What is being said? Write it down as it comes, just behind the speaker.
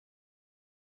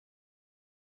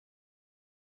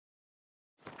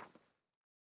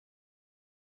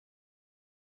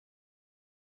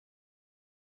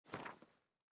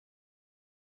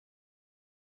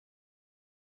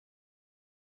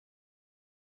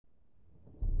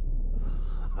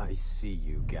I see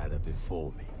you gather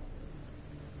before me.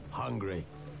 Hungry,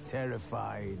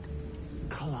 terrified,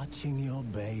 clutching your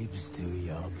babes to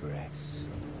your breast.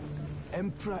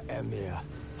 Emperor Emir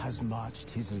has marched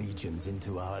his legions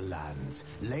into our lands,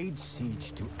 laid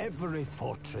siege to every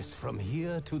fortress from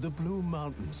here to the Blue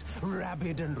Mountains.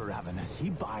 Rabid and ravenous, he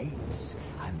bites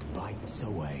and bites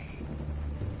away.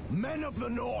 Men of the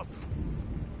North,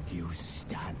 you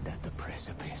stand at the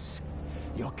precipice.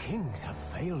 Your kings have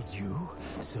failed you,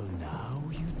 so now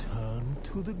you turn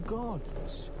to the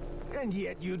gods. And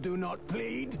yet you do not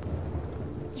plead.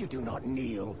 You do not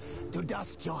kneel to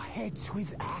dust your heads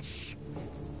with ash.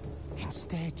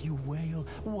 Instead you wail,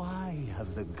 why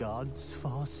have the gods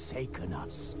forsaken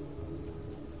us?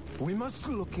 We must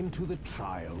look into the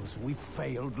trials we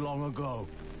failed long ago.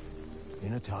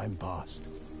 In a time past,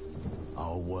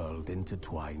 our world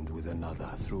intertwined with another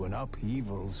through an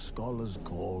upheaval scholars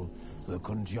call the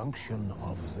conjunction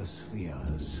of the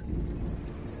spheres.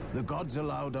 The gods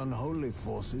allowed unholy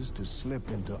forces to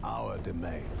slip into our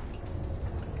domain.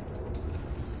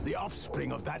 The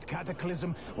offspring of that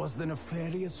cataclysm was the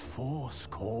nefarious force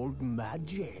called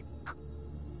magic.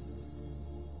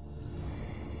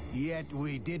 Yet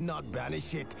we did not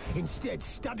banish it, instead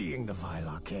studying the vile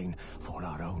arcane for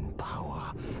our own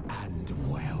power and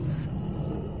wealth.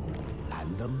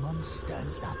 And the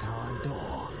monsters at our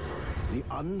door, the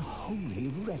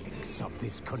unholy relics of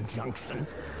this conjunction.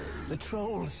 The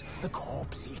trolls, the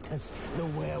corpse eaters, the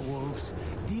werewolves.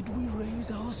 Did we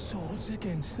raise our swords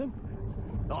against them?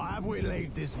 Or have we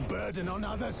laid this burden on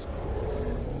others?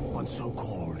 On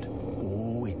so-called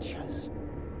witches.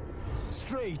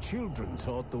 Stray children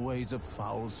taught the ways of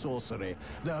foul sorcery,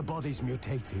 their bodies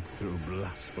mutated through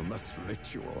blasphemous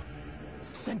ritual.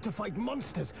 Sent to fight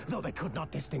monsters, though they could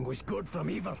not distinguish good from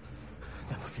evil.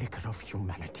 The flicker of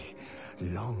humanity,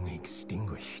 long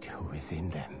extinguished within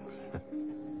them.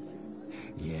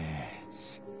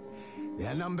 Yes,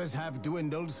 their numbers have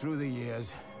dwindled through the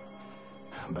years,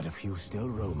 but a few still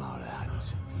roam our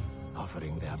lands,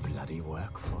 offering their bloody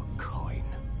work for coin.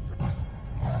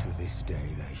 To this day,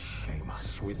 they shame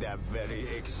us with their very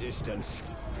existence.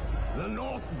 The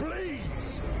North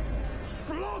bleeds,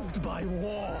 flogged by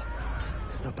war.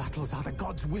 The battles are the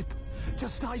gods' whip,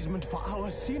 chastisement for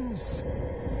our sins.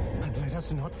 And let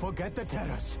us not forget the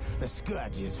terrors, the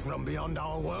scourges from beyond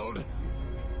our world.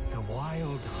 The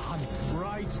wild hunt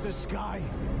rides the sky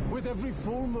with every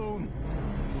full moon.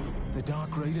 The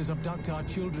Dark Raiders abduct our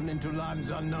children into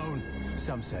lands unknown.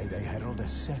 Some say they herald a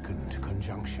second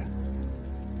conjunction.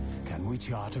 Can we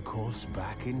chart a course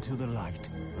back into the light?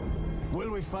 Will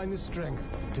we find the strength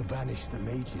to banish the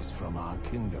mages from our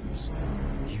kingdoms?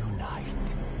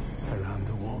 Unite around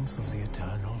the warmth of the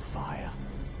eternal fire.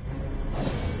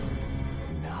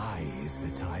 Nigh is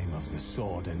the time of the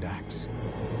sword and axe.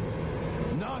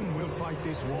 None will fight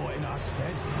this war in our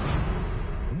stead.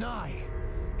 Nigh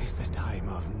is the time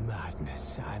of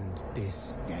madness and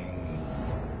disdain.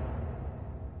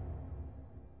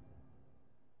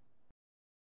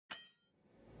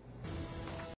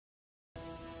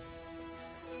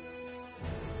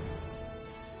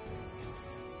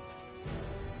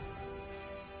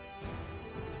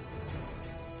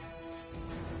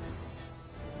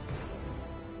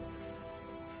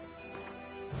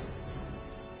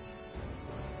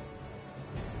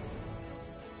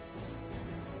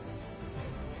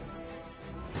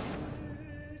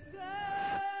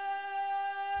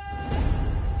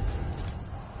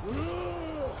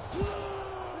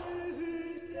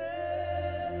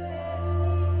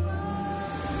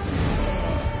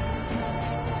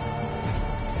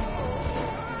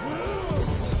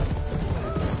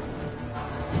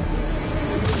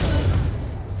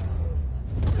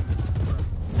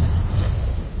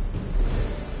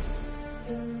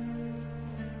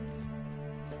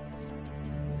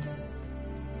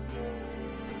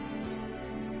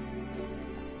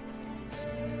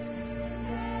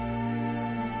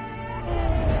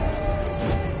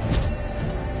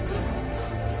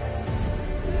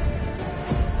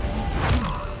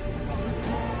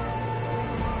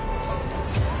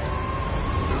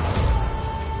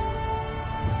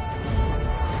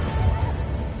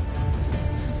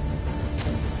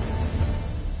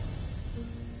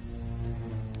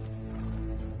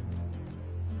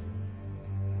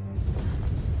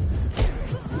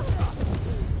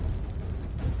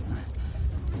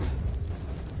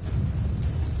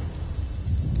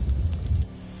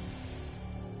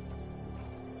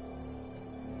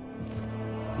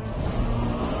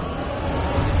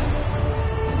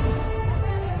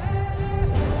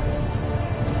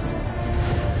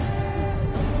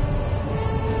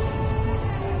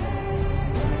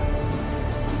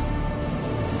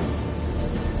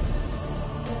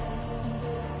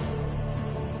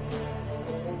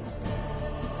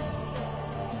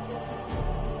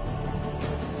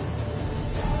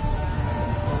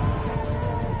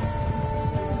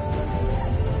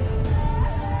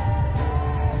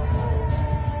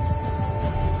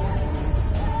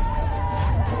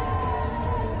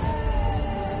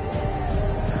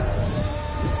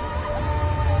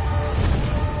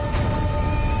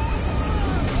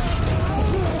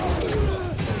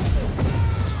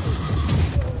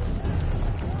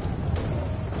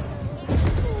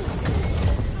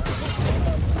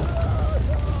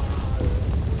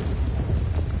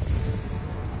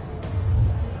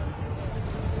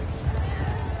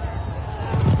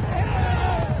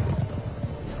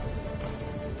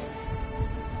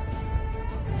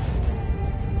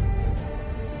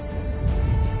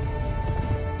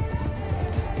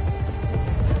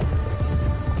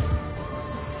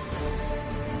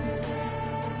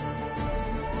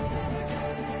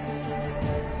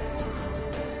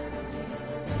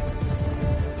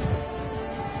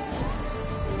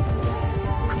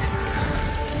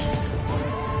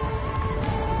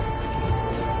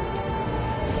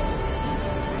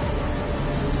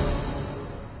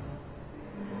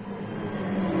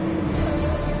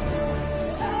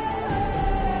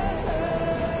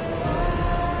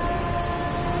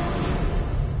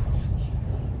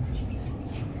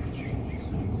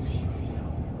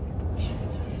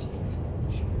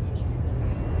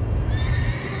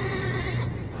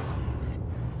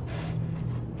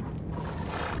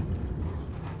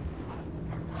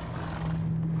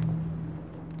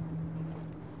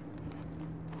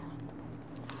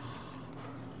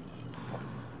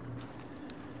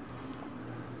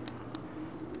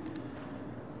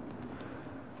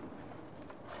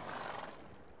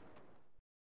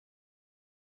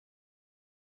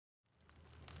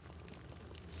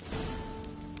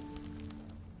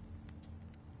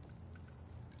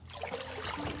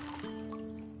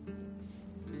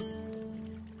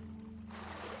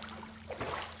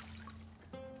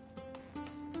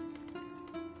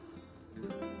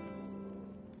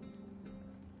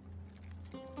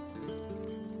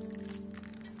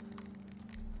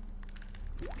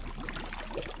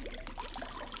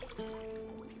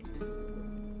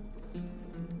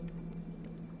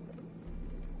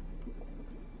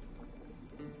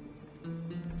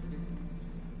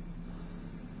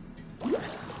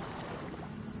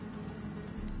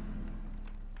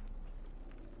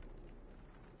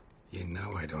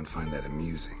 don't find that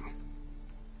amusing.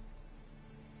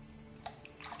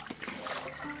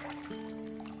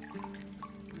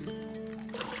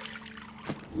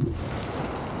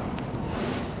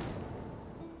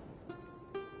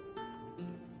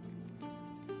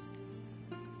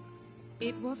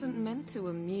 It wasn't meant to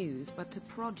amuse, but to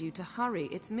prod you to hurry.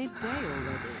 It's midday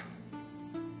already.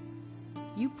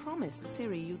 You promised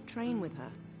Ciri you'd train with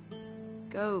her.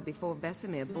 Go before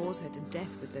Vesemir bores her to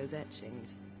death with those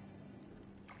etchings.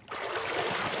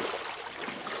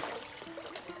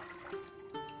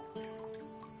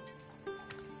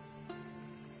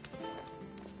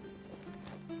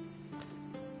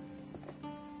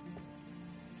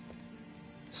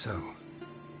 So,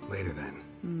 later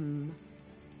then.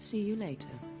 See you later.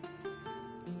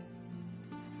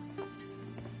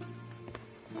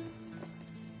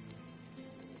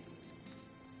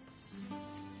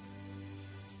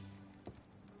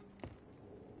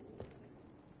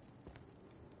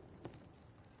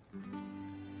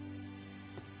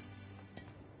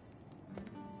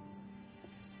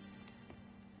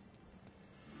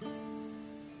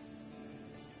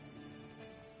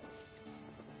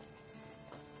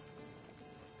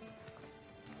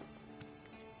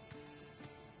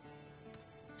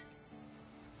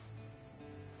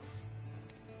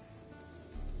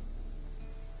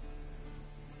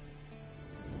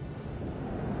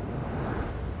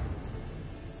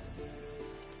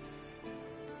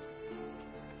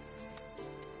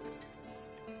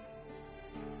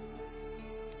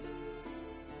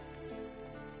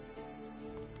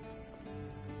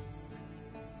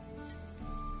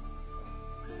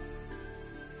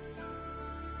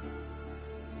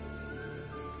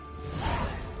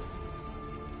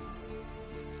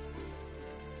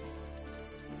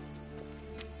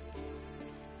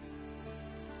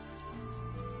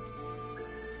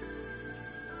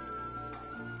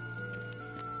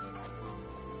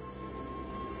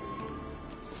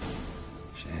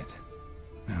 Shit.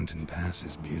 Mountain Pass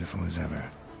is beautiful as ever.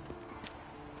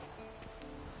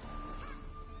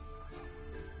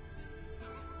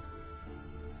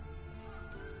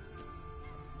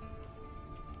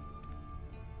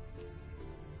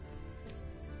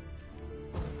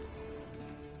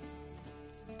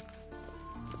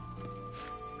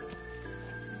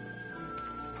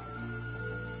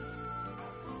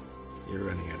 You're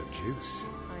running out of juice.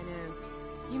 I know.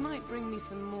 You might bring me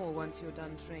some more once you're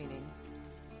done training.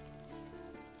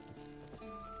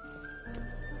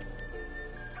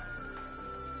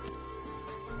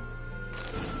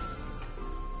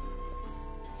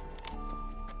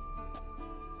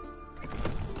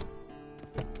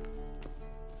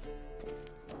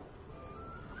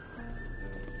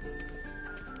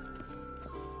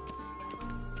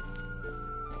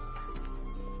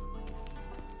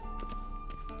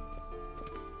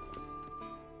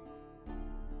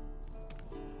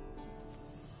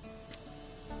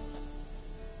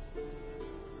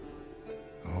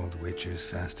 Witcher's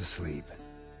fast asleep.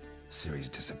 Ciri's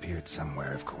disappeared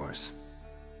somewhere, of course.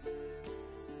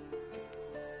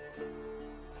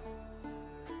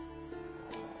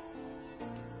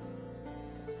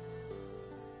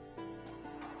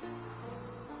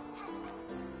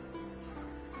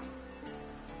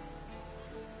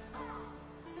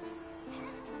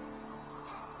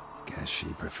 Guess she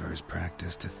prefers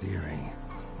practice to theory.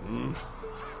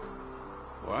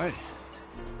 What?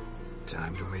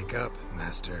 Time to wake up,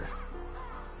 Master.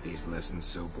 These lessons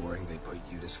so boring they put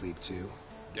you to sleep too?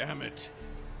 Damn it.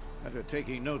 After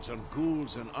taking notes on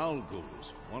ghouls and owl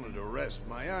ghouls, wanted to rest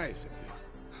my eyes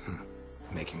a bit.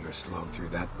 Making her slog through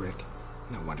that brick?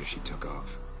 No wonder she took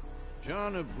off.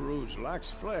 John of Bruges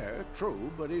lacks flair,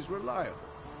 true, but he's reliable.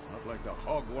 Not like the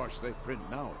hogwash they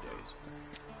print nowadays.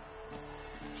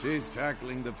 She's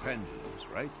tackling the pendulums,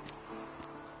 right?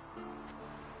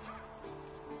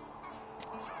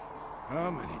 How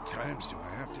many times do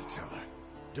I have to tell her?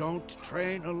 Don't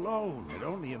train alone. It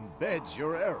only embeds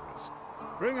your errors.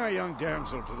 Bring our young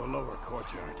damsel to the lower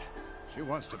courtyard. She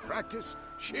wants to practice,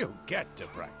 she'll get to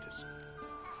practice.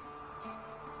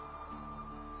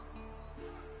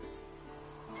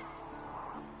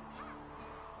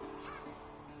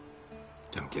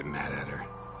 Don't get mad at her.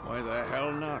 Why the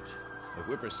hell not? The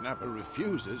whippersnapper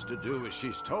refuses to do as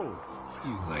she's told.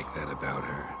 You like that about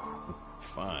her?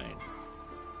 Fine.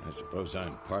 I suppose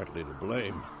I'm partly to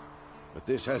blame. But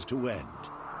this has to end.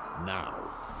 Now.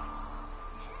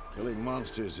 Killing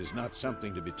monsters is not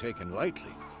something to be taken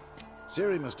lightly.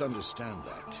 Ciri must understand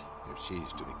that, if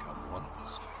she's to become one of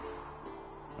us.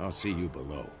 I'll see you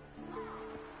below.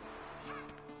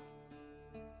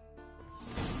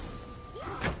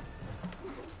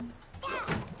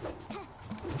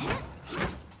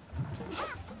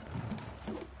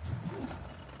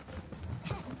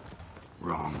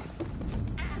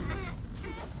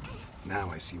 Now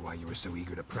I see why you were so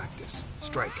eager to practice.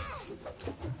 Strike.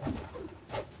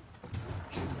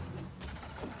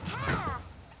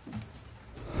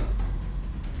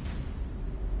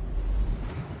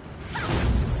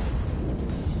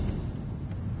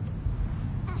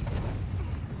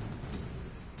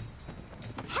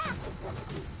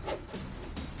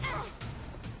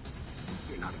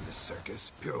 You're not in this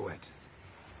circus. Pirouette.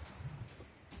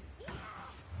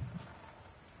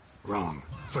 Wrong.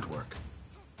 Footwork.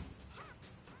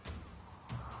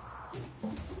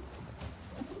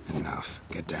 Enough.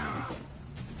 Get down.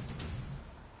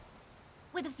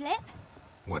 With a flip?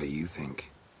 What do you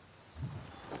think?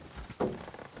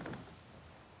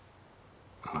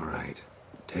 All right.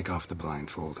 Take off the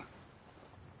blindfold.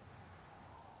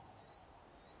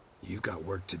 You've got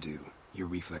work to do. Your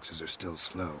reflexes are still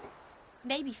slow.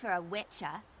 Maybe for a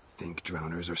witcher. Think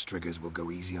drowners or striggers will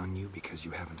go easy on you because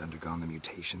you haven't undergone the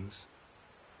mutations?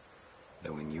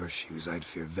 Though in your shoes, I'd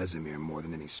fear Vesemir more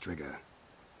than any strigger.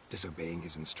 Disobeying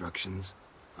his instructions?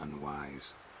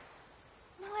 Unwise.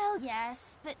 Well,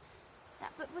 yes, but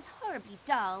that book was horribly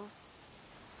dull.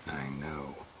 I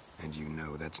know. And you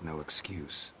know that's no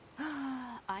excuse.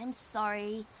 I'm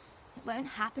sorry. It won't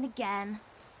happen again.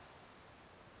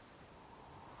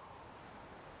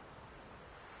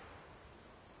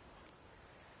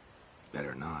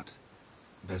 Better not.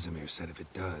 Vesemir said if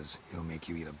it does, he'll make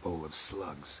you eat a bowl of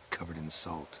slugs covered in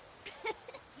salt.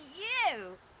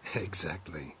 You!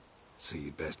 Exactly. So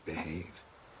you'd best behave.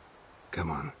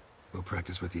 Come on. We'll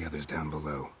practice with the others down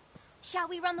below. Shall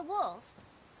we run the walls?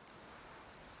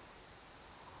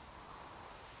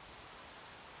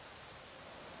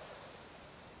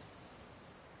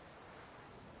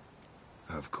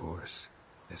 Of course.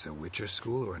 This a Witcher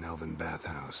school or an elven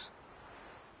bathhouse?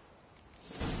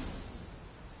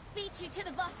 Beat you to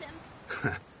the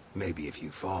bottom. Maybe if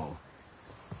you fall.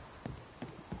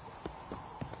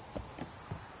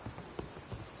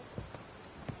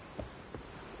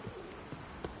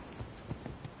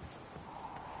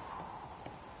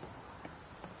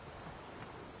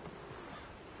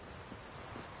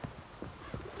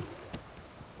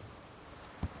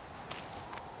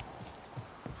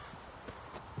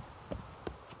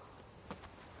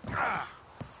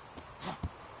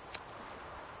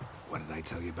 What did I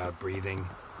tell you about breathing?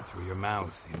 Through your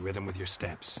mouth, in rhythm with your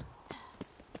steps.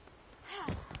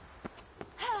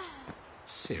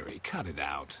 Ciri, cut it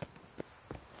out.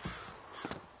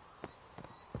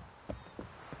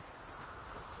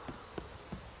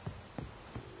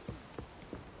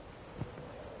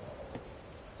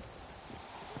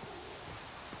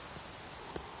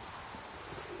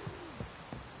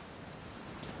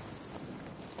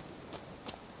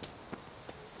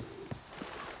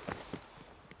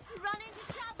 Run into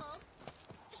trouble?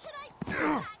 Should I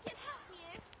turn back and help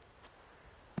you?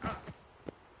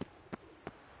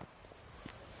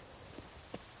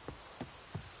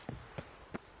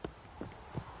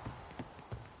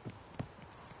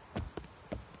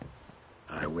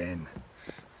 I win.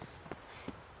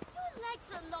 Your legs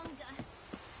are longer.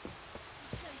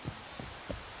 I'll show you.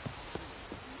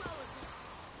 Row a bit.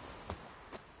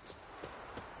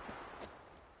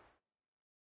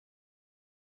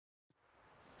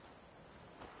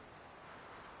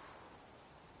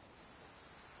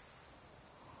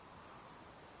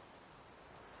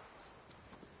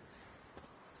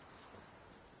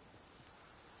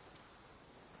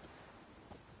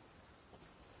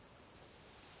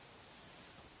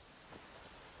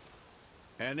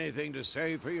 Anything to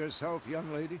say for yourself,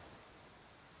 young lady?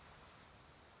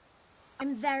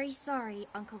 I'm very sorry,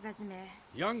 Uncle Vesemir.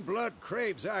 Young blood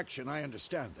craves action, I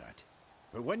understand that.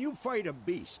 But when you fight a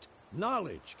beast,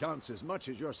 knowledge counts as much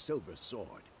as your silver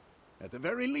sword. At the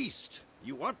very least,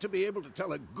 you ought to be able to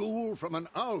tell a ghoul from an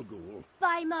owl ghoul.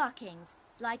 By markings,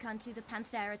 like unto the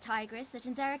Panthera tigris that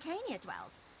in Zeracania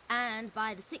dwells, and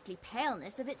by the sickly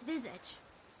paleness of its visage.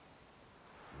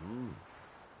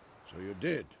 So you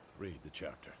did read the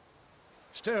chapter.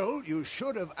 Still, you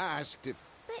should have asked if...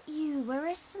 But you were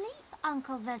asleep,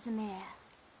 Uncle Vesemir.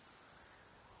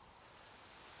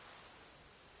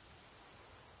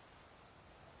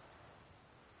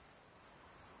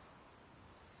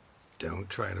 Don't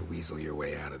try to weasel your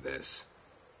way out of this.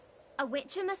 A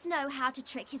witcher must know how to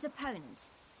trick his opponent.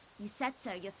 You said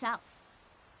so yourself.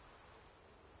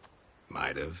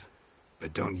 Might have.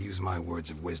 But don't use my words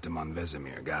of wisdom on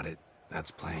Vesemir, got it? That's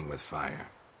playing with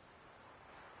fire.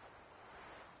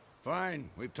 Fine,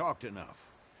 we've talked enough.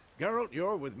 Geralt,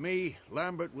 you're with me,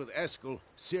 Lambert with Eskel,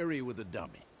 Ciri with the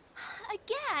dummy.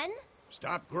 Again?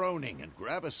 Stop groaning and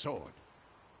grab a sword.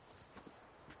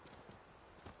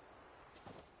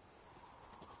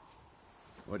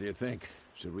 What do you think?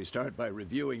 Should we start by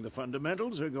reviewing the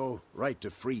fundamentals or go right to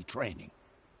free training?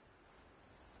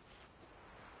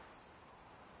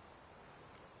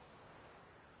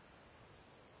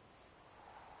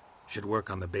 Should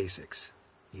work on the basics.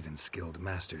 Even skilled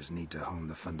masters need to hone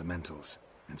the fundamentals,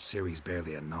 and Ciri's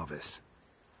barely a novice.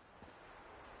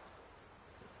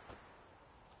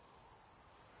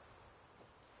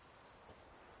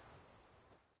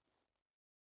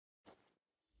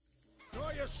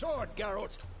 Draw your sword,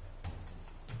 Geralt!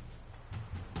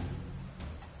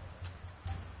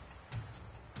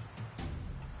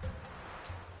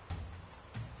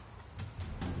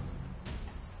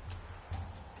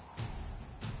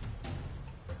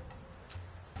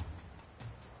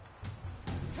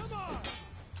 Come on!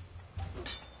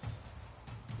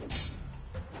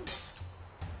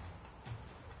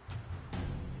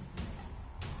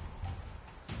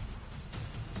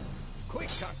 Quick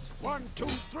cuts! 1, 2,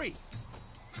 3!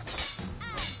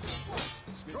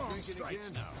 Strong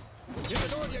strikes now. Give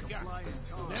it all you got.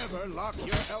 Never lock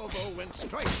your elbow when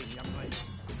striking, young lady.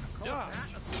 Dodge.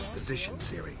 Position,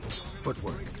 Ciri.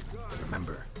 Footwork.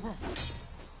 Remember.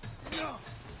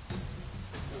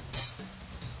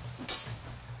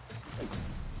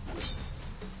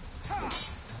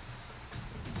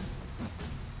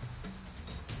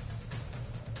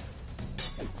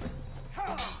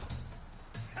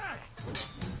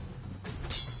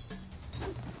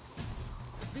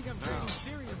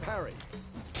 Parry.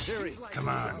 Ciri. Come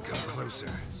on, come closer.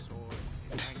 What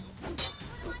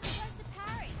am I supposed to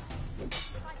parry?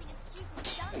 Fighting a stupid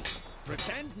dummy.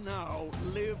 Pretend now,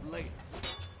 live later.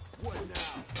 What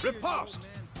now? Riposte!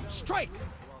 Strike!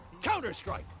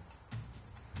 Counter-strike!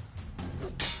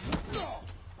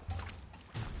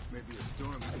 Maybe a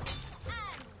storm's coming.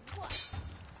 And what?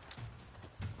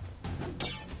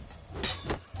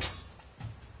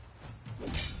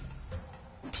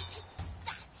 Take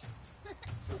that!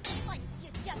 Slice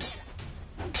your jugular.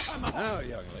 Come on! Now,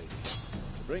 young lady,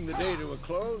 to bring the day to a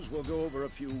close, we'll go over a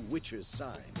few witches'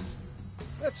 signs.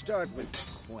 Let's start with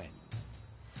Quen.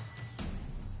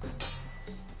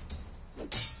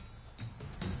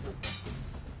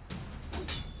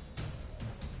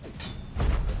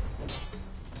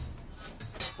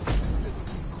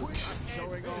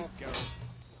 Showing off, Geralt.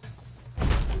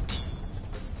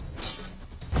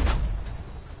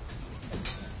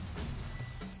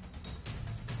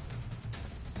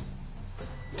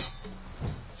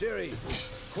 Ciri,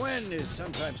 Quen is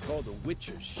sometimes called the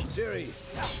Witcher's Shield. Ciri,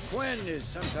 Quen is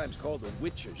sometimes called the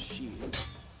Witcher's Shield.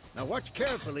 Now watch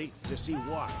carefully to see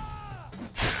why.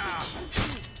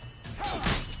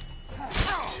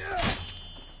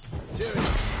 Ciri,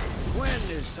 Quen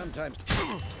is sometimes...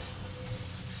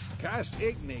 Cast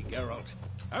Igni, Geralt.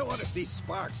 I want to see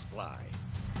sparks fly.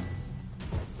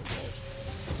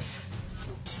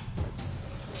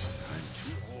 I'm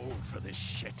too old for this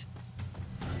shit.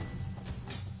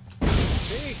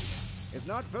 See? If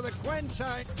not for the Quen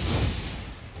sign...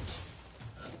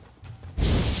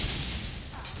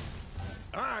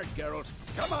 Hard, Geralt.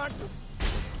 Come on!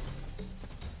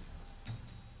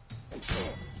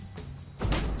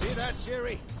 See that,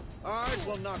 Ciri? Ard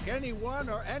will knock anyone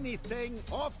or anything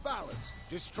off balance.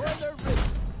 Destroy their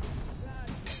rhythm.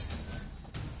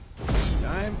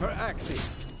 Time for Axie.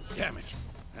 Damn it.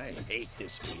 I hate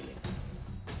this feeling.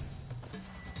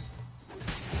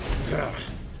 Ugh.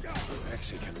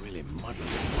 Axie can really muddle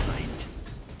your mind.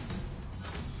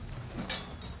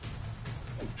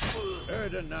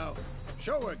 Erden now.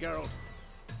 Show her, Geralt.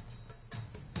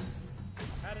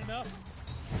 Had enough?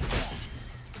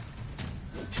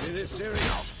 See this, Ciri?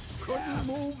 Couldn't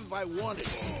move if I wanted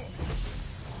to.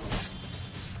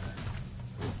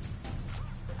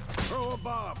 Throw a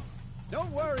bomb.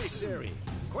 Don't worry, Ciri.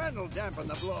 Quen will dampen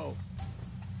the blow.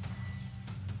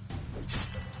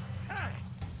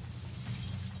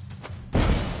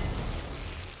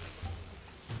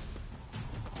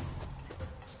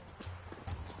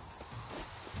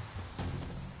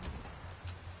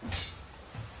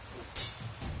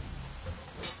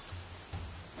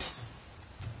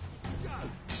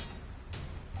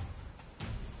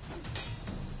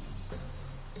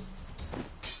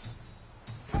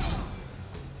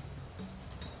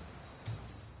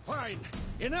 Fine.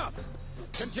 Enough.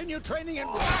 Continue training and...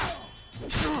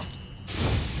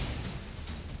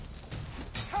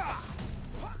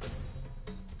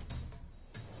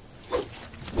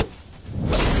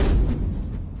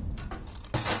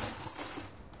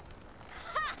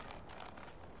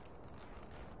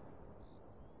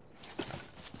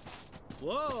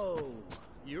 Whoa!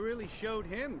 You really showed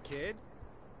him, kid.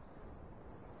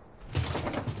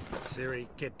 Ciri,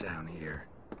 get down here.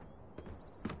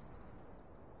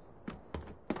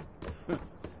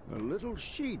 A little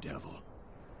she-devil.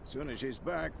 Soon as she's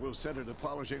back, we'll set her to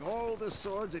polishing all the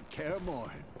swords at Kaer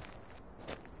Morhen.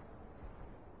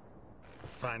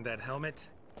 Find that helmet?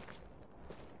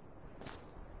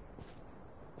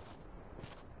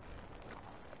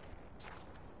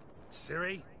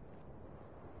 Ciri?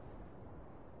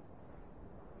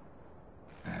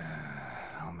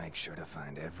 I'll make sure to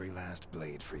find every last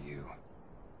blade for you.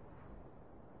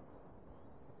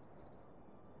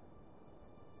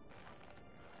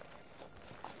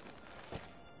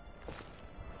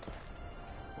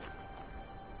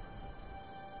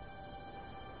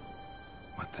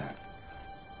 What the?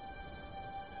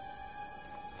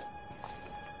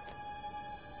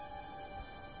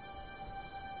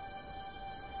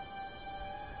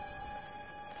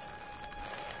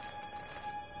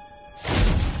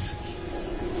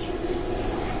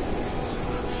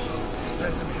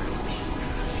 Vesemir.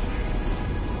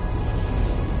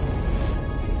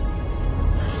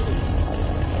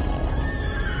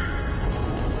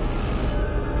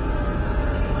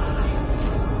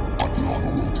 Adriana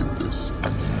will take this,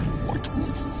 and you, White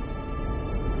Wolf.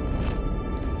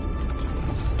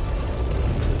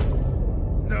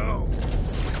 No!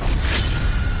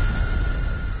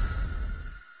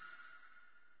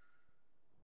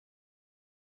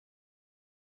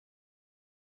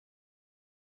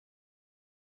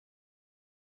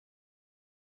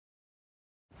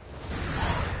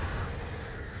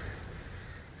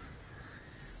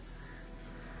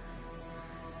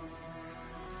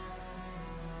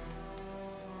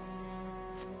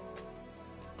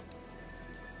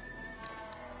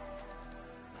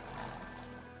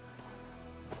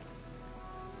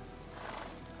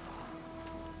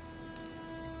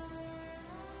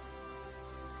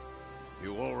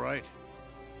 You all right?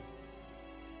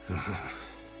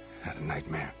 Had a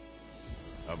nightmare.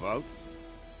 About?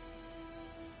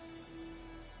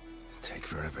 Take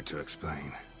forever to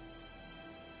explain.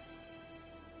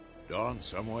 Dawn's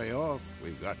some way off.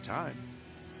 We've got time.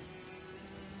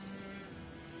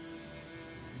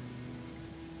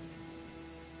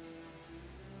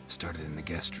 Started in the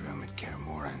guest room at Kaer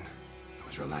Morhen. I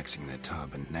was relaxing in a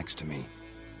tub, and next to me,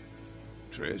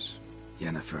 Triss?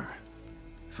 Yennefer.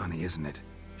 Funny, isn't it?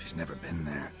 She's never been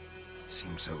there.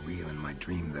 Seemed so real in my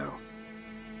dream, though.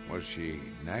 Was she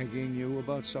nagging you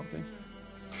about something?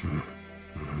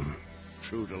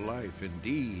 True to life,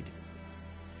 indeed.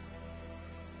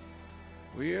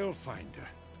 We'll find her.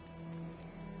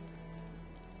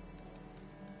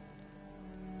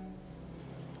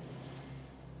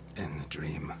 In the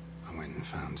dream, I went and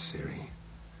found Ciri.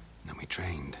 Then we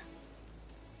trained.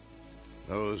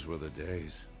 Those were the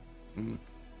days.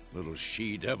 Little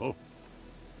she-devil.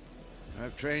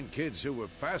 I've trained kids who were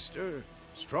faster,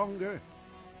 stronger,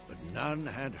 but none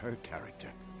had her character.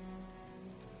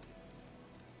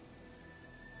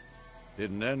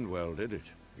 Didn't end well, did it?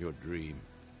 Your dream?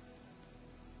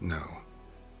 No.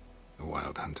 The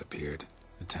Wild Hunt appeared,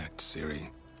 attacked Ciri.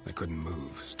 I couldn't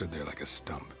move, stood there like a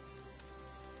stump.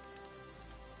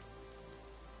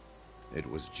 It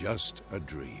was just a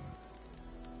dream.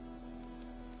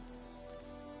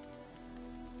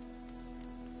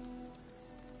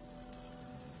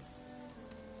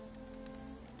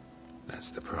 That's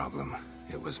the problem.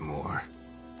 It was more.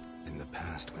 In the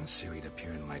past, when Ciri'd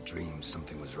appear in my dreams,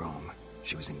 something was wrong.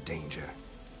 She was in danger.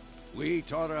 We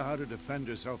taught her how to defend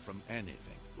herself from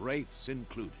anything, wraiths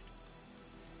included.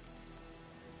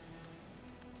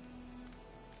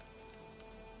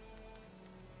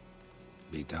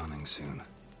 Be dawning soon.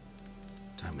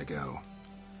 Time to go.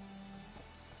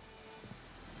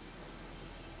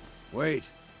 Wait.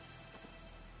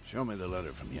 Show me the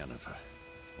letter from Yennefer.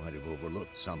 Might have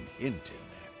overlooked some hint in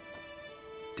there.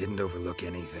 Didn't overlook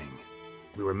anything.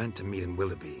 We were meant to meet in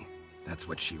Willoughby. That's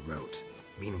what she wrote.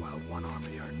 Meanwhile, one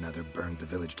army or another burned the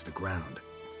village to the ground.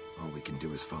 All we can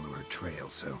do is follow her trail,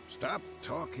 so... Stop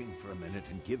talking for a minute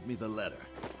and give me the letter.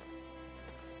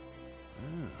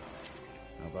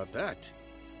 How about that?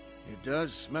 It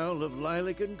does smell of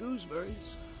lilac and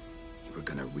gooseberries. You were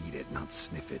gonna read it, not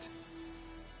sniff it.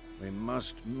 We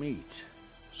must meet.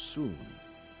 Soon.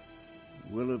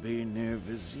 Willoughby near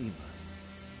Vizima.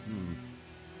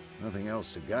 Nothing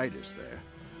else to guide us there.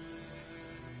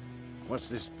 What's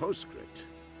this postscript?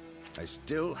 I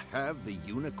still have the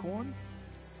unicorn?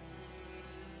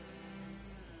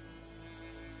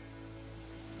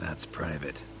 That's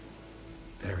private.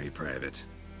 Very private.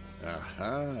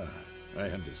 Aha, I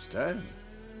understand.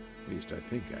 At least I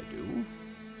think I do.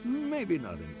 Maybe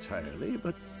not entirely,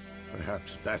 but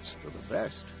perhaps that's for the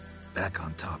best. Back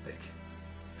on topic.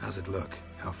 How's it look?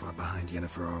 How far behind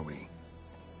Yennefer are we?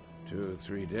 2 or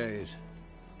 3 days.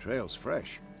 Trail's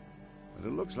fresh. but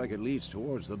it looks like it leads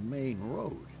towards the main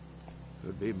road.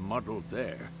 Could be muddled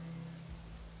there.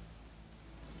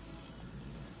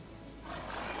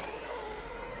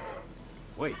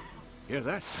 Wait, hear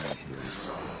that? I hear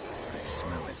it. I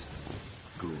smell it.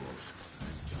 Ghouls.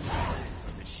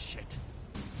 For this shit.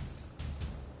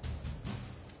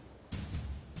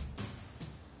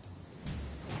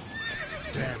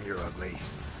 Damn, you're ugly.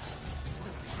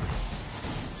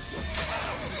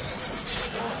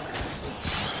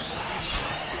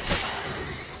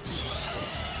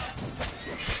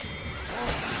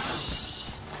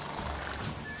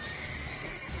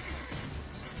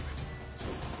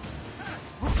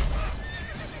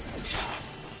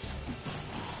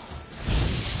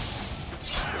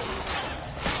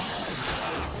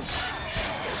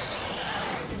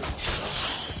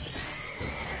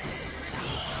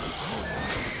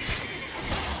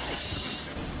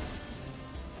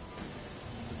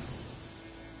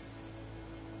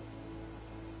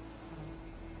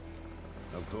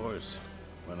 Of course,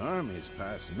 when armies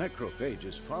pass,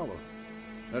 necrophages follow.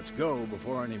 Let's go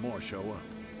before any more show up.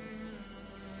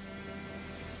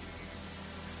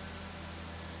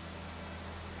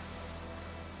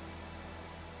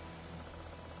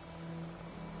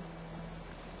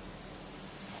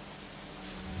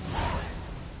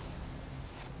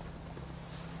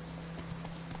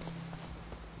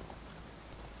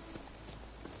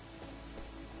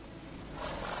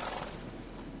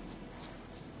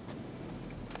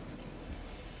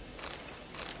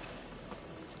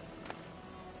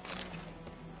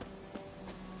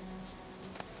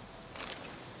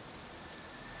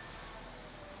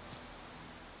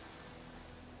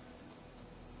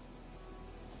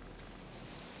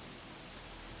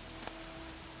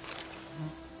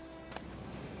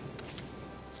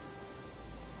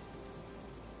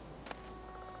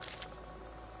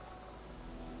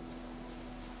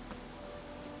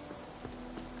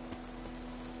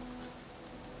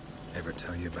 Ever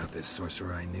tell you about this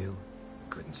sorcerer I knew?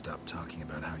 Couldn't stop talking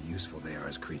about how useful they are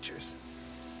as creatures.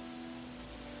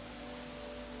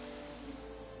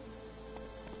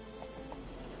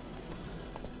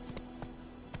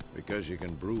 Because you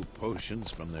can brew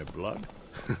potions from their blood?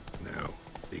 No,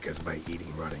 because by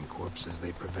eating rotting corpses,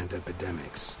 they prevent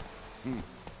epidemics.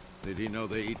 Did he know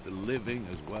they eat the living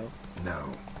as well?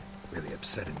 No, really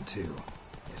upset him too.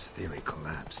 His theory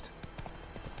collapsed.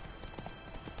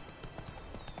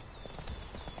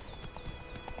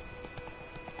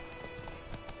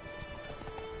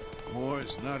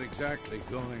 War's not exactly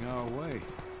going our way.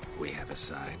 We have a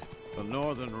side. The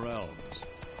Northern Realms.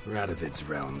 Radovid's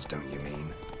realms, don't you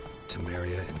mean?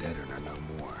 Temeria and Edirn are no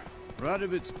more.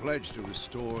 Radovid's pledged to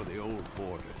restore the old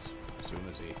borders as soon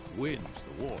as he wins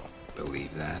the war.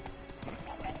 Believe that?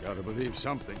 Gotta believe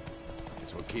something.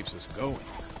 It's what keeps us going.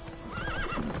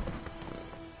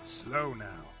 Slow now.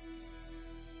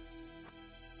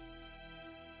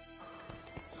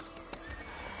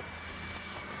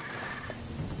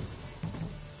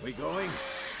 We going?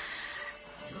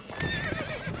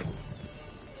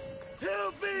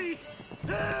 Help me!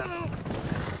 Help!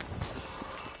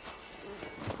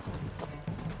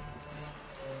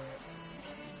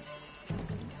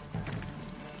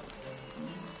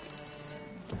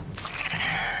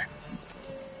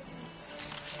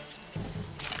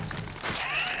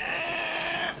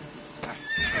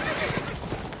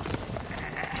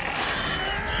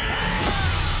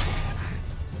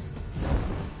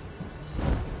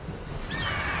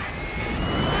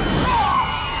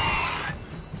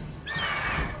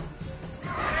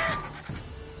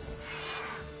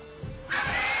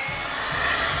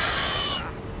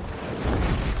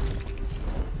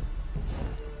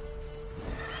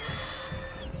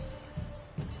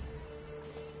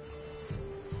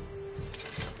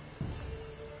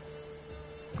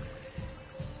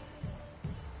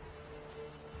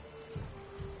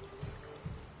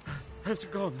 Has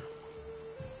it gone?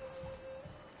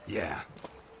 Yeah.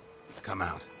 Come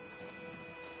out.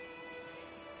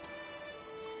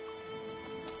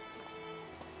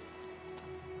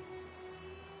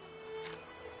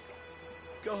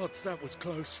 Gods, that was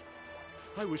close.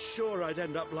 I was sure I'd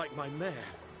end up like my mare.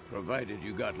 Provided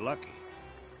you got lucky.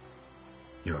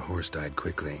 Your horse died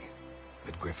quickly,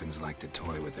 but griffins like to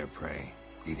toy with their prey.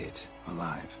 Eat it,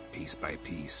 alive, piece by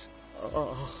piece.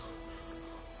 Oh.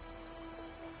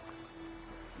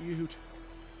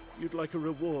 You'd like a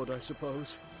reward, I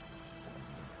suppose.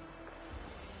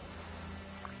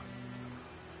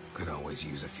 Could always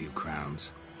use a few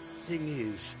crowns. Thing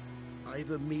is,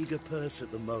 I've a meager purse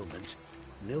at the moment.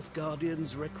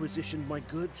 Nilfgaardians requisitioned my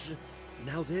goods.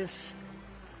 Now this.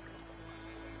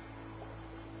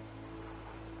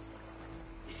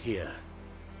 Here.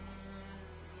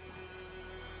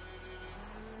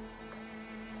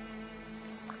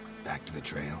 Back to the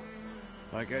trail?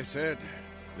 Like I said,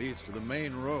 leads to the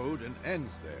main road and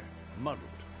ends there, muddled.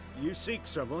 You seek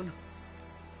someone?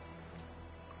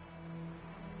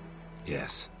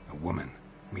 Yes, a woman.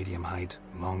 Medium height,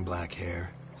 long black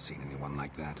hair. Seen anyone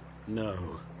like that?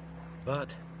 No.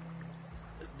 But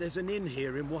there's an inn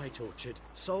here in White Orchard.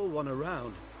 Sole one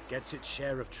around. Gets its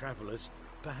share of travelers.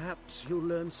 Perhaps you'll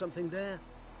learn something there?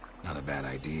 Not a bad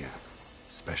idea.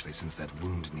 Especially since that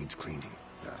wound needs cleaning.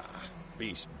 Ah,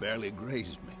 beast barely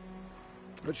grazed me.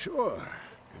 But sure,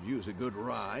 could use a good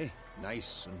rye.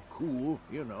 Nice and cool,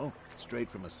 you know, straight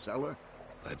from a cellar.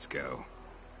 Let's go.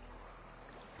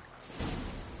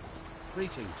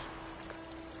 Greetings.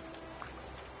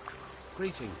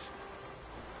 Greetings.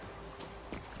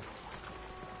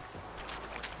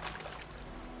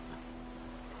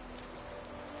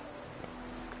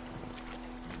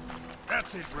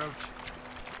 That's it, Roach.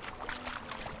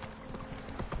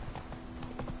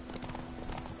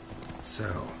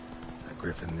 So, a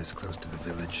griffin this close to the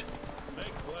village?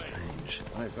 Strange.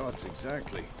 My thoughts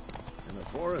exactly. In the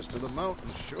forest or the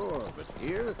mountains, sure, but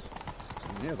here?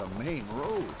 Near the main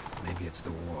road. Maybe it's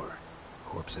the war.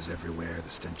 Corpses everywhere, the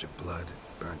stench of blood,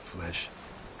 burnt flesh.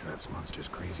 Drives monsters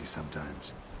crazy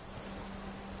sometimes.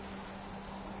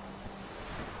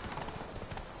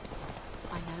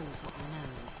 I knows what I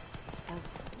knows.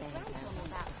 Else bears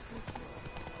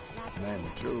out. Men,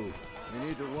 too. We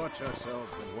need to watch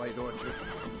ourselves in White Orchard.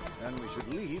 And we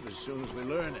should leave as soon as we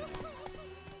learn it.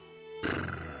 Except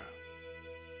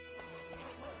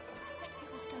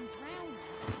it was some drowned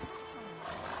and sat on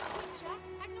it. Which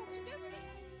had naught to do with it.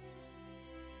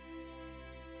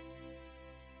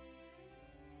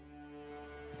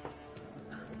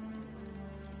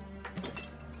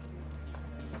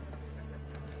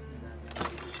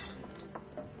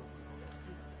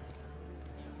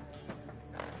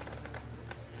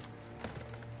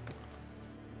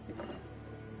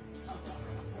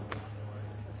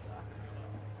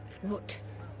 What?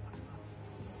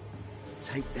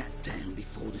 Take that down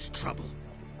before there's trouble.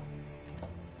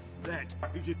 That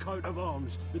is a coat of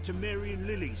arms, the Temerian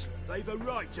lilies. They've a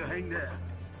right to hang there.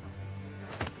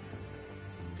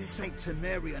 This ain't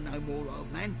Temeria no more,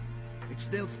 old man. It's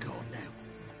Nilfgaard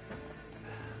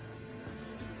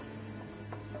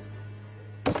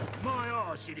now. My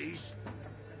arse it is.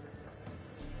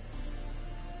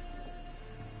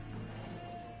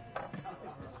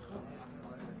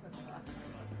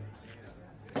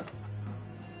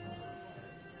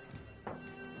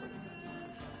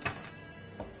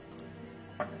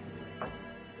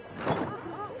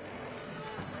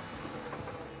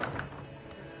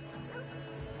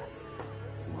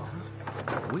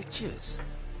 Witches?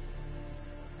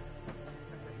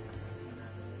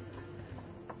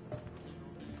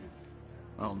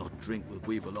 I'll not drink with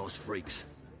Weaver-lost freaks.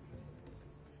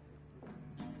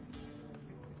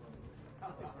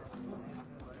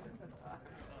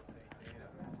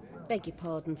 Beg your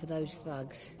pardon for those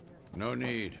thugs. No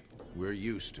need. We're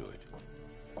used to it.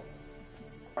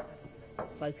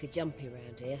 Folk are jumpy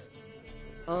round here.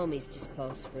 Armies just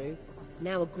passed through.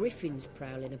 Now a griffin's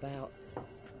prowling about.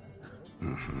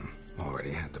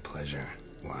 Already had the pleasure.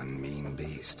 One mean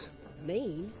beast.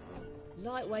 Mean?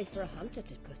 Light way for a hunter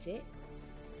to put it.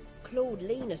 Clawed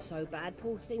Lena so bad,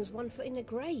 poor thing's 1 foot in the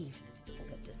grave.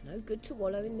 But does no good to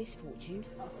wallow in misfortune.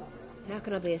 How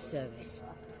can I be of service?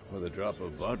 With a drop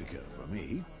of vodka for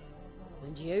me.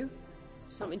 And you?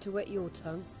 Something to wet your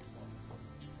tongue?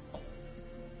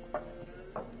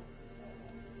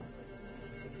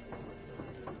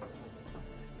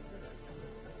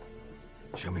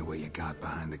 Show me what you got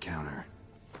behind the counter.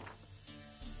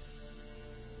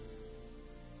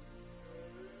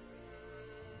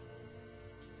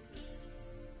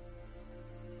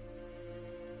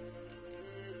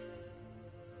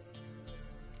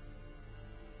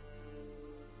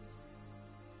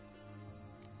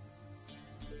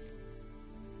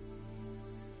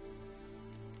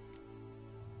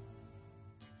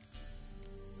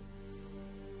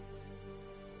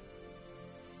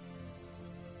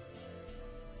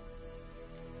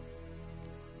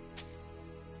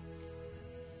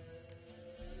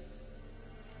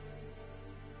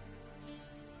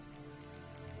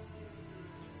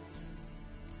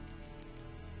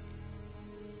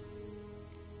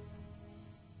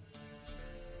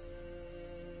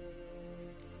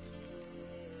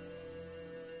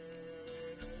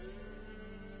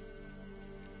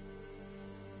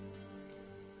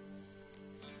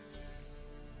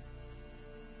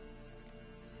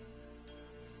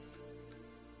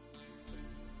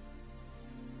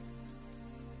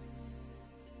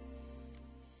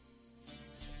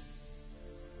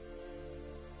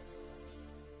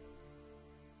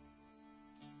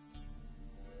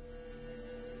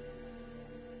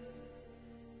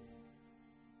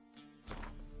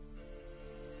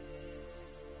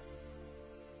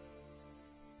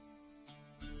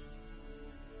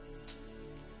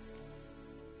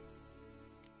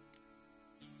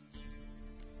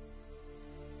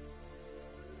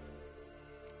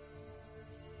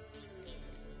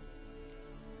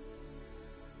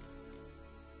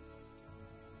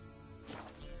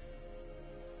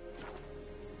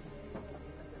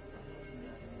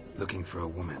 Looking for a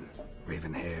woman.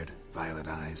 Raven-haired, violet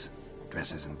eyes,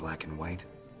 dresses in black and white.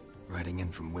 Riding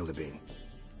in from Willoughby.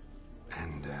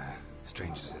 And,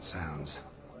 strange as it sounds,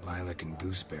 lilac and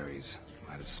gooseberries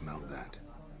might have smelled that.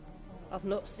 I've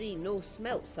not seen nor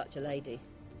smelt such a lady.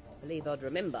 Believe I'd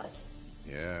remember.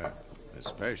 Yeah,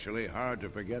 especially hard to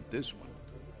forget this one.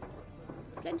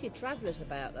 Plenty of travellers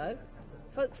about, though.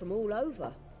 Folk from all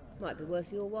over. Might be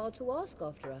worth your while to ask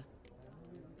after her.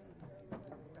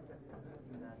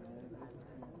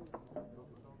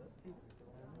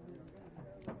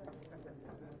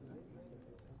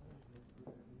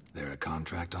 There a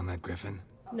contract on that griffin?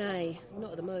 Nay,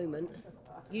 not at the moment.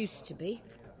 Used to be.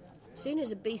 Soon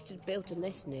as a beast had built a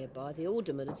nest nearby, the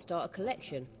alderman would start a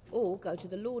collection, or go to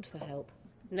the Lord for help.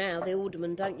 Now the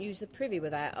alderman don't use the privy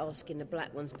without asking the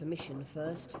Black One's permission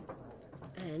first.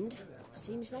 And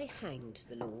seems they hanged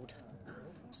the Lord.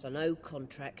 So no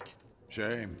contract.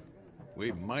 Shame.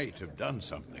 We might have done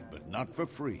something, but not for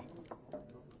free.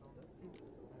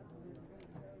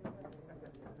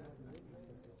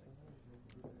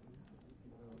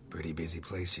 Pretty busy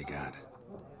place you got.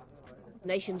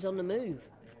 Nations on the move.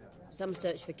 Some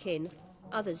search for kin,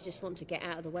 others just want to get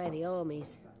out of the way of the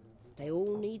armies. They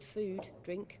all need food,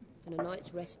 drink, and a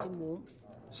night's rest in warmth.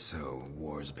 So,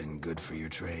 war's been good for your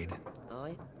trade?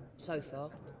 Aye, so far.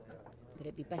 But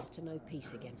it'd be best to know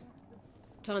peace again.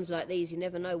 Times like these, you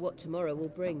never know what tomorrow will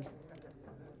bring.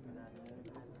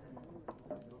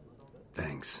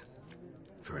 Thanks.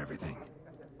 For everything.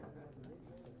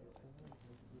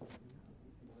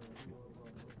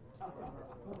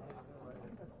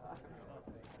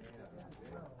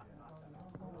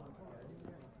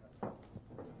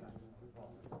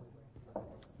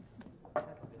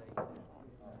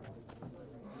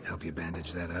 Help you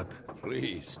bandage that up?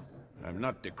 Please. I'm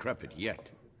not decrepit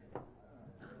yet.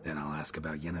 Then I'll ask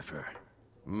about Yennefer.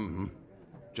 Mm-hmm.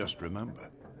 Just remember,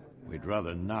 we'd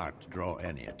rather not draw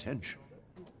any attention.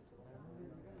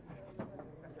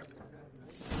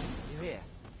 You hear?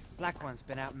 Black One's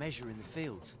been out measuring the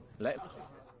fields.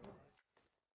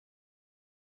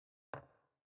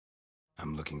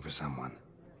 I'm looking for someone.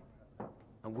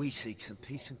 And we seek some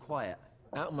peace and quiet.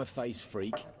 Out of my face,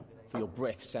 freak. For your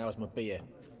breath sours my beer.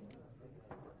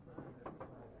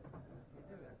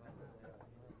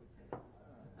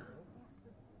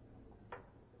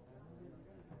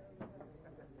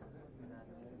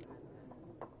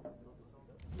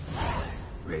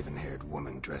 Raven-haired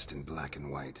woman dressed in black and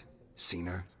white. Seen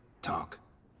her? Talk.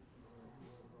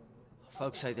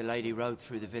 Folks say the lady rode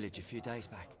through the village a few days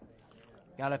back.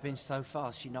 Galloping so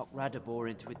fast she knocked Radabor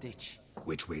into a ditch.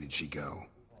 Which way did she go?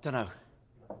 Dunno.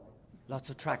 Lots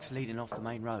of tracks leading off the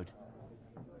main road.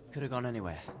 Could have gone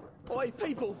anywhere. Oi,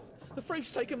 people! The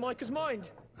freak's taken Micah's mind!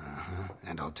 Uh-huh.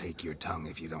 And I'll take your tongue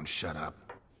if you don't shut up.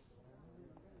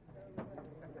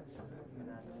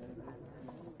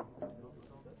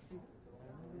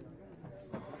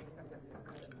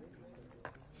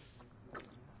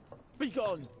 Be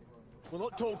gone! We'll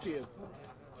not talk to you.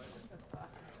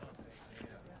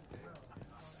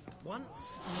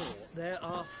 Once more, there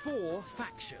are 4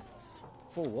 factions.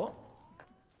 4 what?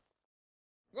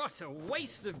 What a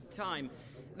waste of time!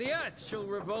 The Earth shall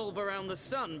revolve around the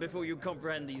sun before you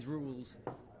comprehend these rules.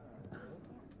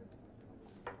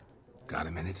 Got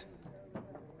a minute?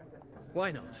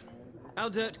 Why not?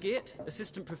 Aldert Geert,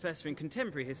 Assistant Professor in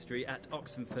Contemporary History at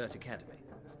Oxenfurt Academy.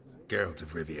 Geralt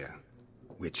of Rivia.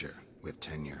 Witcher, with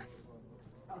tenure.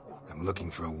 I'm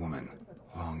looking for a woman.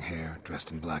 Long hair,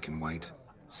 dressed in black and white.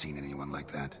 Seen anyone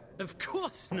like that? Of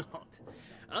course not!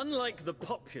 Unlike the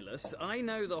populace, I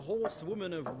know the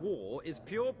horsewoman of war is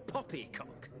pure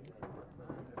poppycock.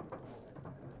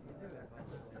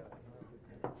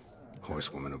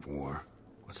 Horsewoman of war?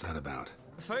 What's that about?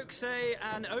 Folk say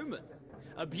an omen.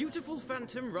 A beautiful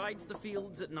phantom rides the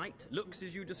fields at night, looks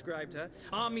as you described her.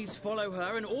 Armies follow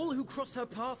her, and all who cross her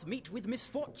path meet with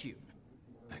misfortune.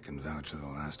 I can vouch for the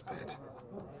last bit.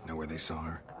 Know where they saw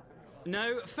her?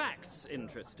 No, facts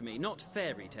interest me, not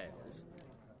fairy tales.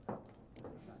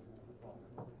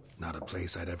 Not a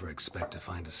place I'd ever expect to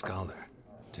find a scholar.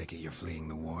 Take it you're fleeing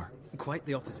the war? Quite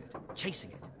the opposite.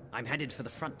 Chasing it. I'm headed for the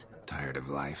front. Tired of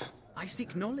life? I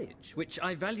seek knowledge, which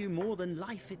I value more than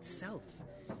life itself.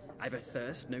 I've a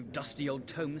thirst no dusty old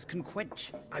tomes can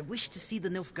quench. I wish to see the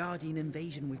Nilfgaardian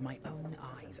invasion with my own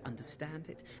eyes, understand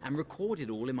it, and record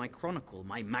it all in my chronicle,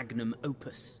 my magnum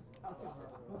opus.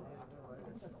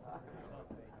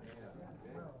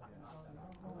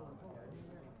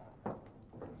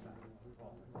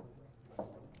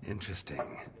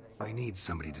 Interesting. I need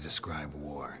somebody to describe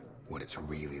war, what it's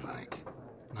really like.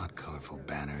 Not colorful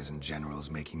banners and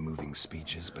generals making moving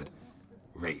speeches, but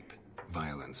rape,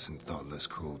 violence, violence and thoughtless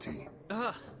cruelty.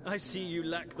 Ah, I see you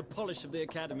lack the polish of the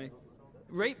Academy.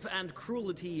 Rape and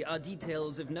cruelty are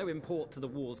details of no import to the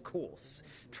war's course.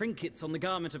 Trinkets on the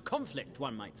garment of conflict,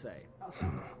 one might say.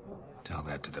 Tell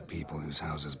that to the people whose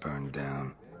houses burned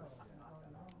down.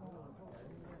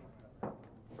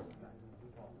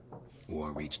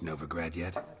 War reached Novigrad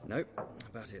yet? Nope,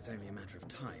 but it's only a matter of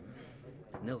time.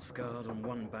 Nilfgaard on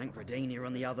one bank, Redania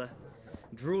on the other.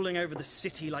 Drooling over the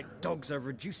city like dogs over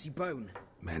a juicy bone.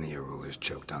 Many a ruler's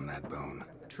choked on that bone.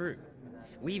 True.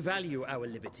 We value our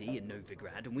liberty in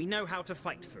Novigrad, and we know how to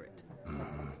fight for it.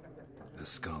 The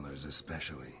scholars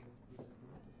especially.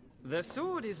 The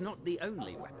sword is not the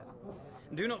only weapon.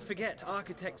 Do not forget,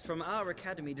 architects from our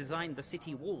academy designed the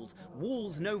city walls.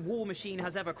 Walls no war machine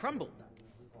has ever crumbled.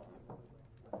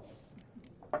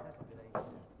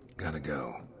 Gotta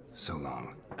go. So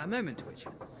long. A moment,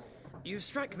 Witcher. You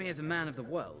strike me as a man of the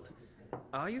world.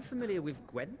 Are you familiar with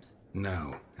Gwent?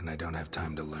 No, and I don't have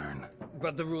time to learn.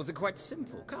 But the rules are quite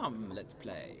simple. Come, let's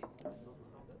play.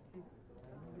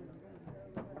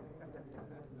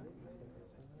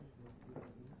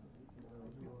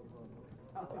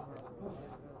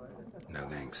 No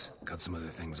thanks. Got some other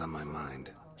things on my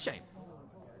mind. Shame.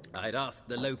 I'd ask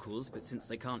the locals, but since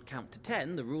they can't count to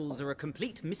 10, the rules are a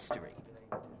complete mystery.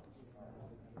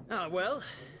 Ah, well,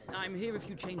 I'm here if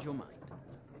you change your mind.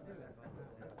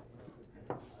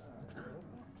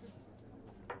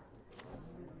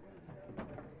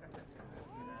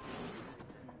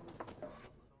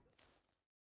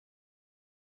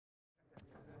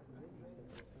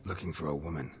 Looking for a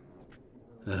woman.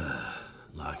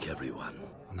 Like everyone.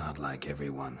 Not like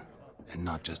everyone. And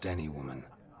not just any woman.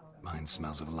 Mine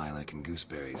smells of lilac and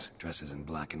gooseberries, dresses in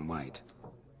black and white.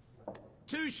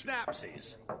 2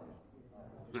 schnapsies.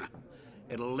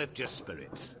 It'll lift your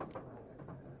spirits.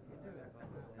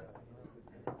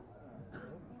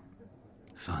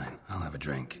 Fine, I'll have a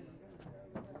drink.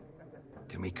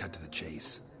 Can we cut to the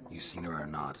chase? You seen her or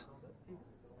not?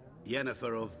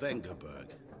 Yennefer of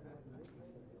Vengerberg.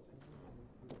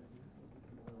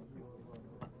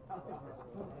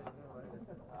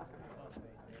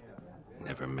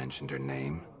 Never mentioned her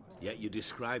name. Yet you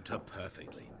described her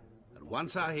perfectly. And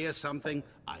once I hear something,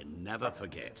 I never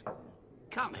forget.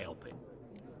 Can't help it.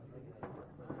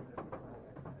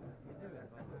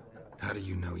 How do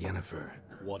you know Yennefer?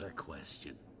 What a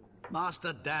question.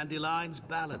 Master Dandelion's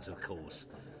ballads, of course.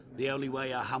 The only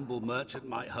way a humble merchant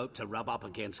might hope to rub up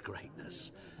against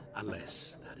greatness.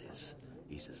 Unless, that is,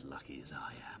 he's as lucky as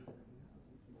I am.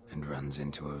 And runs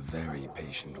into a very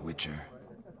patient witcher.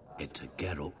 Into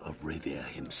Geralt of Rivia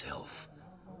himself.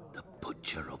 The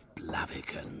Butcher of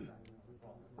Blaviken.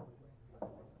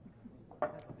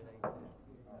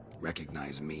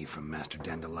 Recognize me from Master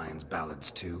Dandelion's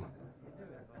ballads, too?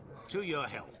 To your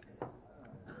health.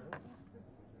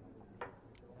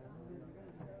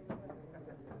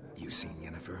 You seen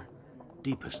Yennefer?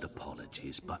 Deepest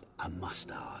apologies, but I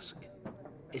must ask.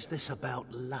 Is this about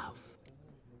love?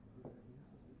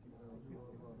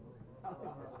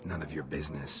 None of your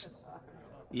business.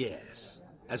 Yes.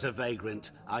 As a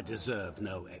vagrant, I deserve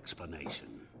no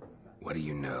explanation. What do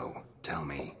you know? Tell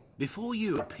me. Before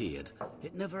you appeared,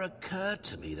 it never occurred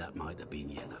to me that might have been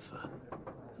Yennefer.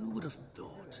 Who would have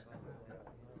thought?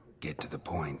 Get to the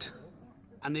point.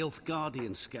 A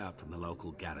Nilfgaardian scout from the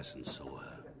local garrison saw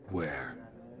her. Where?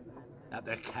 At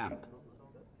their camp.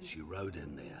 She rode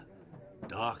in there.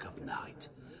 Dark of night.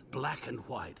 Black and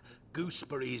white.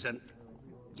 Gooseberries and...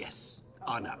 Yes,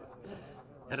 I know.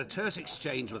 Had a terse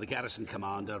exchange with the garrison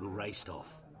commander and raced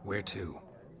off. Where to?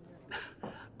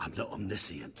 I'm not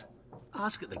omniscient.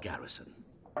 Ask at the garrison.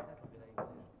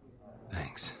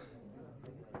 Thanks.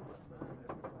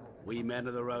 We men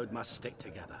of the road must stick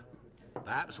together.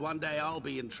 Perhaps one day I'll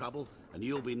be in trouble and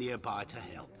you'll be nearby to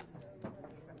help.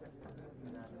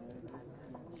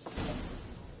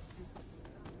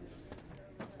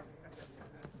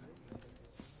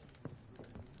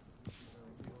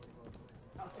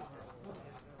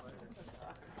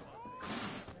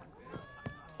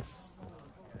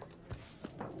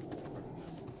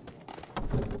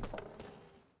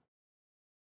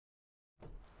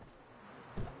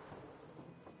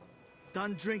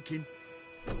 Done drinking?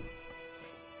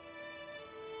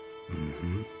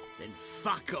 Mm-hmm. Then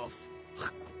fuck off.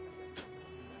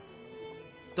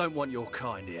 Don't want your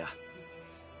kind here.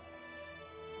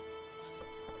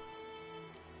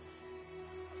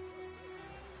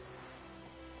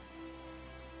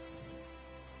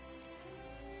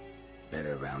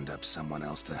 Better round up someone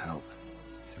else to help.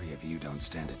 3 of you don't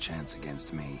stand a chance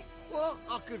against me. What?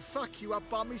 I could fuck you up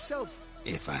by myself.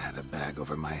 If I had a bag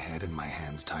over my head and my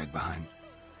hands tied behind...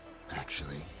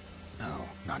 Actually, no,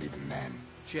 not even then.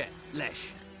 Chet,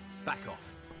 Lesh, back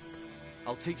off.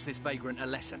 I'll teach this vagrant a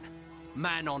lesson.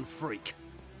 Man on freak.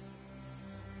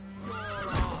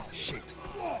 Shit.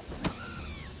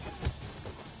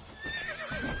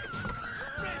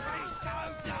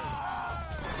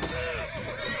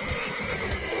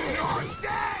 You're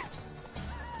dead!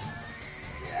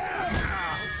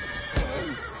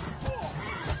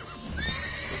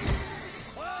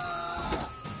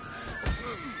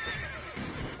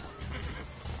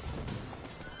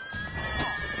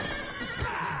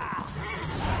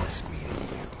 Nice meeting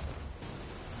you.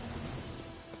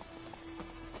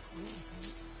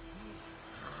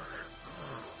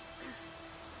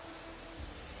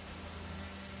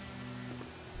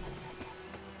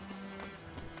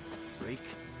 Freak.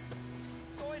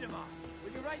 Goidemar,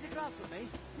 will you raise a glass with me?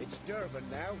 It's Durban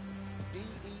now.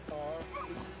 D-E-R-B-A-N,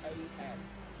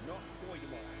 not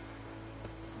Goidemar.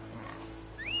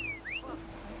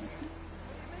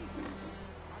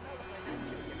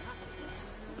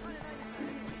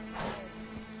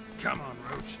 Come on,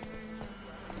 Roach.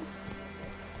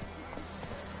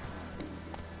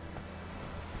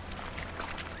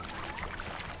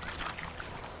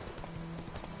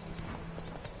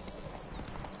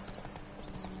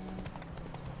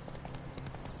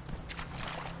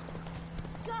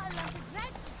 Got a lot of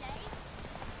red today.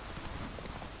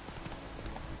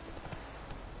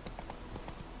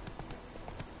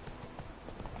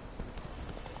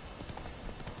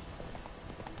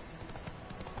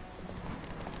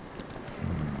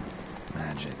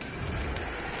 Magic.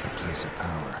 A place of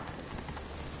power.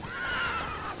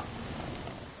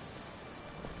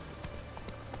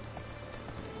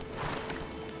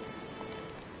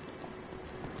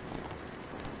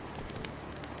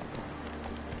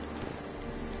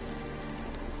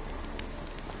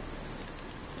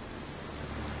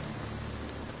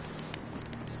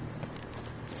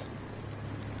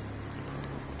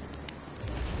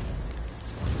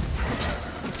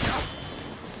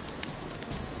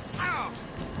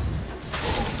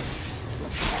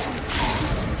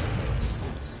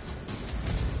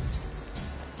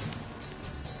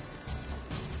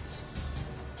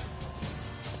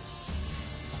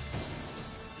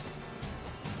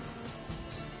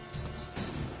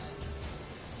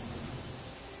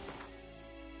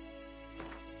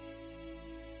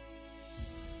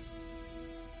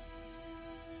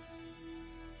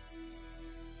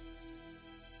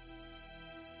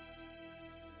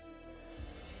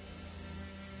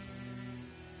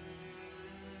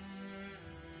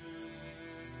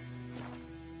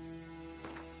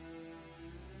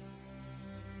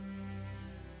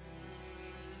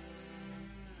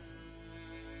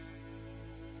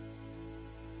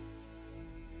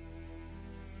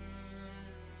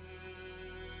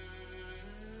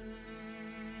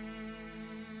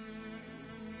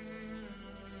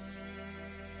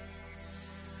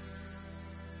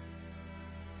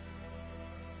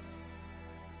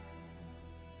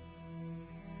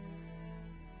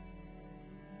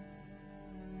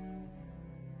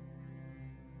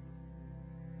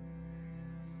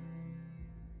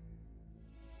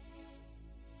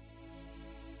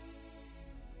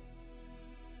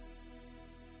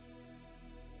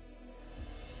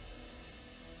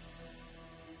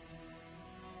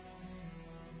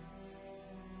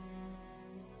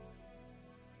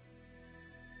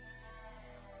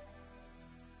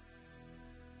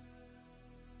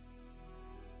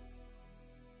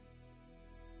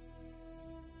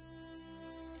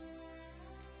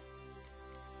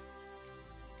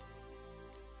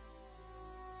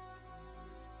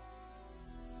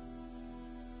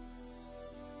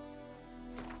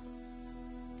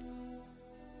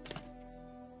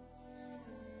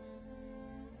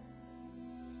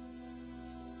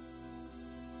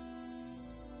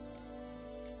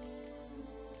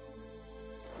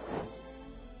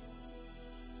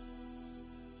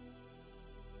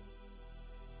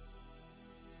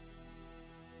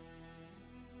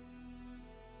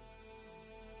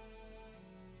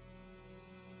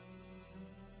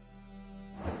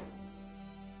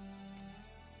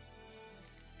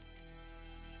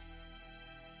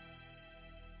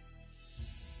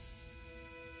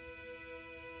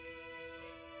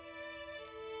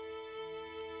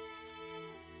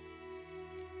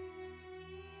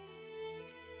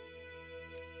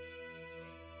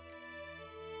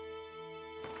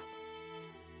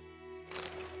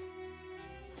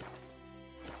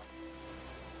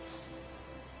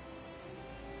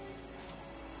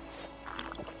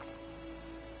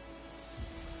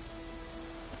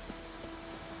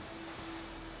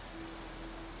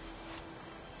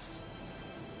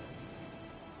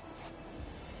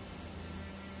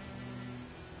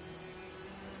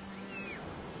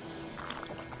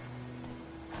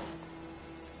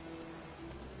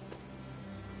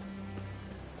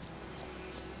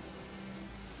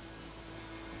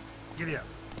 Giddy up.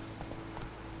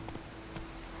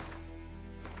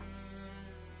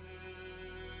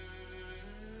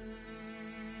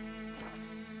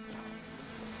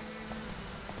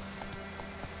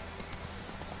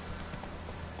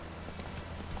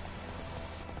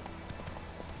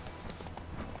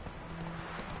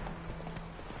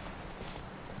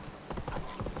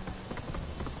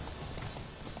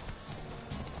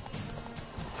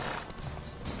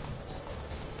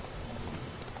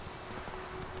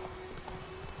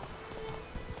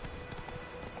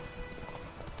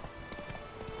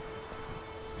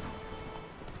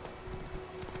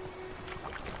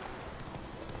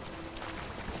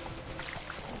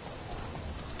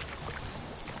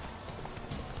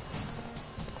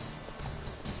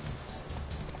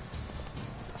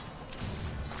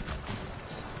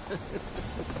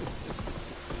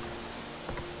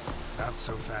 Not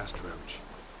so fast, Roach.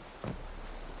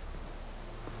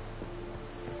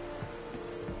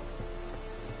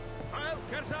 Heil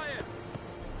Kertayen!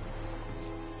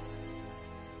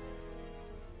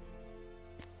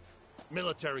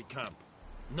 Military camp.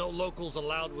 No locals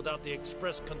allowed without the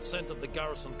express consent of the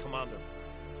garrison commander.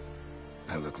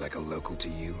 I look like a local to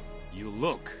you? You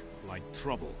look like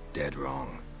trouble. Dead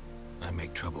wrong. I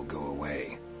make trouble go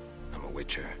away. I'm a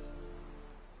witcher.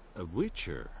 A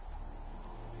witcher?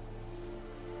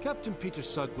 Captain Peter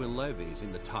Sugwin Levy is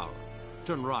in the tower.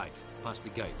 Turn right, past the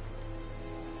gate.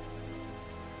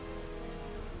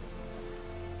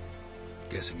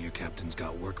 Guessing your captain's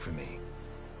got work for me.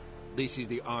 This is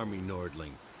the army,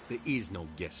 Nordling. There is no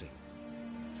guessing.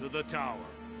 To the tower.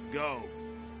 Go.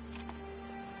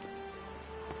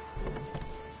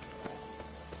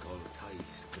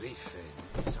 Goltais Griffin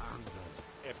is under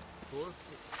F. We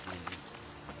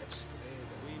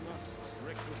must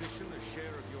requisition a share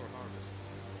of your harvest.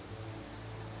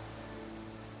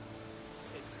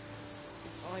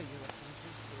 Aye, Your Excellency.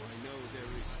 I know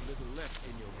there is little left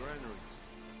in your granaries.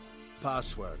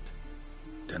 Password.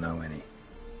 Dunno any.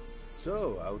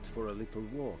 So, out for a little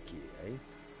walkie, eh?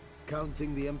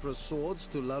 Counting the Emperor's swords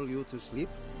to lull you to sleep?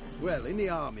 Well, in the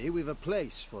army, we've a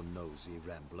place for nosy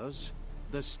ramblers.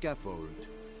 The scaffold.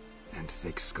 And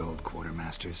thick-skulled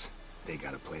quartermasters? They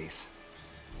got a place.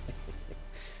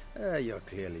 You're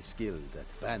clearly skilled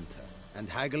at banter. And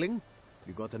haggling?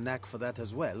 You got a knack for that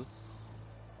as well?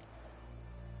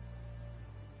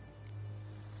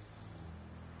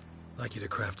 Like you to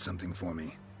craft something for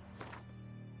me.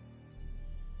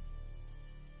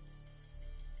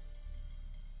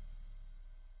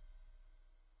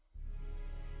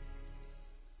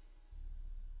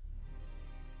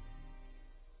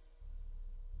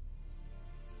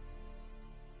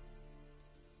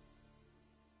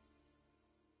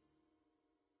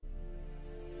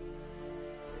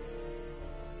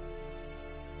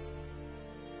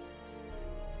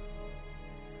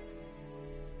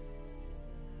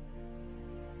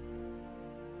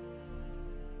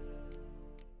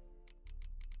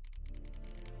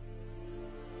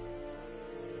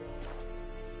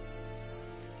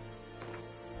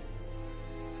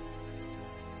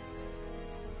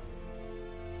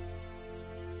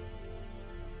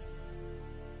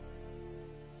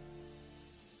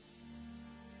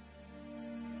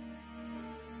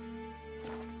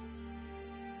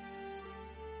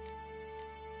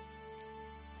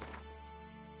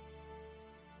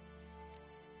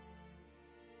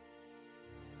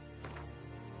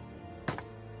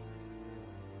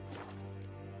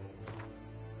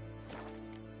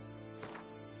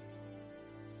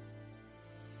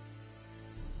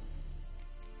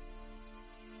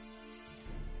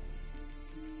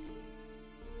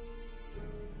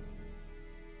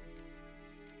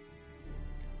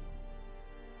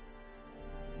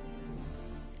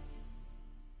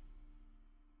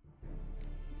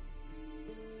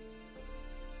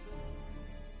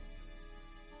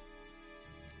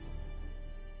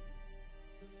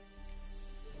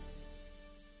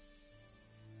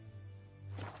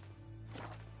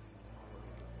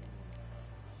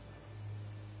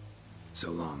 So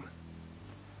long.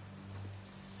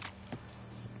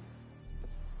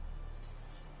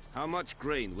 How much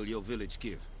grain will your village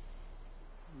give?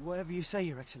 Whatever you say,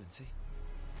 Your Excellency.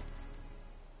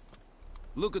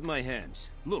 Look at my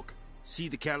hands. Look. See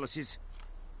the calluses?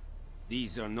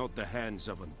 These are not the hands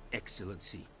of an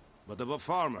excellency, but of a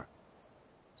farmer.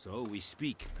 So we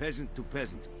speak peasant to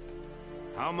peasant.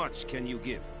 How much can you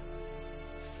give?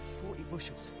 40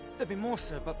 bushels. There'd be more,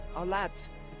 sir, but our lads,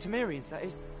 the Temerians, that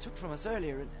is, took from us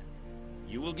earlier and...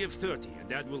 You will give 30, and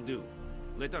that will do.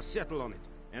 Let us settle on it,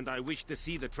 and I wish to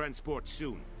see the transport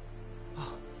soon.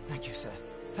 Oh, thank you, sir.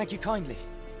 Thank you kindly.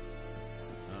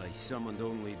 I summoned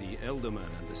only the Elderman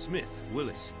and the smith,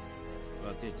 Willis.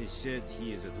 But it is said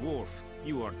he is a dwarf.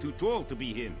 You are too tall to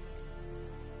be him.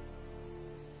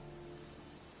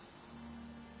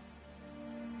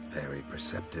 Very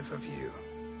perceptive of you.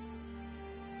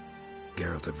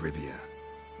 Geralt of Rivia,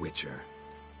 Witcher.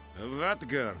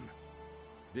 Vatgern!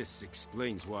 This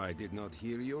explains why I did not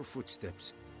hear your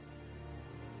footsteps.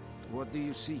 What do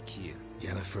you seek here?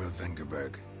 Yennefer of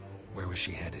Vengerberg. Where was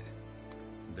she headed?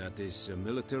 That is a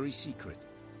military secret.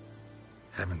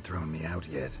 Haven't thrown me out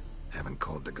yet. Haven't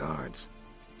called the guards.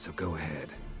 So go ahead.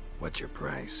 What's your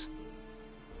price?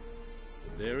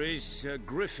 There is a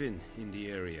griffin in the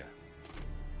area.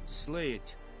 Slay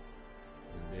it.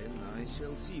 And then I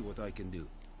shall see what I can do.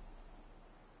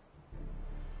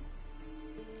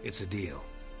 It's a deal.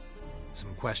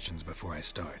 Some questions before I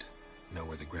start. Know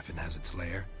where the griffin has its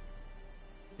lair?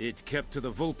 It kept to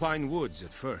the Vulpine Woods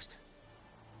at first.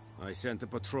 I sent a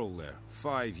patrol there,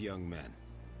 5 young men.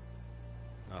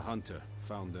 A hunter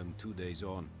found them 2 days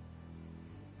on.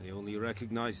 They only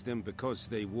recognized them because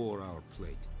they wore our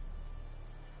plate.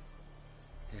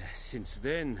 Since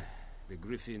then, the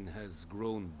griffin has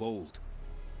grown bold.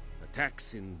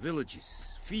 Attacks in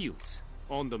villages, fields,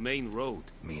 on the main road.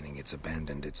 Meaning it's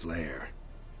abandoned its lair.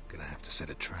 Gonna have to set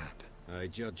a trap. I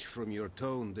judge from your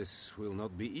tone this will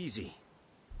not be easy.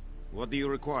 What do you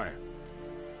require?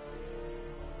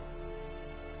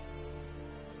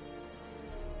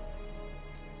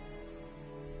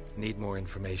 Need more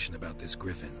information about this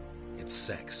griffin. Its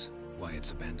sex, why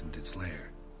it's abandoned its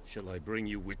lair. Shall I bring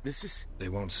you witnesses? They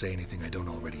won't say anything I don't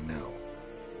already know.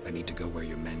 I need to go where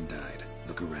your men died.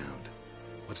 Look around.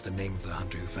 What's the name of the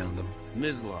hunter who found them?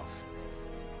 Mislav.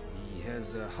 He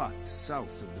has a hut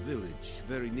south of the village,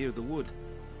 very near the wood.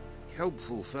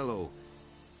 Helpful fellow.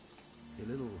 A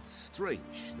little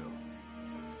strange, though.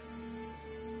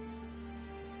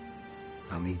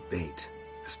 I'll need bait.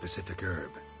 A specific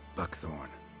herb. Buckthorn.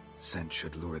 Scent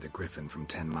should lure the griffin from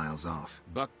 10 miles off.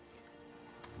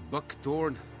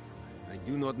 Buckthorn? I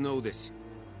do not know this.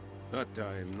 But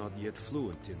I am not yet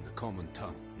fluent in the common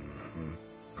tongue.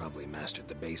 Probably mastered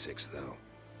the basics, though.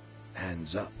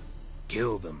 Hands up.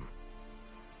 Kill them.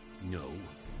 No.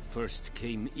 First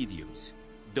came idioms.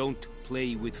 Don't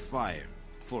play with fire,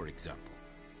 for example.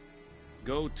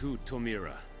 Go to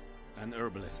Tomira, an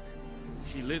herbalist.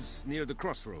 She lives near the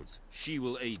crossroads. She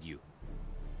will aid you.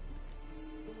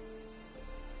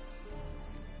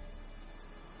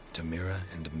 Tomira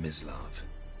and Mislav.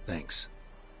 Thanks.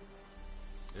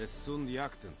 Es sunt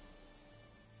jakten.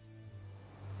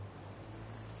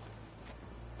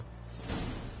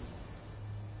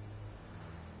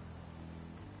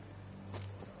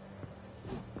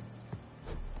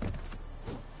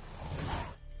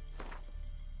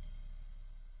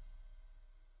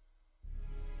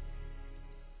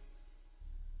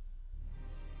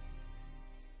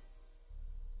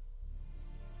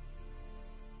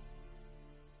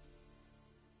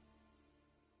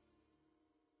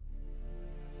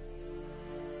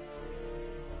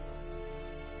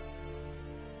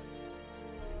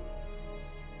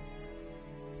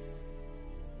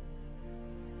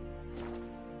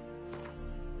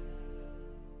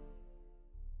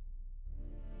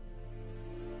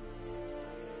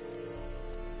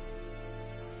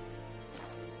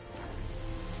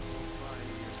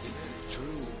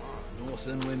 True.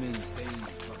 Northern women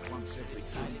bathe but once every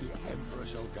 3 years. The Emperor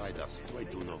shall guide us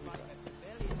straight to Novigrad.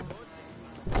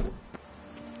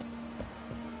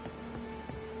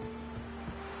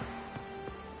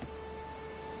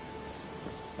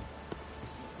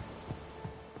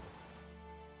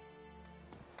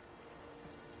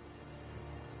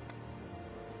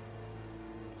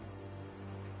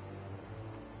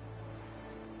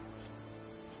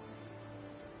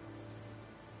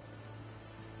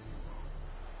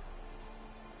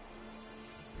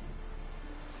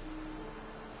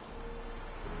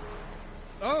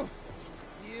 Oh!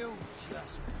 You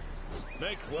just...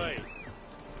 Make way!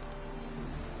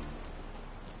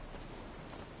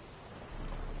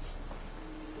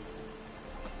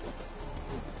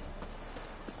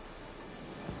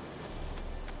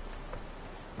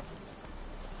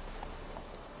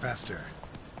 Faster.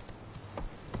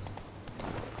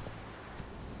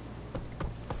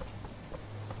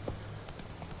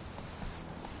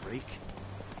 Freak.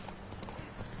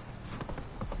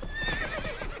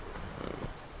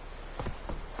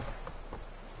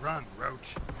 Run,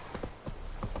 Roach.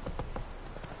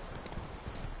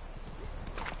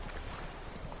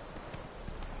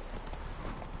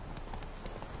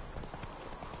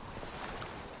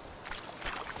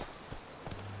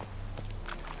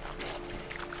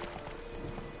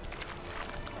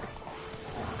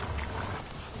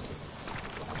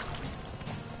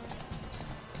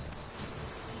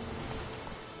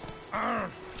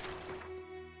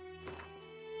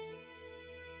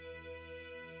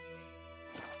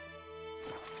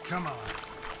 Come on.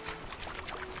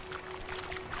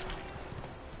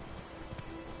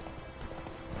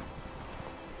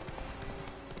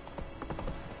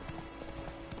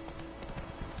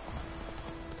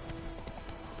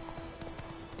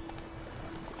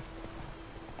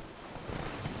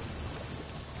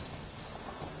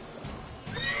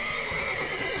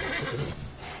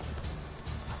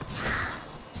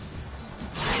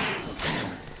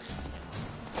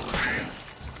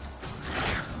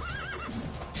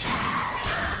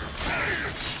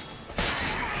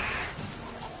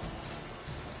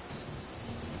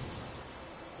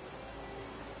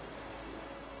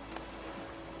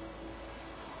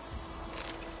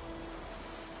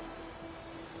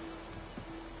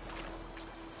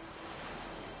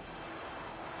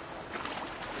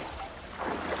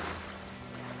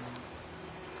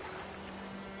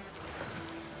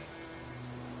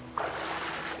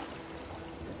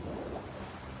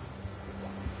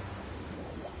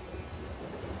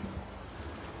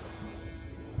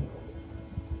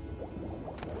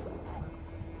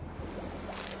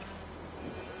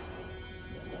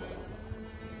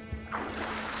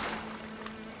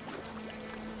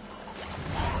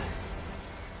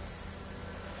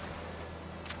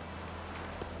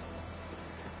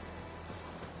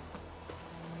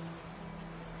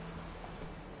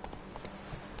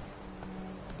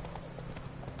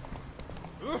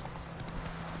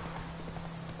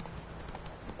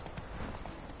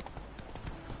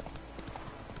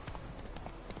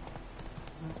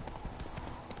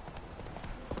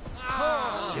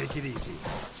 Take it easy.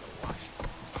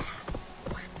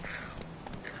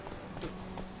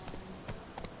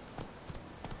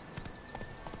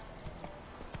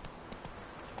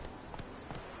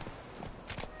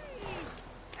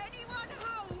 Anyone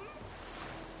home?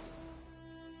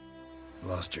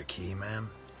 Lost your key, ma'am?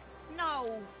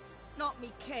 No, not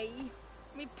me key.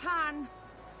 Me pan.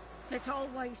 It's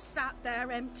always sat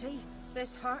there empty,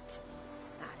 this hut.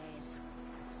 That is,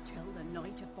 till the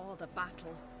night afore the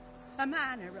battle. A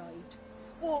man arrived,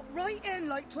 walked right in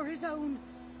like 'twere his own.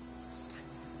 Standing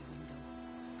at my window,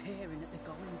 peering at the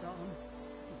goings-on.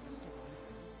 He must have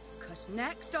heard me, 'cause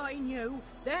next I knew,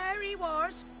 there he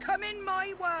was, coming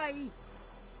my way.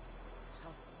 So,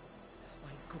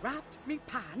 I grabbed me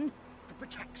pan, for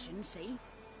protection, see?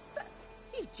 But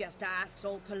he just asks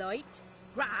all polite,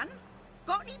 Gran,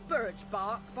 got any birch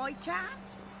bark by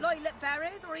chance? Lilac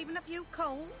berries or even a few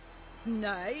coals?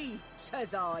 Nay,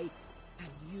 says I.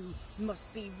 And you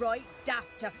must be right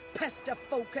daft to pester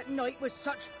folk at night with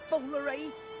such foolery.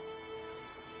 He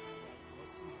seems he ain't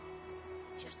listening,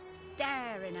 just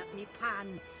staring at me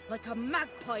pan like a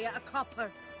magpie at a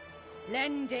copper.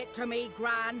 Lend it to me,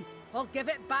 Gran. I'll give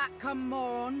it back come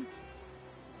morn.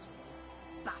 He's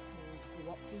right baffled for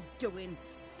what's he doing,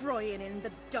 frying in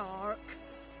the dark.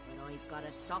 But I've got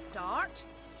a soft heart,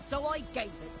 so I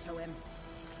gave it to him.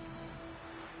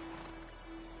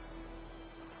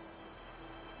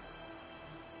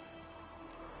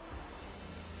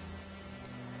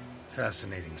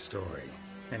 Fascinating story.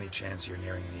 Any chance you're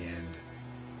nearing the end?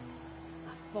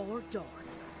 Afore dawn,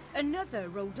 another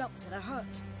rode up to the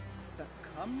hut. But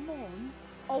come on,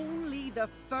 only the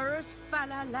first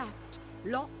fella left.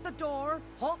 Locked the door,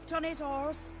 hopped on his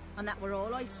horse, and that were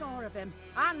all I saw of him.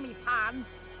 And me pan.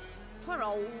 'Twere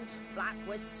old, black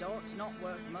with sort, not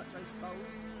worth much, I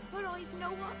suppose. But I've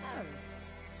no other.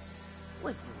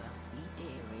 Would you help me,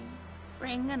 dearie?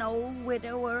 Bring an old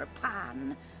widower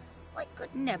pan. I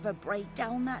could never break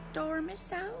down that door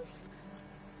myself.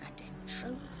 And in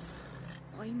truth,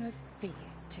 I'm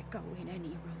afeard to go in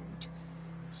any road.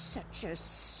 Such a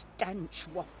stench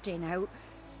wafting out.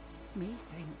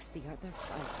 Methinks the other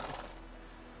fellow,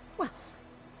 well,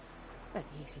 that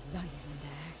he's lying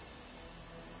there.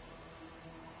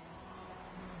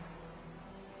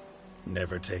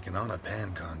 Never taken on a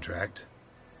pan contract.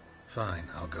 Fine,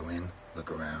 I'll go in,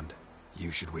 look around. You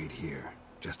should wait here,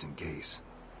 just in case.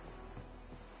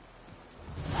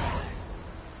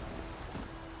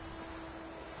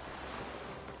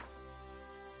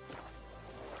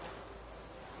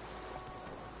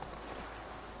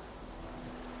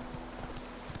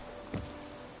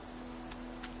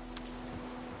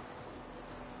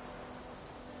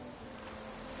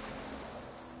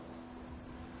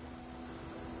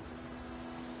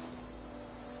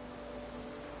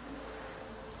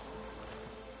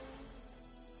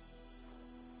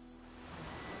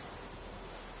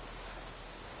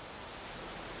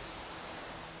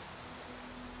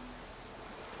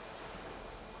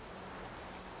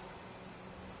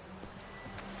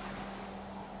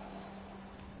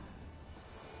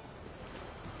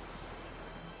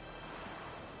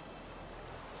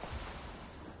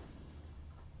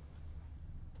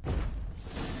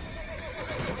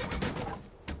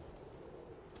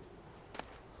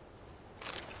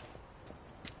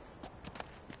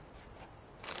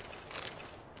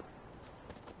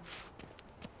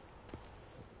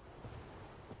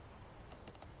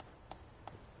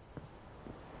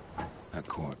 A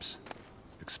corpse.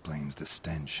 Explains the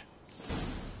stench.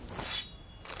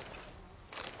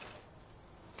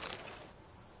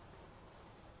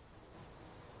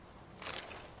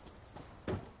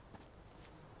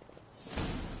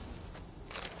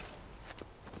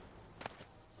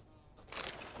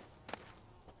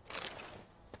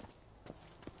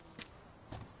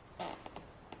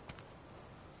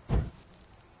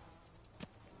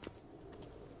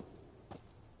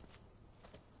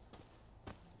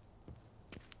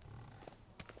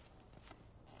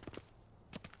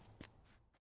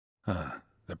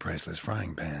 The priceless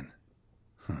frying pan.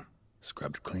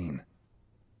 Scrubbed clean.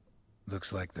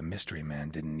 Looks like the mystery man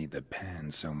didn't need the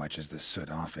pan so much as the soot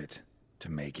off it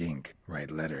to make ink, write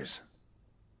letters.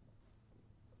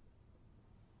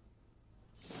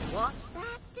 What's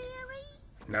that, dearie?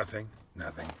 Nothing.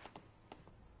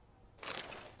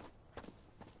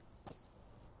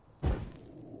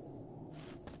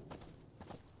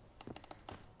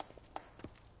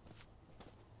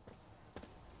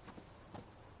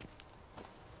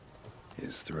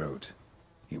 His throat.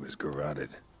 He was garroted.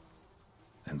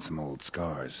 And some old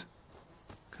scars.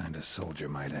 Kinda soldier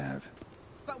might have.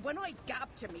 But when I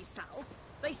gab to myself,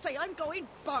 they say I'm going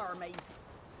barmy.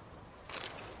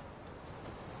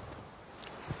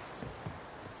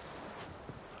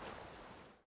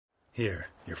 Here,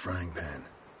 your frying pan.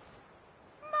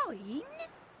 Mine?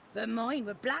 The mine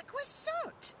were black with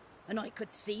soot. And I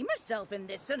could see myself in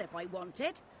this one if I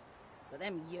wanted. But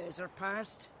them years are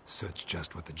past. Soot's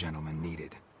just what the gentleman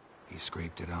needed. He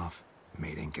scraped it off,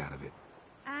 made ink out of it.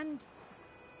 And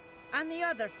the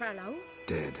other fellow?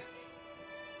 Dead.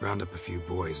 Round up a few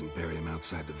boys and bury him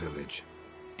outside the village.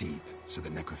 Deep, so the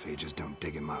necrophages don't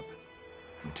dig him up.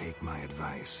 And take my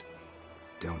advice.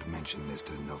 Don't mention this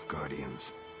to the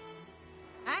Nilfgaardians.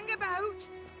 Hang about!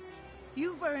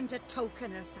 You've earned a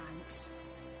token of thanks.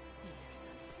 Here,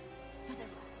 son, for the road.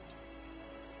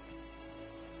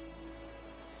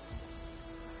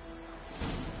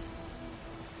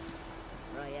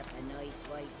 Fry up a nice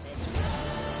white fish.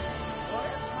 Or a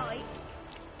pie.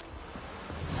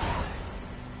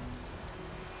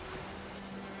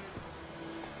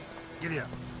 Giddy up.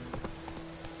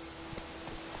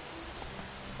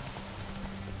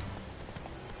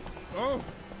 Oh!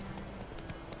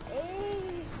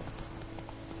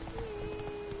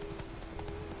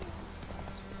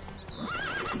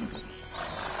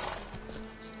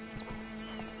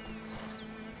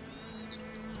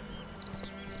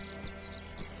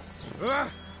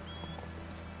 Ah!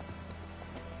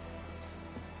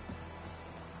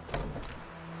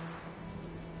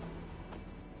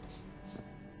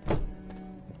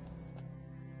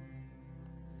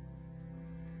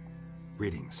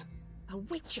 Greetings. A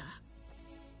witcher?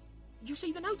 You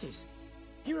see the notice?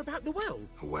 Hear about the well?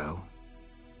 A well?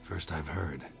 First I've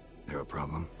heard. There a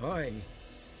problem? Aye.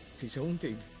 'Tis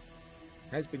haunted.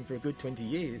 Has been for a good 20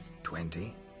 years.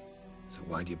 20? So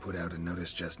why'd you put out a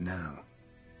notice just now?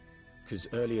 'Cause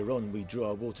earlier on we drew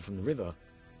our water from the river.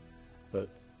 But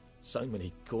so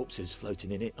many corpses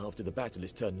floating in it after the battle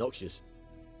it's turned noxious.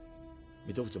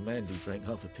 My daughter Mandy drank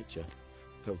half a pitcher.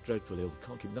 Fell dreadful ill,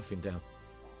 can't keep nothing down.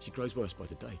 She grows worse by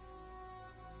the day.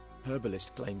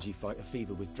 Herbalist claims you fight a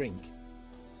fever with drink.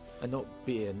 And not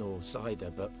beer nor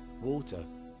cider, but water.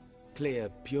 Clear,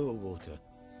 pure water.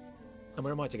 And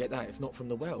where am I to get that if not from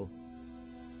the well?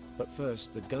 But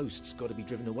first, the ghost's got to be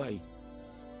driven away.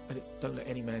 And it don't let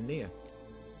any man near.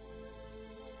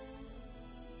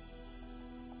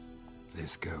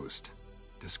 This ghost.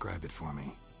 Describe it for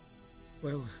me.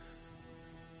 Well,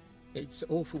 it's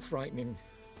awful frightening.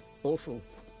 Awful.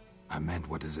 I meant,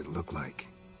 what does it look like?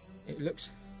 It looks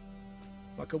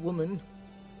like a woman,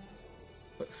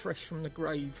 but fresh from the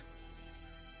grave.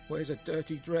 Wears a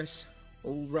dirty dress,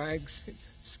 all rags, its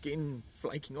skin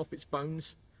flaking off its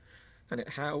bones, and it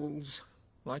howls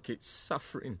like it's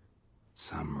suffering.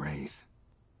 Some wraith.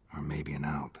 Or maybe an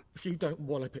alp. If you don't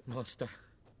wallop it, Master,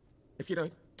 if you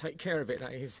don't take care of it,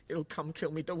 that is, it'll come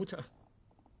kill me daughter.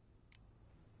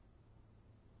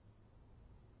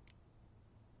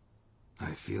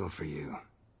 I feel for you,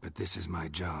 but this is my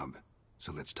job,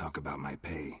 so let's talk about my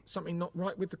pay. Something not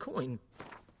right with the coin.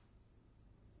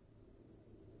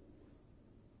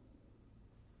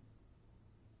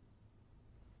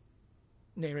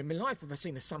 Ne'er in my life have I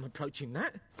seen a sum approaching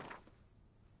that.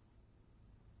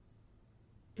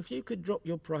 If you could drop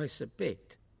your price a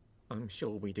bit, I'm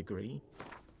sure we'd agree.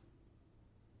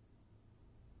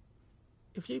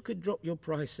 If you could drop your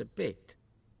price a bit,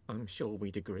 I'm sure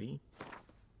we'd agree.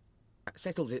 That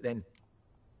settles it then.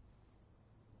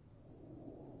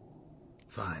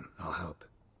 Fine, I'll help.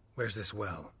 Where's this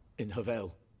well? In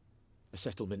Havel, a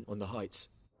settlement on the heights.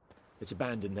 It's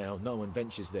abandoned now. No one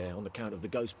ventures there on account of the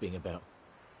ghost being about.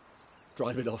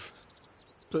 Drive it off.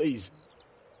 Please.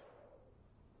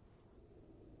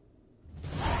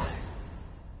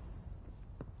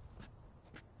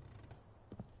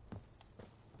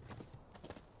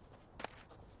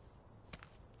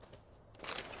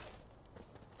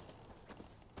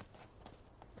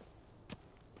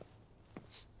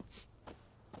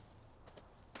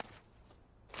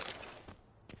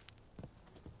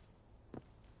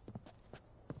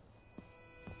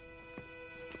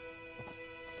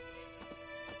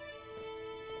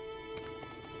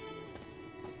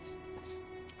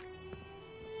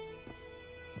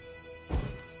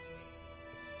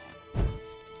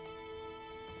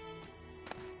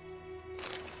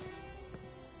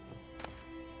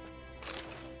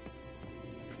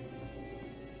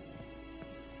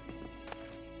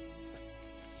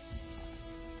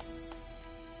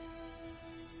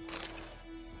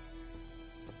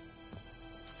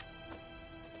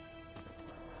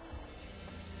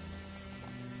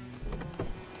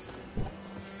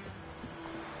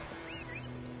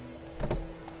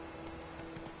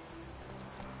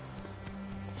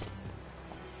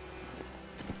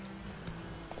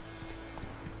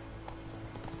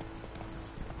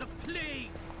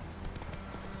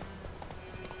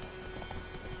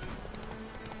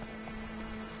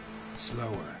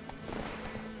 Slower.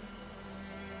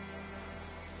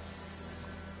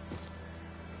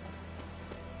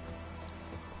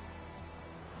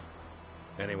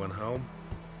 Anyone home?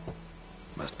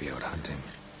 Must be out hunting.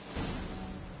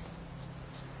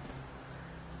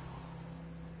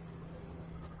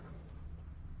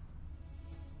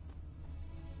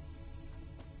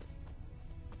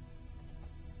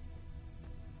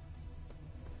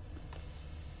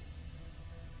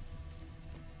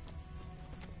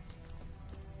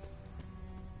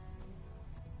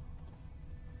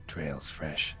 Trail's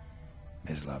fresh.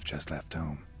 Mislav just left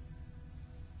home.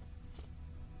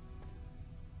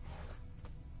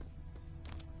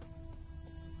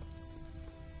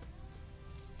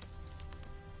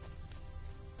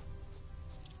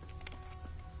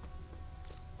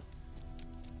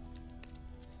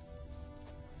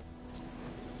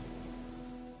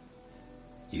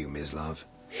 You, Mislav?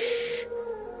 Shh!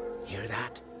 Hear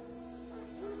that?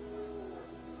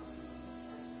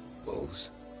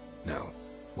 Wolves? No.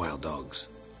 Wild dogs.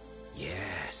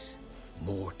 Yes.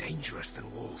 More dangerous than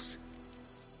wolves.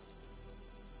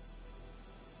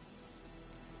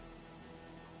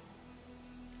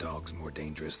 Dogs more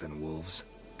dangerous than wolves?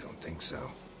 Don't think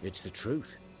so. It's the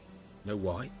truth. Know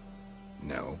why?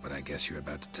 No, but I guess you're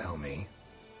about to tell me.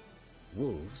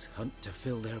 Wolves hunt to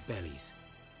fill their bellies.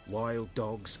 Wild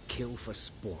dogs kill for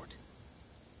sport.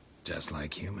 Just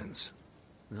like humans.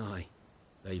 Aye.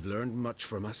 They've learned much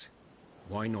from us.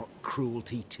 Why not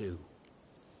cruelty too?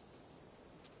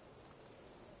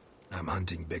 I'm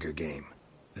hunting bigger game.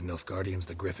 The Nilfgaardians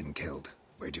the Griffin killed.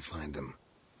 Where'd you find them?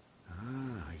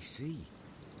 Ah, I see.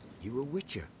 You a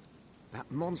witcher. That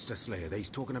monster slayer they's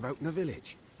talking about in the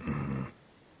village. Mm-hmm.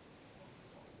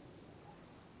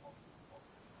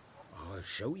 I'll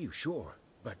show you, sure.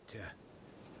 But,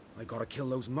 I gotta kill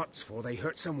those mutts before they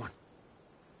hurt someone.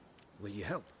 Will you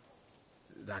help?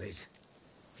 That is,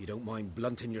 if you don't mind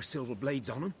blunting your silver blades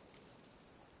on them.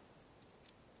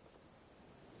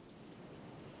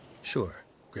 Sure.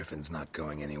 Griffin's not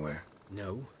going anywhere.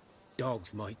 No.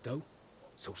 Dogs might, though.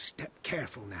 So step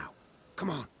careful now. Come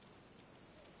on.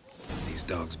 These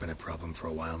dogs been a problem for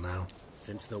a while now?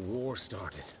 Since the war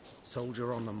started.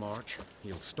 Soldier on the march.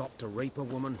 He'll stop to rape a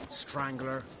woman, strangle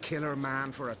her, kill her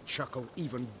man for a chuckle,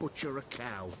 even butcher a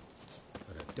cow.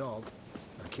 But a dog,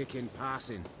 a kick in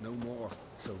passing, no more.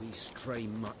 So these stray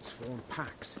mutts form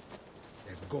packs.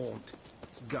 They're gaunt,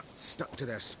 guts stuck to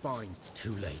their spine.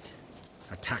 Too late.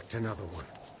 Attacked another one.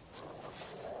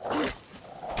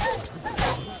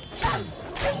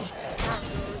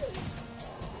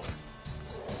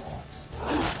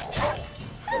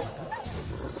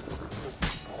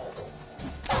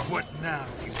 What now,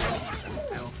 you piece of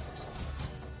filth?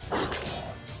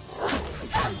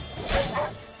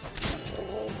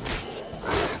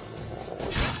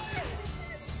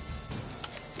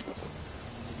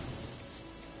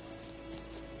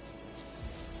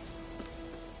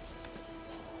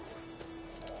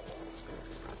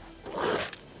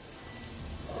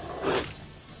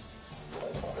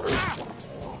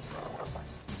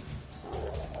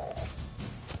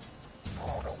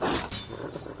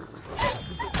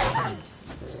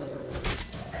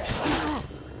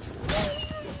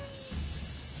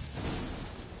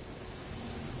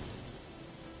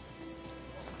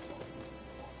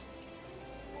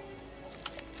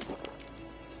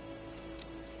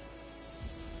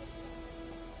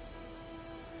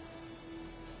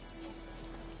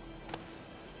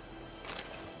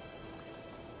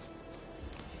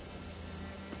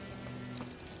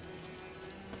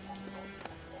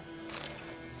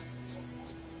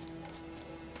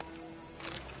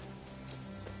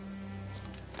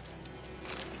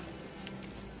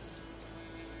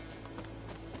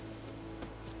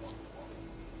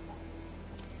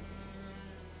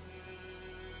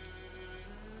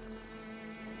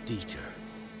 Dieter.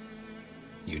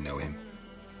 You know him?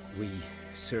 We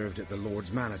served at the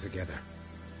Lord's Manor together,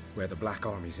 where the Black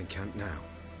Army's encamped now.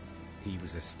 He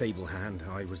was a stable hand,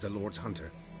 I was the Lord's hunter.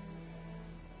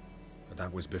 But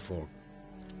that was before...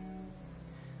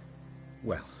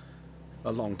 well,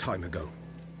 a long time ago.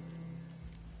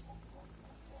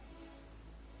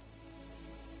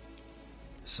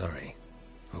 Sorry.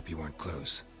 Hope you weren't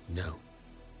close. No,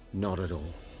 not at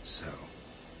all. So,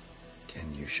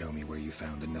 can you show me where you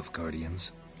found the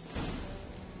Nilfgaardians?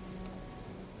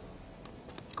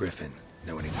 Griffin,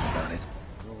 know anything about it?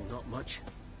 Oh, not much.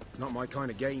 Not my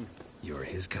kind of game. You're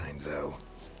his kind, though.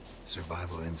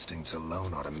 Survival instincts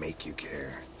alone ought to make you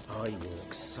care. I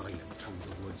walk silent through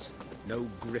the woods. No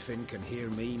griffin can hear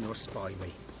me nor spy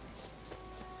me.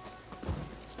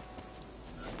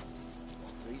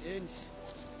 Greetings.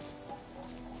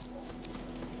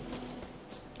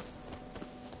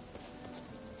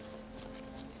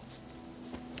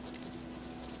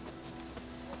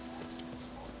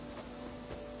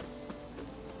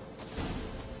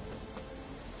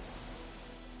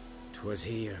 Was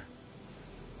here.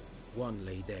 One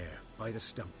lay there, by the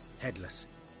stump, headless.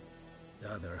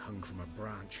 The other hung from a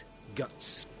branch, guts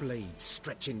splayed,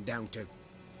 stretching down to...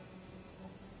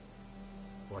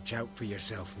 Watch out for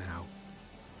yourself now.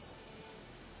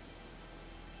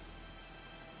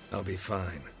 I'll be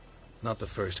fine. Not the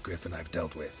first griffin I've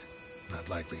dealt with. Not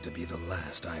likely to be the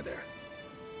last, either.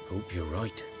 Hope you're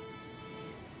right.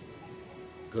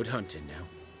 Good hunting now.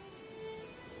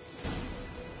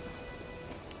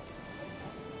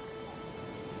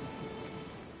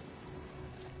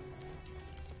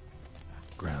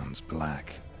 Ground's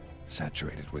black,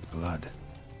 saturated with blood.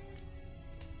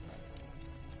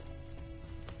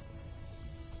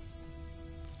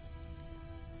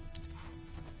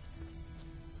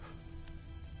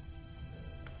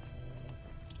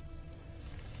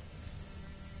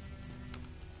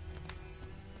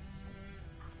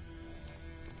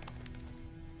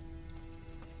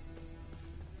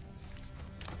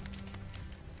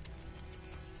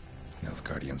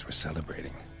 Nilfgaardians were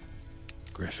celebrating.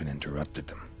 Griffin interrupted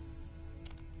them.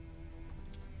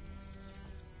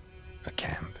 A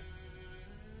camp.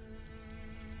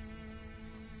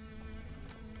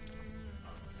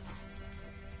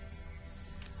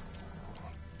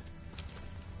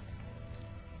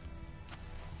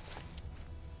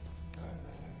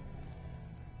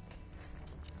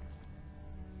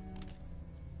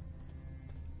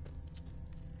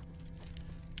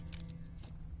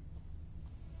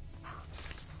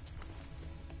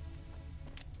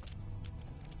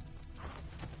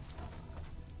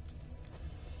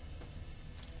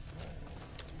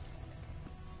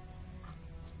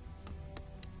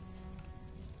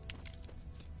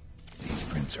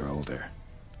 Are older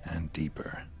and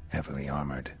deeper, heavily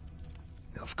armored.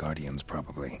 Nilfgaardians,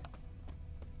 probably.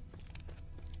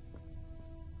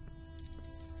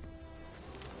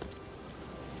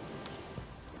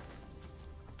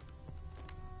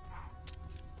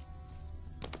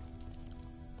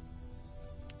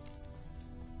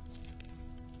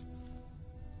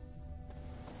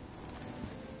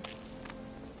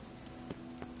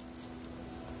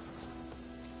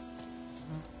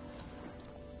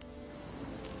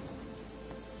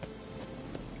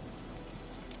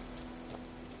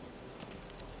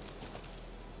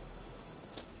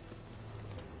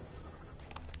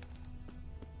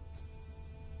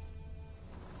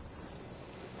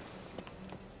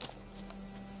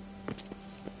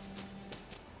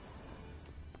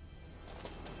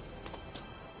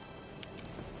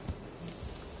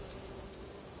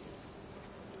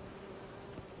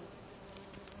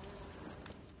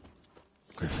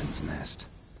 Griffin's nest.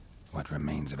 What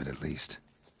remains of it, at least.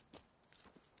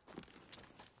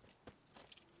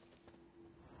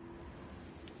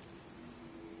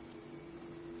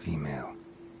 Female.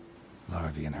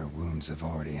 Larvae in her wounds have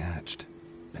already hatched.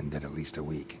 Been dead at least a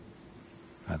week.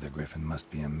 Other griffin must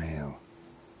be a male.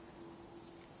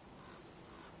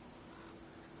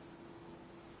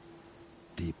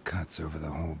 Deep cuts over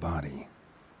the whole body.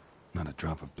 Not a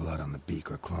drop of blood on the beak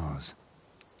or claws.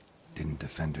 Didn't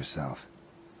defend herself.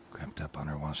 Crept up on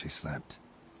her while she slept.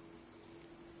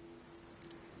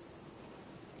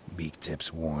 Beak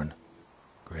tips worn.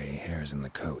 Gray hairs in the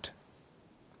coat.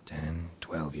 10,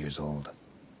 12 years old.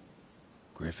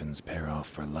 Griffins pair off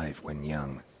for life when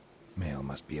young. Male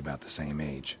must be about the same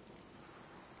age.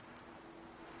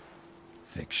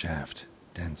 Thick shaft,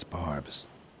 dense barbs.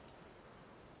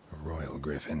 A royal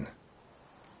griffin.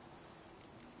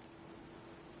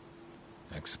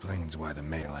 Explains why the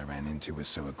male I ran into was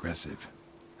so aggressive.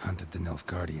 Hunted the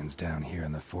Nilfgaardians down here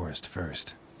in the forest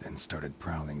first, then started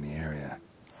prowling the area.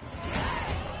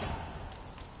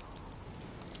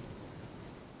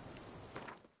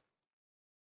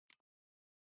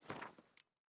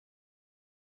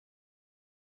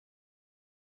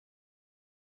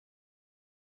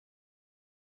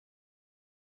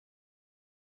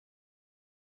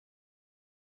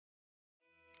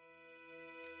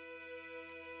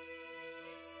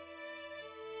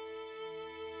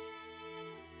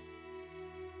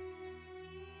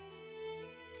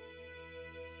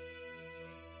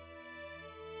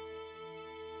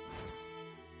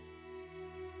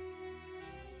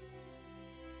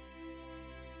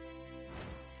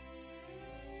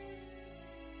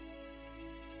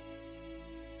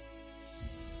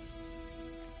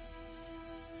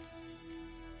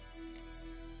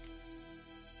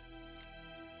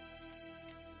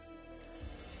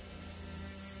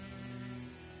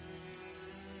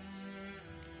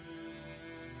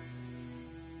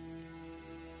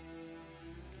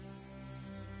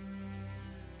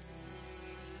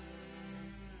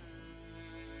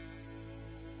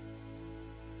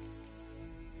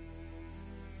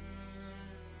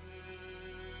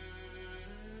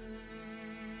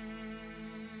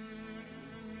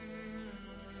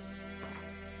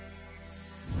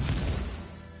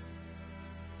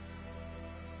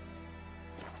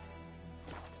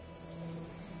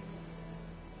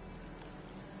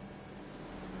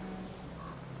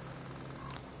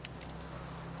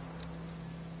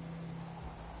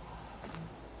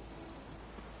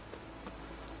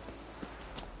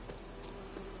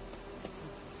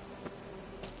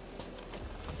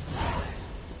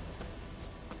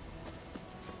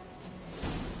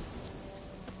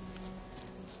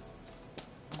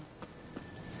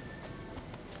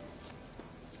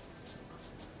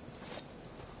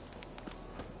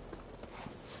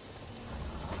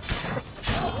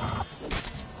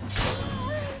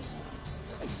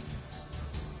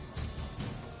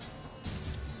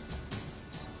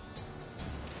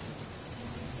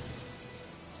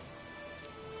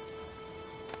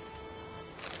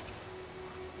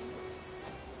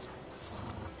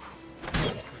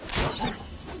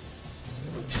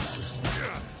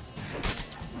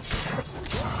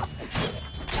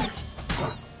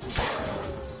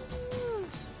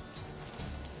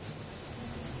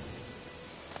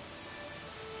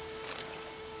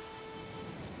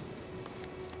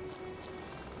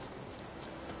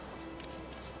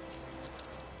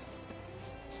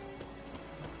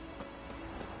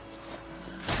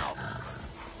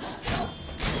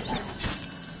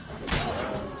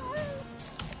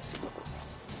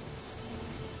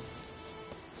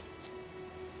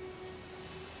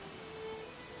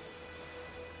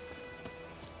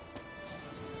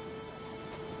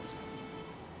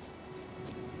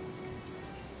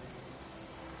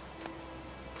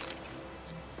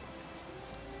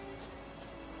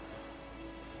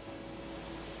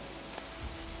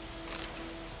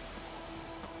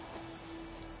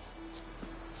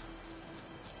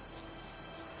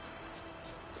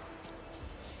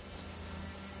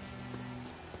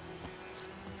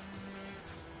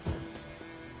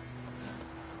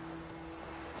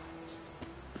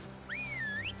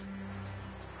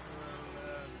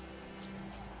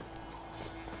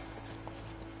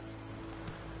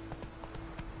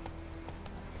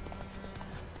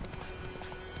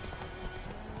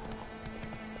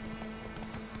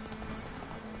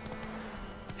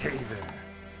 Hey there.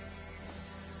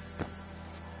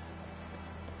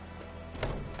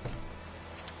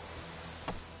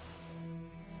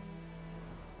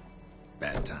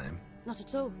 Bad time? Not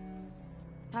at all.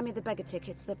 Hand me the beggar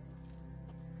tickets, the...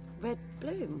 Red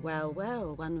bloom. Well,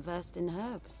 well, one versed in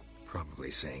herbs. Probably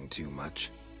saying too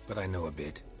much, but I know a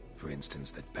bit. For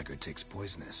instance, that beggar tick's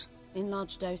poisonous. In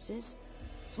large doses.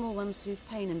 Small ones soothe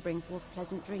pain and bring forth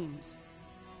pleasant dreams.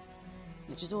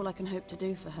 Which is all I can hope to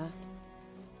do for her.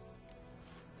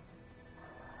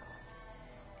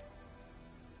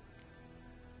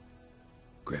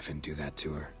 Griffin do that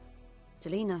to her?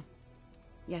 Delina.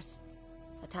 Yes.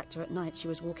 Attacked her at night. She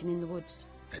was walking in the woods.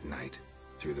 At night?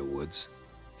 Through the woods?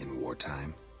 In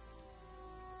wartime?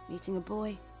 Meeting a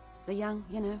boy. The young,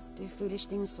 you know, do foolish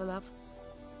things for love.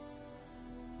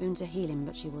 Wounds are healing,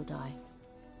 but she will die.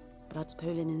 Blood's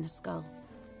pooling in her skull.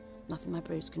 Nothing my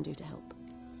bruise can do to help.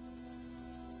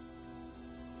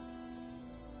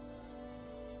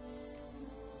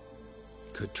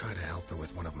 Could try to help her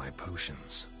with one of my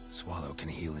potions. Swallow can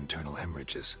heal internal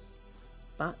hemorrhages.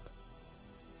 But?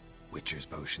 Witcher's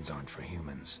potions aren't for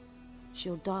humans.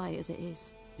 She'll die as it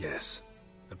is. Yes.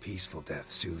 A peaceful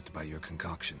death soothed by your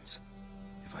concoctions.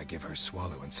 If I give her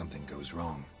Swallow and something goes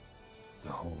wrong,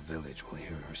 the whole village will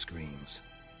hear her screams.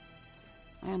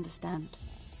 I understand.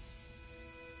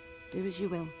 Do as you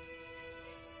will.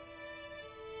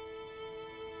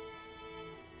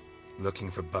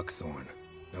 Looking for buckthorn.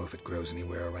 Know if it grows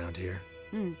anywhere around here?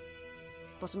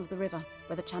 Bottom of the river,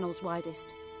 where the channel's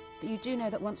widest. But you do know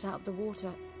that once out of the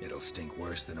water... It'll stink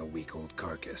worse than a week-old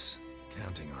carcass.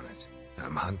 Counting on it.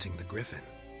 I'm hunting the griffin.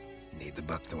 Need the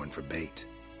buckthorn for bait.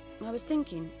 I was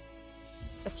thinking...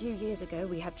 A few years ago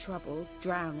we had trouble,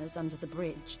 drowners under the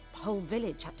bridge. The whole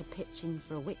village had to pitch in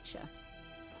for a witcher.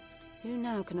 Who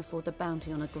now can afford the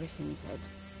bounty on a griffin's head?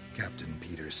 Captain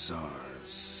Peter Sars,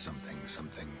 something.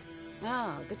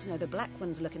 Ah, good to know the Black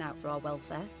One's looking out for our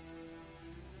welfare.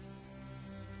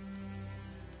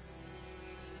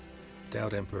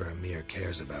 Doubt Emperor Emir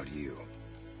cares about you,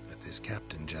 but this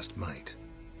captain just might.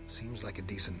 Seems like a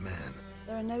decent man.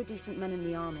 There are no decent men in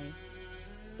the army.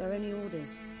 They're only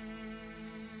orders.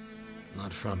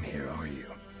 Not from here, are you?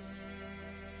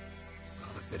 A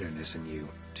lot of bitterness in you.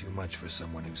 Too much for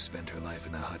someone who spent her life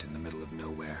in a hut in the middle of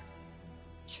nowhere.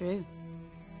 True.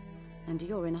 And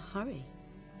you're in a hurry.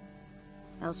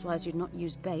 Elsewise you'd not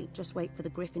use bait, just wait for the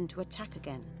griffin to attack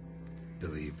again.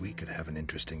 Believe we could have an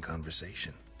interesting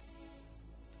conversation.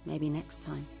 Maybe next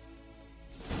time.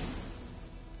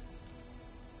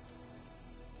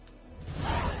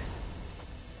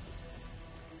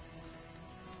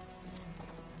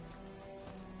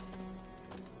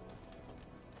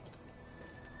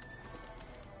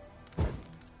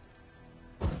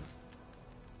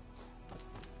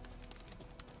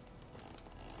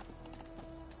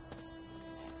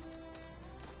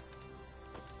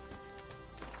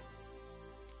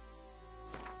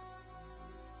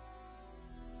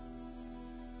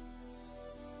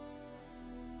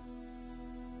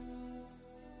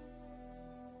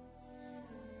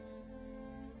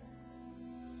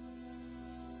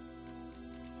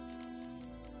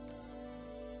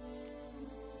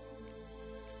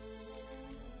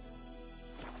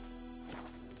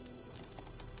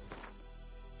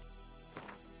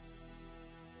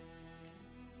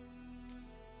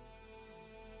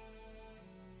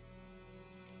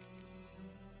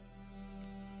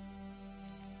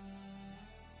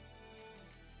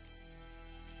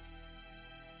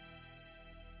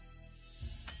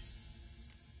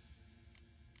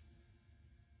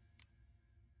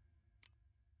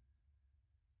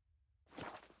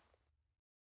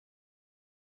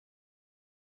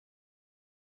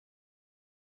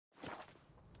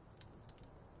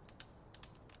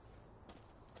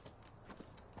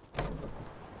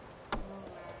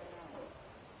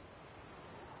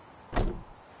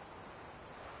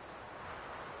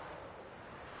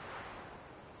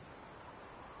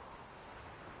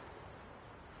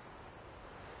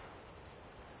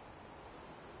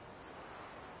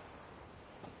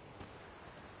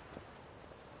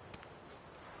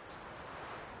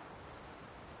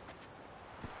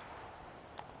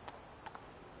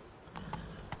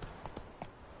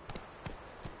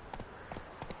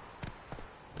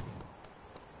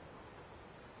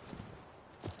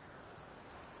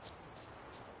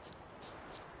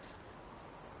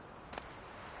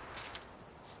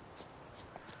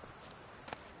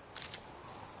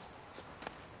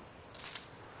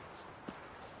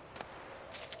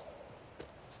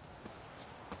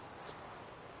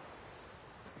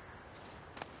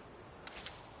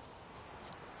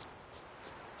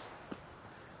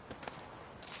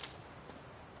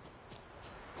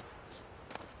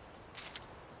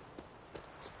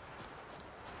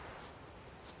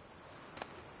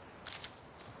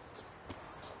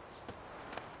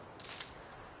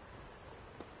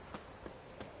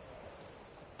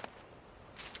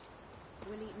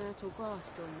 We'll eat myrtle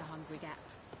grass during the hungry gap.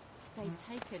 They've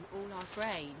taken all our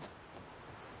grain.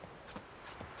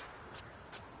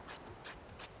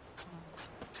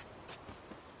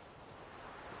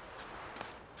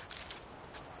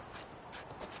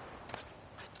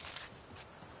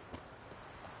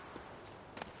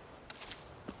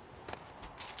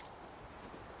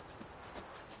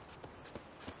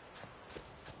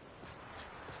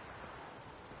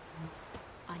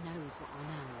 I knows what I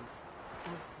knows.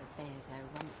 Elsa bears her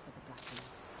rump for the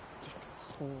Blackens. Little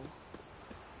whore.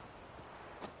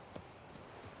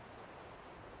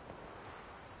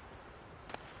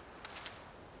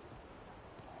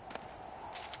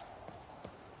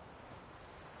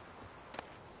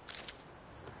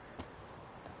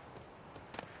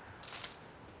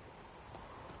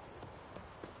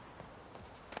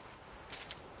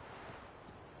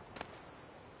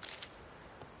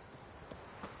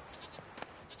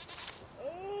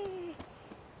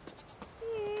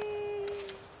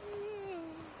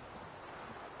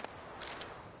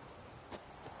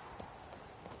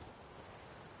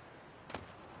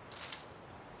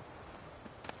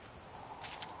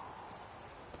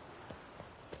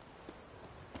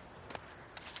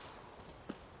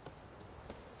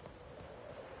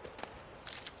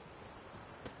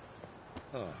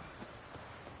 Oh.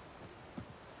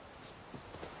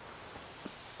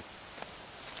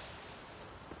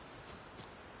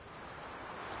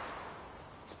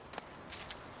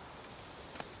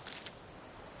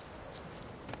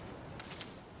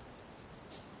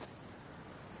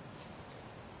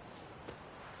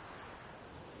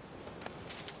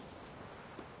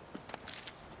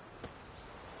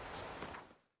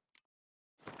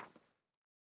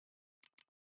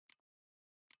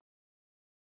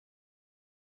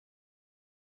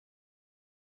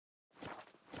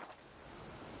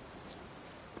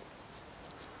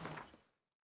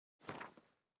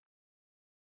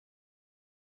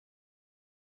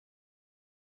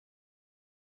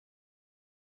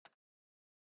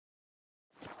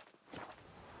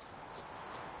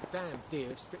 Damn deer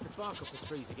have stripped the bark off the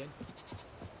trees again.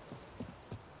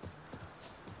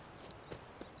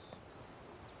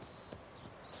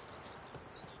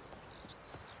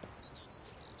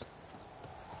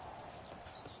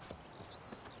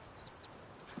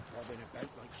 Bobbing about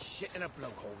like shit in a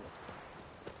blowhole.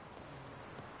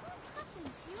 What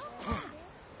happened to you?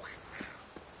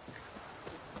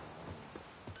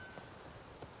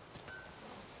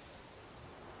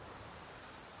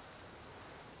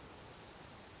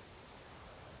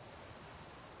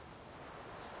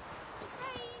 It's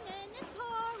raining, it's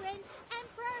pouring,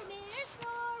 Emperor Mir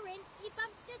snoring. He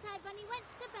bumped his head when he went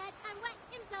to bed and wet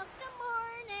himself in the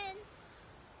morning.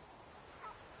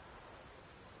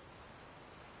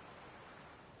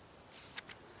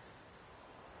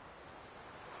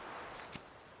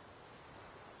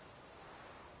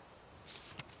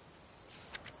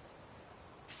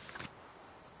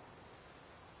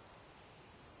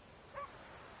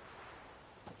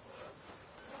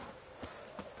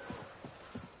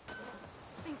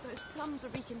 I think those plums are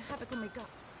wreaking havoc on my gut.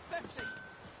 Pepsi!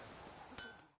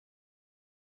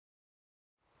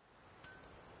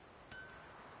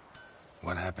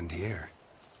 What happened here?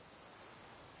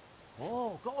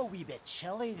 Oh, got a wee bit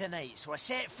chilly the night, so I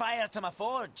set fire to my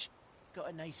forge. Got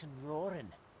it nice and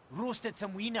roaring. Roasted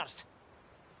some wieners.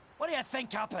 What do you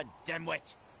think happened,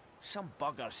 dimwit? Some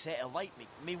bugger set alight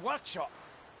me workshop.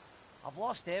 I've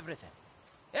lost everything.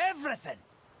 Everything!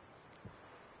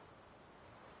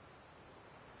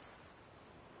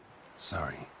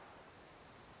 Sorry.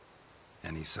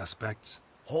 Any suspects?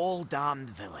 Whole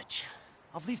damned village.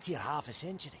 I've lived here half a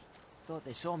century. Thought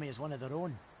they saw me as one of their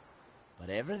own. But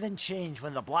everything changed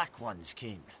when the Black Ones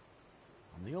came.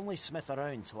 I'm the only smith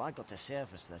around, so I got to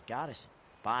service their garrison.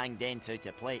 Bang dents out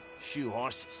of plate, shoe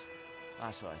horses.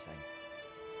 That sort of thing.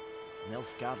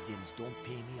 Nilfgaardians don't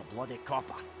pay me a bloody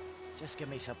copper. Just give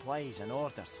me supplies and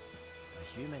orders.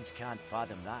 The humans can't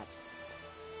fathom that.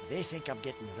 They think I'm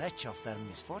getting rich off their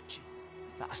misfortune.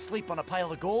 That I sleep on a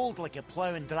pile of gold like a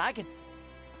ploughing dragon.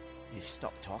 They've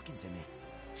stopped talking to me.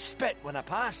 Spit when I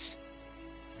pass.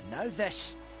 And now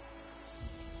this.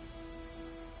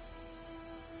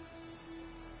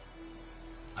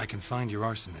 I can find your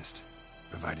arsonist,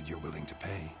 provided you're willing to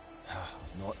pay.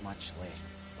 I've not much left,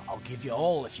 but I'll give you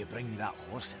all if you bring me that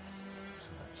horse in, so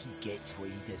that he gets what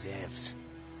he deserves.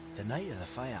 The night of the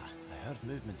fire, I heard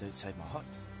movement outside my hut.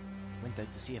 Went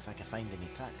out to see if I could find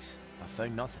any tracks. I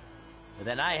found nothing. But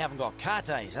then I haven't got cat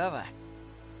eyes, have I?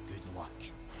 Good luck.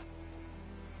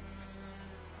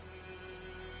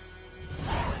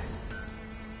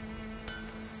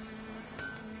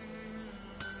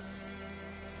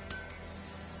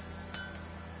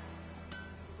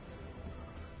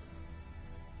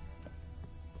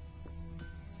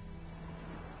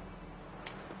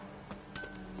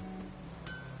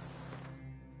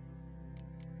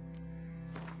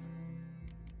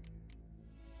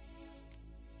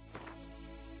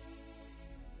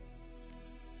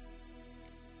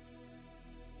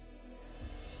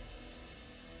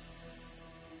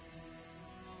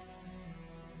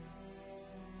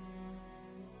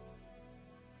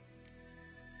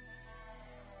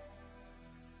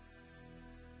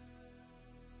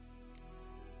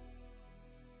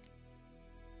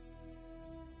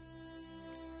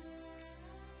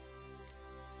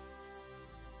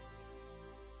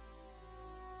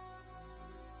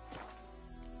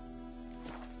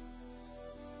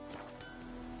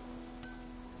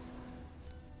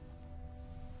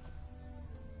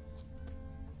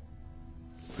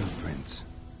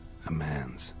 A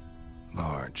man's.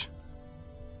 Large.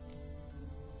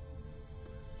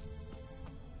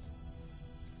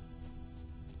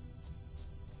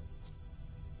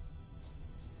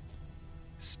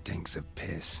 Stinks of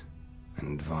piss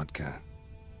and vodka.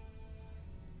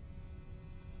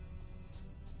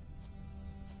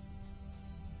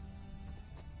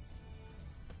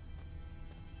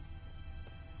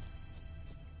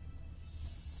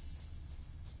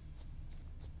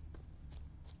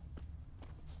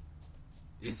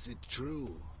 Is it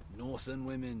true? Northern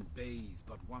women bathe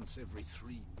but once every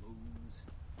 3 moons?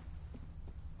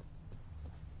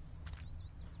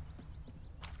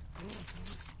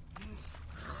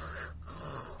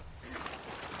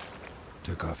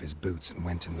 Took off his boots and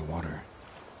went in the water.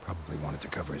 Probably wanted to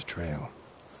cover his trail.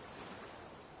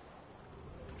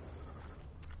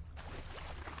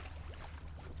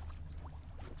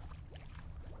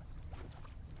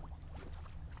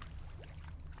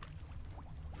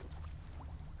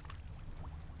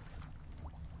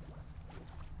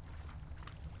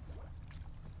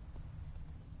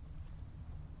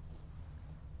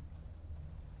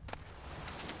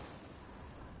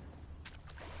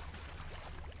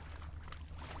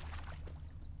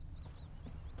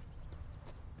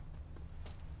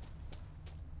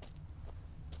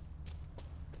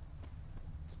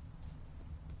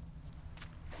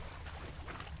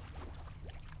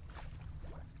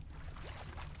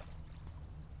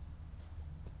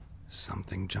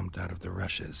 Something jumped out of the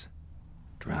rushes.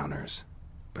 Drowners.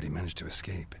 But he managed to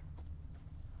escape.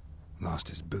 Lost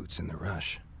his boots in the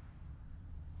rush.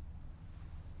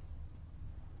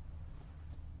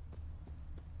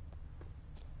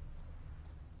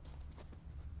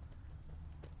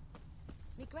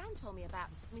 Me gran told me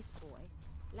about the Smith's boy.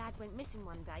 Lad went missing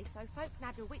one day, so folk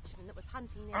nabbed a witchman that was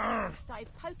hunting near and started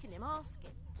poking him,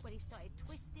 asking. Well, he started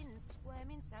twisting and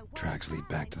squirming, so... Tracks lead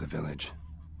back to the village.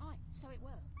 Aye, so it were.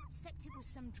 Except it was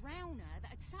some drowner that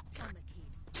had supped on the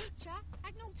kid. Butcher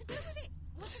had naught to do with it.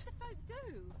 What did the folk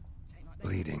do?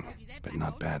 Bleeding, but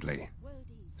not badly.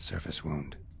 Surface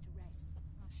wound.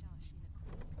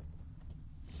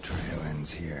 Trail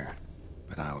ends here,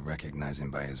 but I'll recognize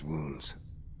him by his wounds.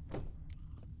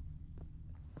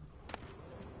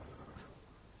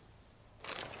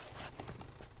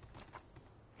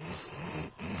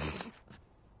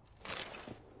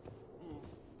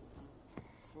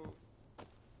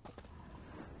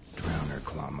 Drowner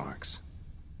claw marks.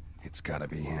 It's gotta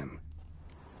be him.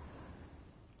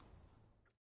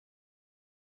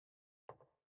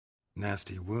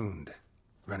 Nasty wound.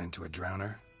 Run into a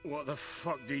drowner? What the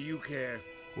fuck do you care?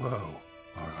 Whoa,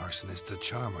 our arsonist's a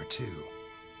charmer too.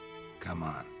 Come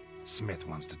on, Smith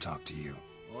wants to talk to you.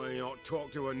 I not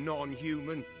talk to a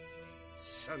non-human.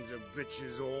 Sons of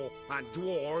bitches all, and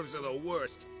dwarves are the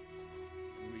worst.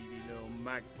 Greedy little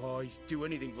magpies, do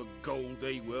anything for gold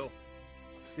they will.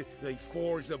 They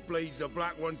forge the blades the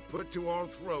black ones put to our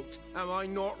throats, am I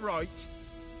not right?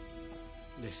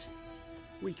 Listen,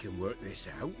 we can work this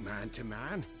out man to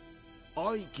man.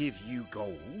 I give you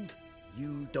gold,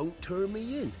 you don't turn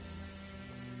me in.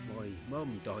 My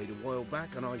mum died a while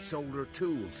back and I sold her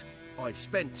tools. I've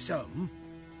spent some,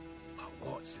 but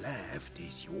what's left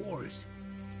is yours.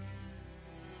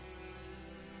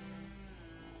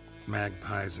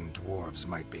 Magpies and dwarves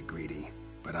might be greedy,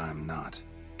 but I'm not.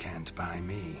 Can't buy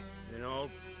me. Then I'll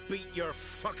beat your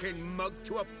fucking mug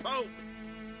to a pulp!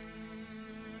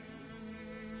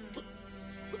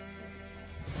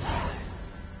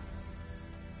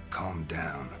 Calm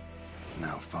down.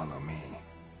 Now follow me.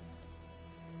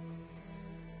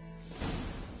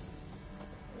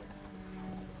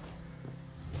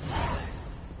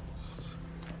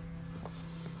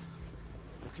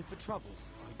 Looking for trouble?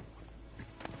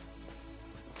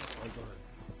 I gotta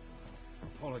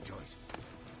apologize.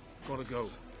 Gotta go.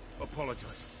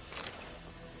 Apologize.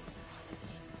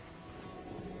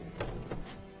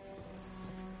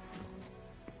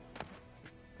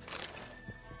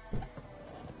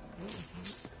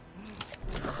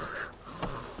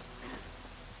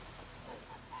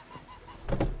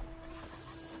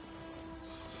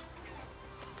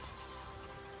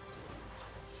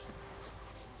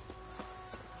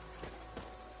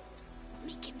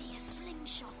 Making me a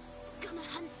slingshot. Gonna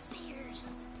hunt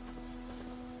bears.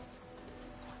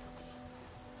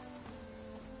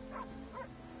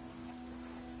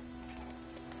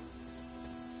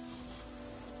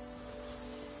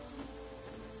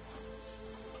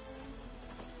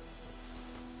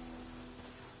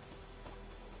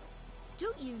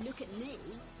 Don't you look at me.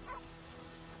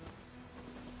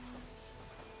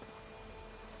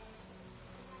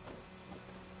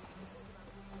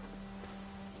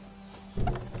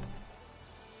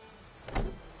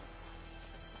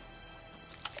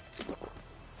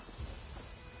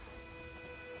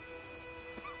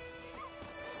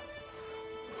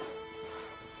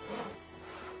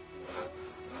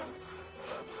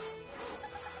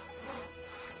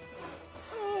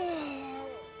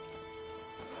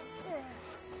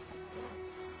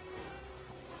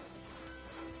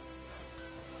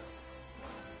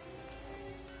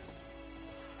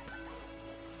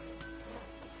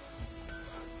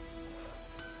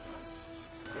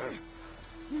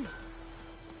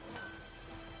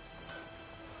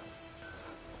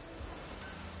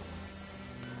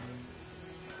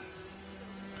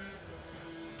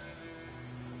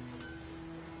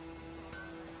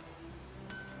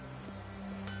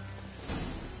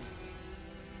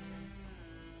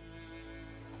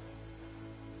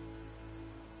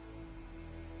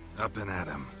 Up and at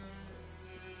 'em.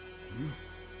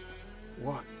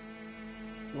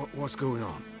 What's going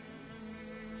on?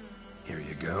 Here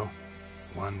you go.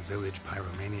 One village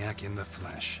pyromaniac in the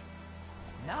flesh.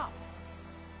 Now?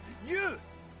 You!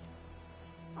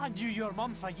 I knew your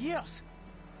mum for years.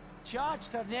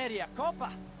 Charged her nary a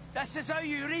copper. This is how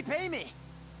you repay me.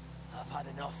 I've had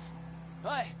enough.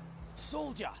 Hey,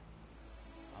 soldier.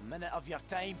 A minute of your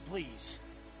time, please.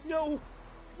 No!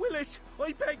 Willis,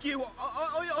 I beg you.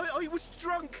 I was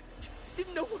drunk.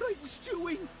 Didn't know what I was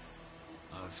doing.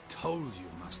 I've told you,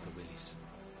 Master Willis.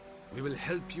 We will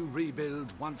help you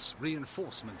rebuild once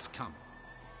reinforcements come.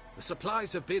 The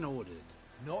supplies have been ordered.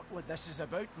 Not what this is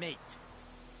about, mate.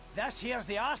 This here's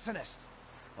the arsonist.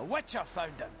 A witcher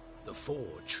found him. The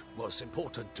forge was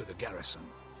important to the garrison.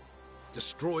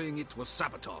 Destroying it was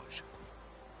sabotage.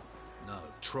 No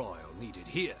trial needed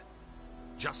here.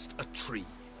 Just a tree.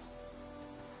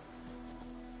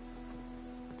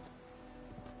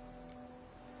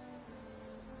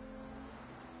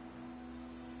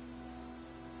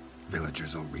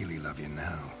 Villagers will really love you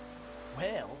now.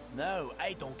 Well, no,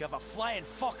 I don't give a flying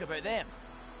fuck about them.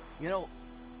 You know,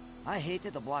 I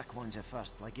hated the Black Ones at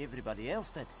first, like everybody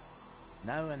else did.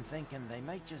 Now I'm thinking they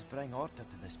might just bring order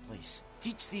to this place.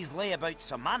 Teach these layabouts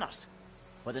some manners.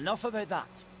 But enough about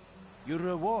that. Your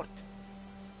reward.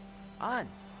 And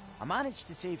I managed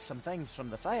to save some things from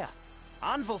the fire.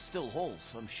 Anvil's still whole,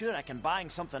 so I'm sure I can bang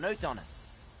something out on it.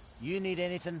 You need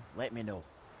anything, let me know.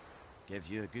 Give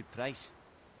you a good price.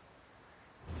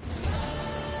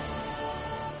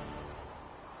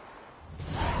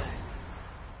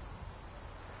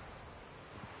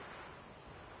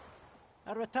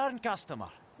 A return customer.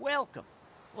 Welcome.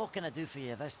 What can I do for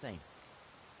you this time?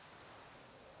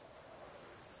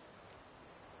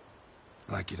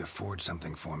 I'd like you to forge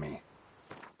something for me.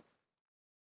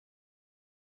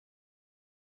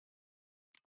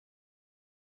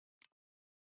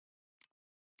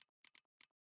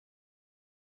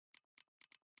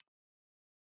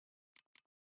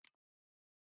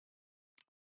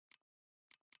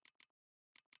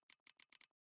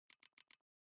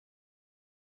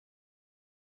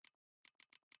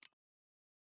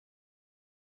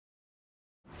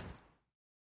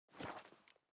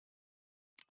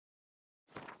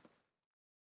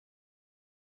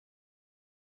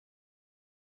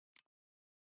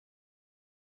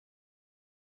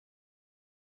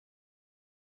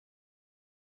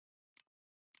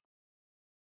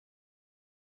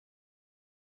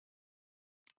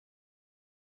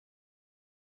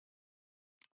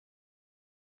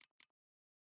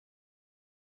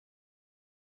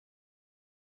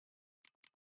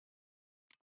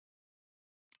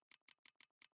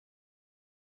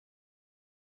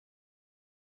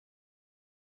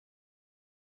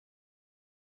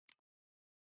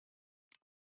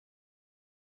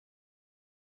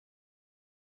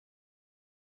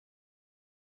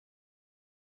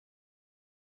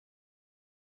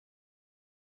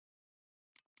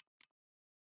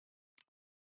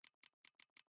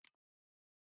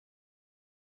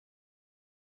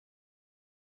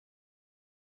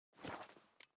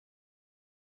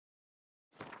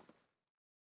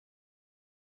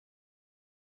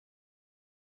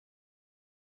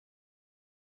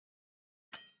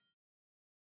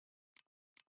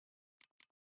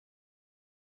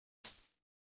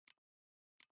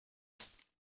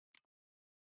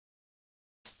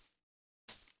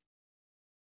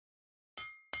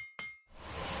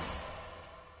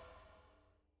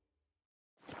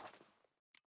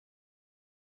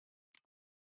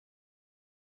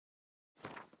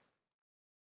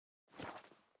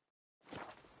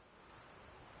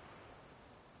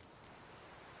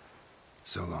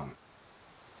 So long.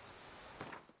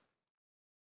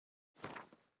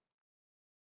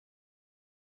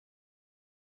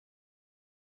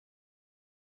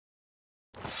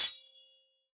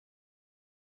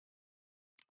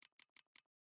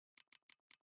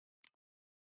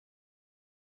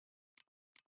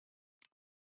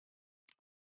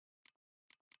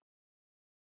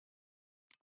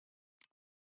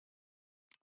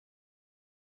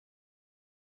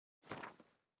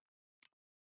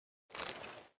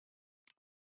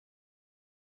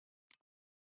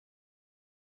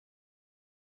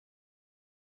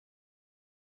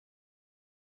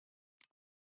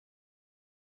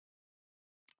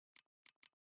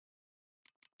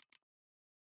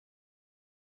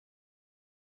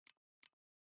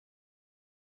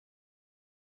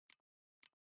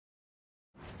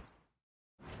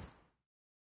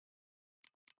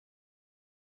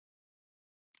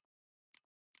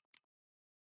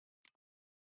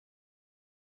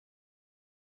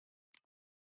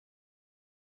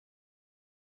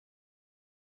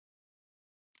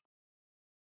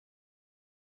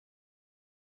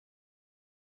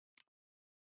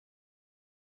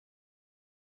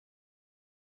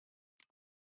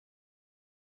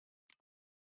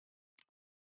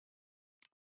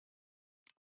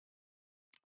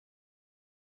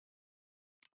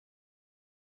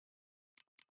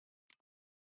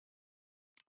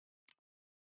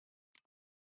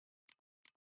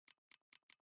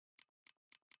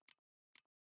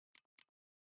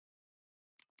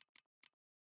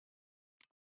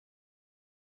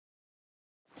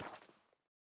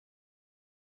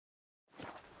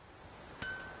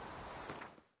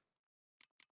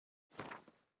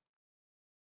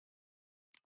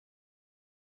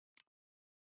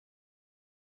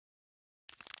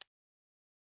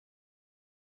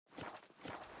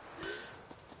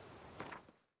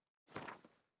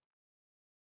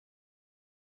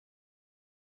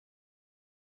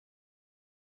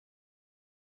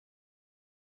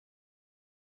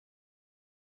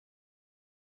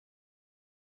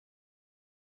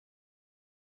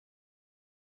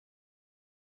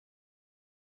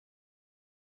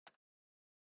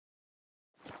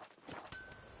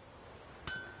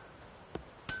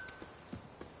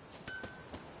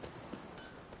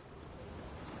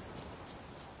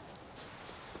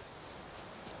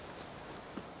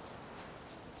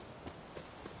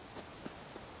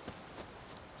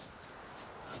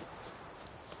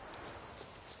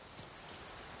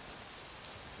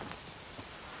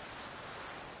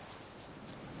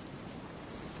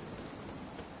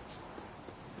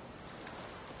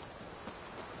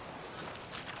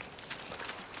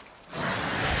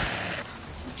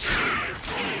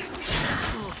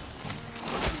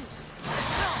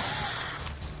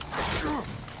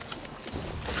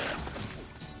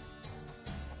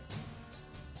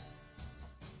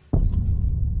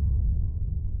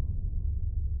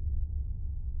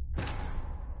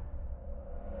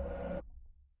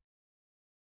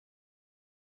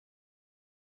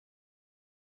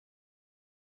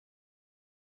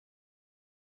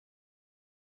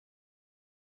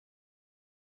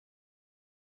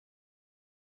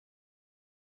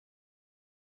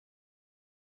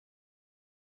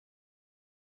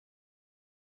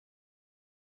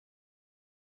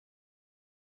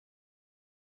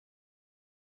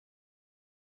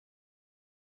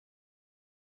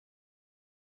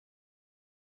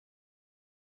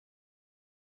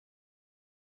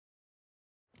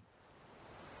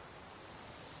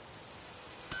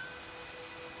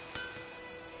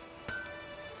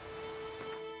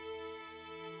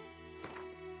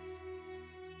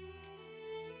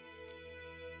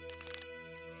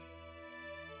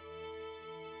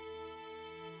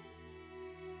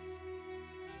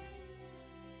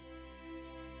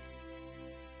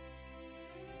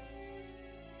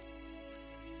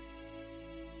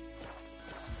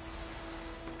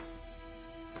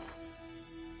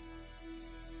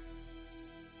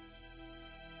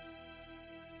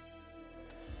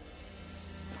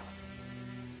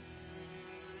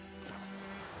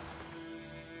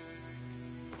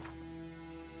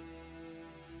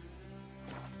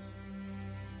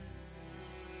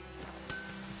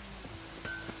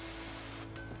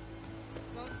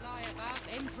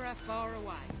 Emperor far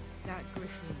away. That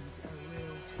griffin's a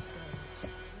real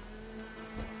scourge.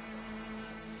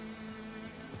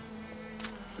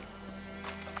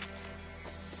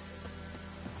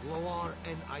 Gloire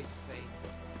and I fain.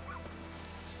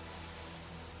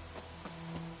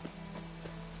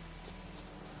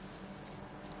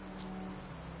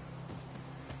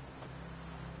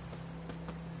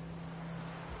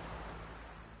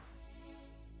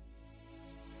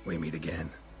 We meet again.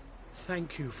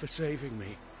 Thank you for saving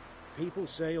me. People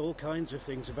say all kinds of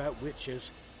things about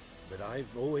witches, but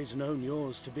I've always known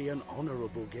yours to be an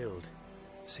honorable guild.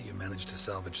 So you managed to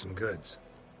salvage some goods?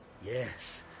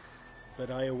 Yes,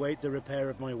 but I await the repair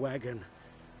of my wagon.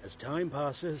 As time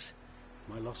passes,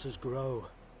 my losses grow.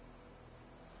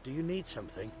 Do you need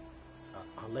something?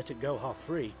 I'll let it go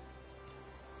half-free.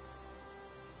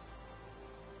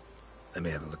 Let me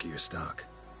have a look at your stock.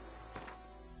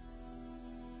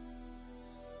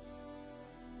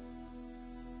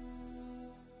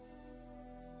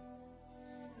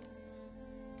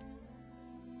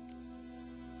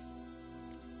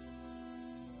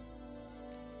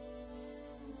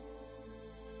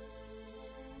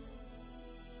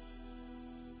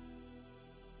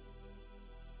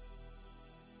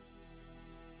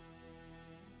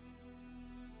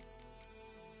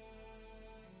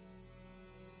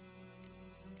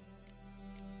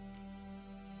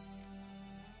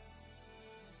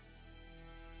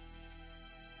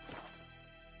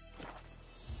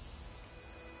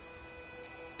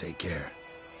 Take care.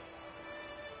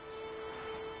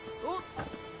 Oh, I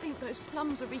think those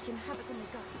plums are wreaking havoc on the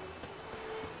gut.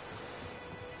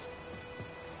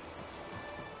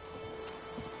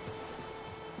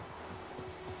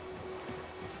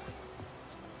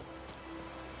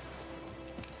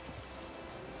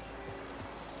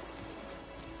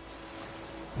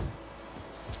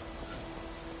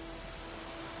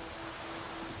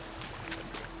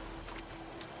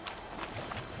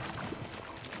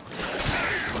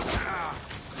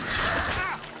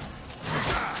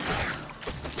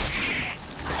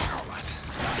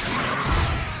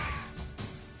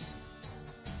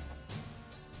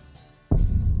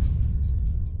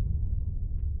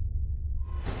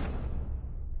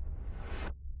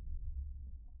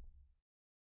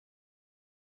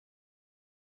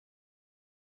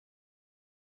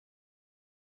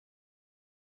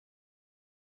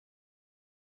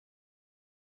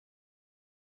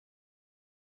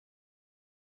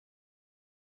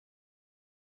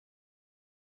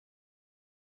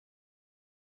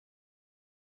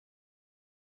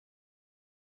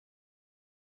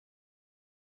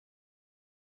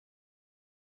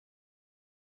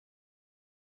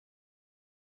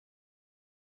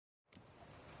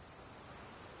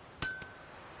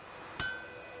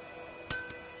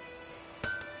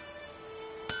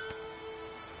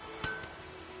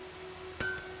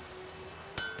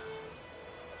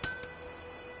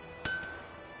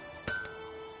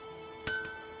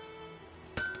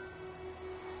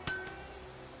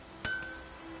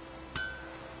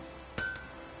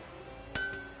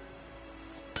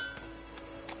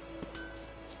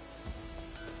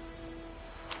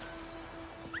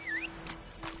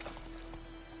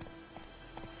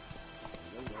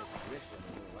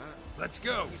 Let's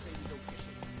go.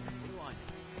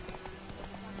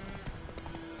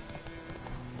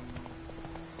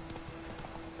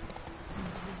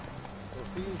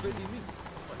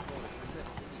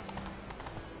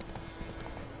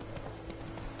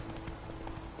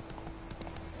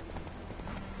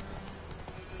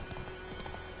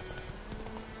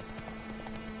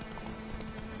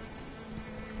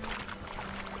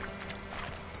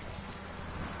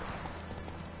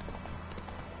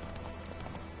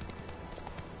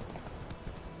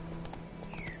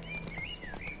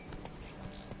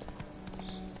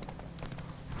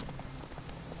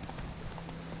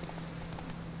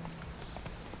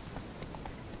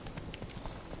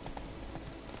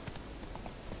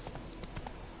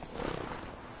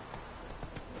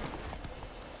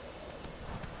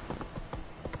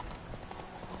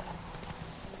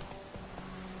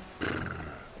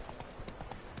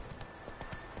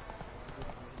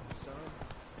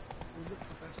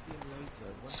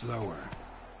 Slower.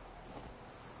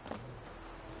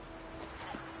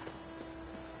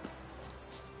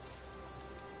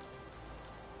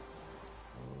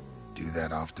 Do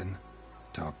that often?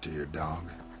 Talk to your dog?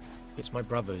 It's my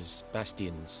brother's,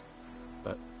 Bastion's,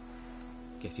 but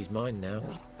guess he's mine now.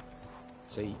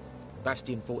 See,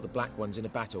 Bastion fought the Black Ones in a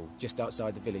battle just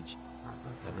outside the village.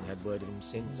 Haven't had word of him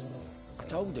since. I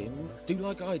told him, do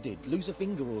like I did, lose a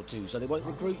finger or two so they won't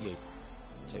recruit you.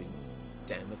 Too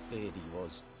damn afeard he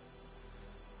was.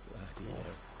 Bloody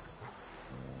hell.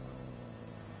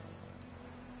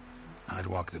 I'd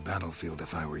walk the battlefield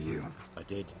if I were you. I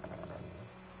did.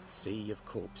 Sea of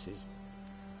corpses.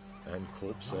 And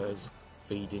corpsers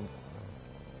feeding.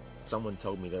 Someone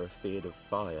told me they're afeard of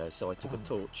fire, so I took a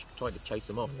torch, tried to chase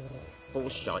them off.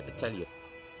 Horse shite, I tell you.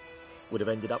 Would have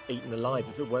ended up eaten alive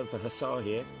if it weren't for Hussar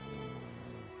here.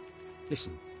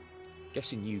 Listen,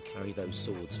 guessing you carry those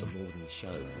swords for more than the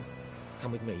show.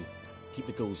 Come with me, keep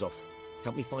the ghouls off.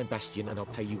 Help me find Bastion and I'll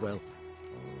pay you well.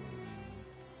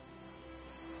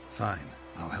 Fine,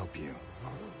 I'll help you.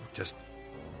 Just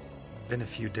been a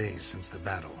few days since the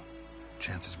battle.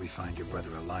 Chances we find your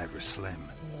brother alive are slim.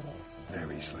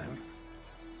 Very slim.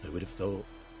 I would have thought,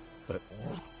 but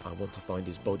I want to find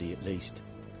his body at least.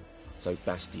 So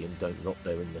Bastion don't rot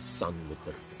there in the sun with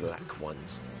the black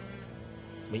ones.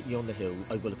 Meet me on the hill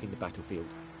overlooking the battlefield.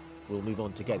 We'll move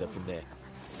on together from there.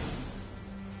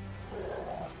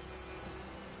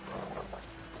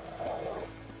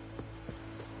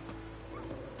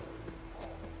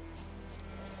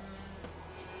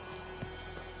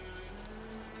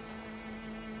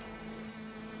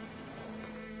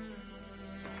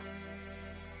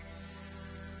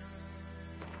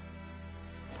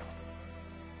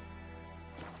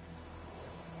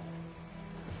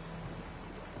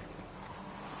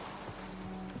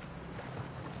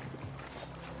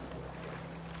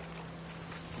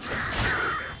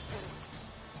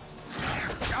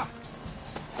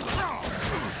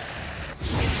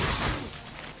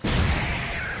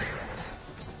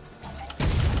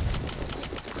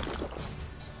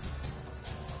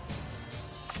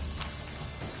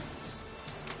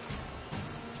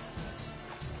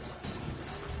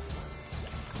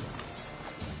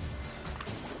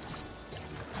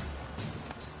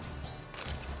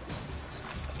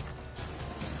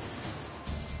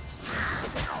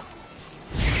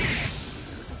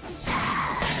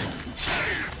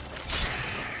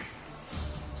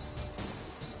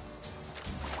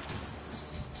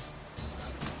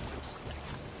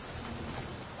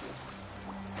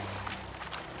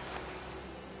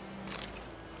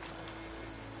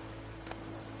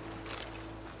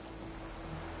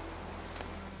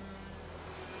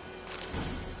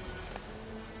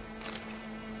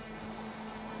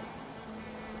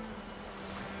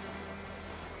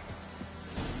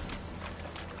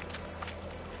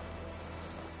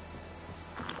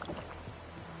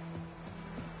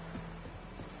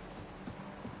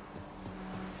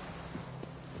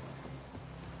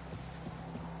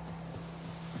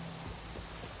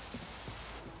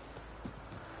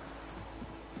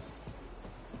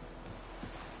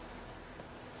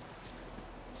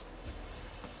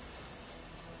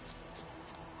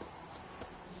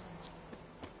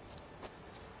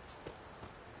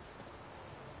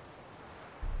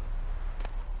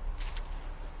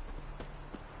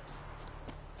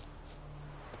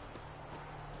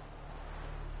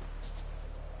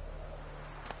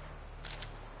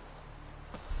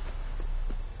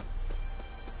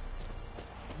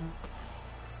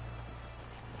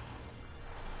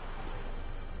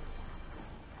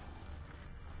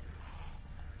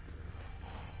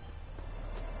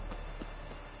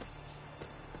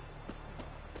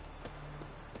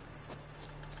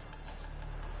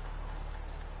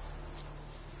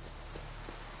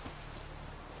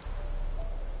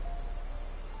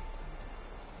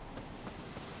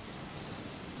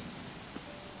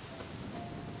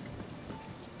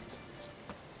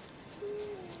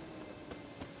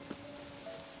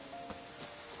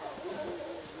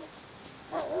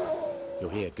 You're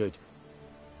here, good.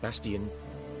 Bastion...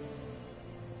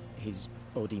 his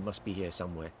body must be here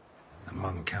somewhere.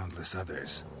 Among countless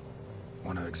others.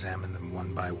 Want to examine them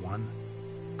one by one?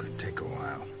 Could take a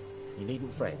while. You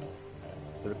needn't fret.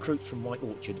 The recruits from White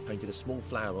Orchard painted a small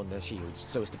flower on their shields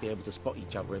so as to be able to spot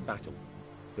each other in battle.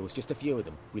 There was just a few of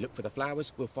them. We look for the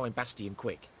flowers, we'll find Bastion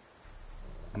quick.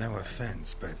 No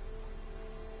offense, but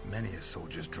many a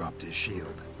soldier's dropped his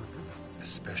shield.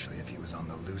 Especially if he was on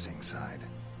the losing side.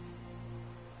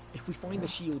 If we find the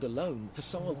shield alone,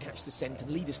 Hassan will catch the scent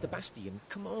and lead us to Bastion.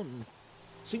 Come on.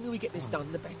 Sooner we get this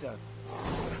done, the better.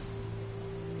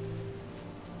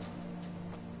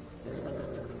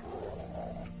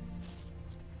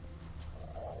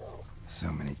 So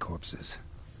many corpses.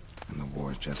 And the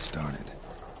war's just started.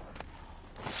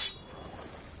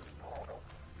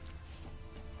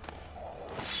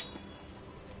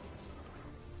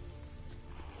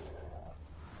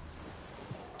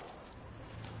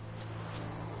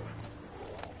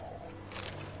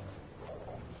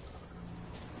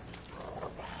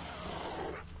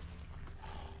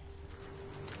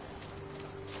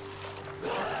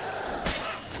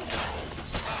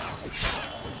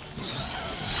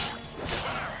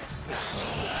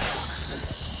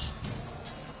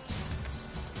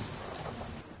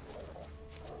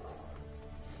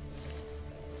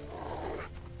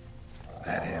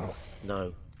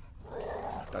 No.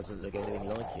 Doesn't look anything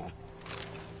like him.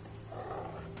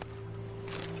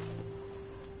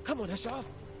 Come on, Hussar.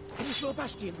 Can you smell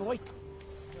Bastion, boy?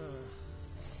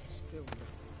 Still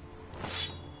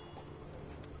nothing.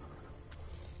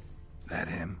 That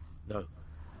him? No.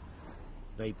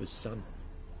 Neighbour's son.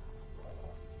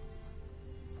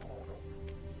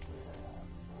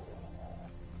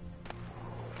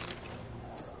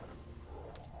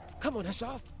 Come on,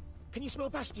 Hussar. Can you smell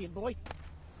Bastion, boy?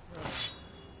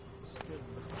 Still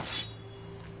nothing.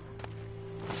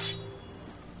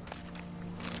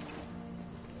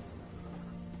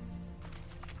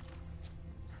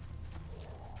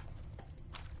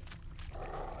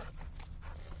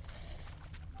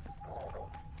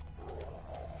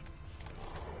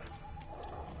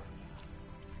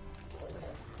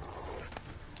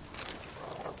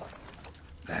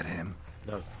 That him?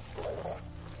 No.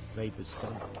 Neighbour's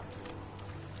son.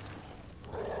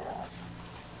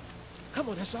 Come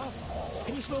on, Hussar.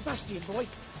 Can you smell Bastion, boy?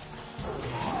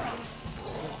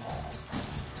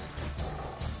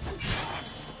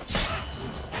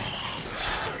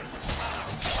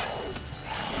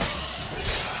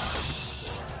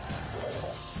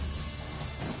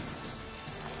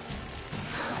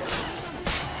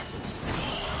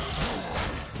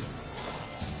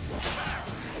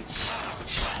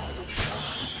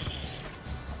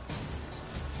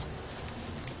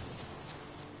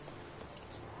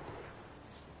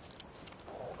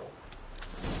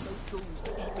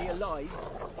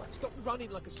 Stop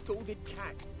running like a scalded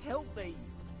cat. Help me.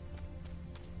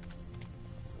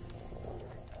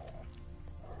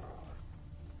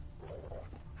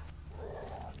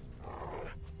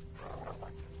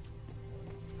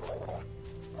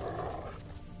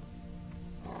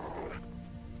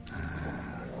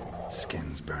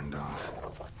 Skin's burned off.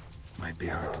 Might be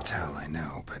hard to tell, I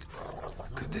know, but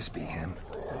could this be him?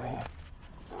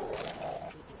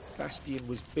 Bastion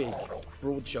was big,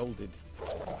 broad-shouldered.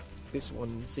 This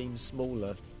one seems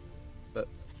smaller, but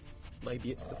maybe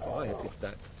it's the fire did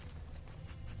that.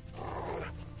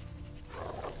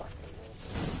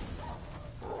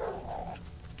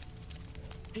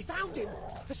 He found him!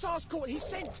 Hussar's caught his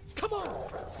scent! Come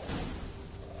on!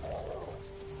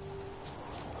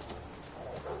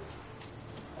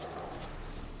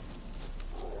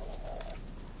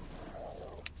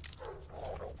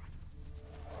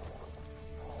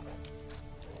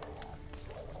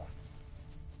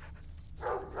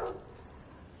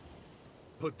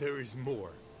 But there is more.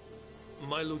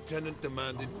 My lieutenant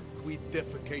demanded we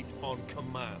defecate on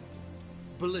command.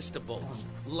 Ballista bolts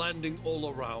landing all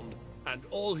around, and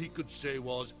all he could say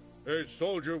was, "A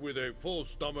soldier with a full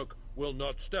stomach will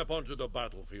not step onto the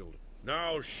battlefield."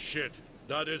 Now shit,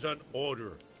 that is an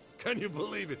order. Can you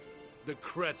believe it? The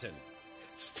cretin.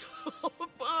 Stop!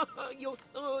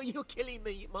 You're killing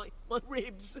me. My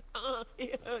ribs.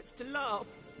 It hurts to laugh.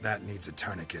 That needs a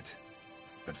tourniquet.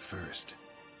 But first,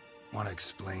 want to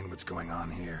explain what's going on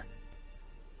here?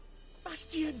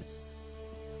 Bastion!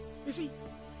 Is he...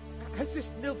 Has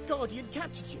this Nilfgaardian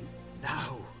captured you?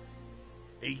 No.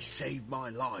 He saved my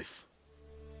life.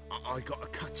 I got a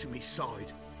cut to my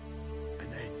side,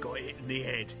 and then got hit in the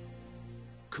head.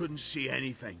 Couldn't see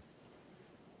anything.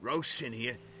 Rosin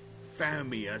here found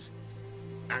me as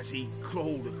he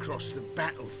crawled across the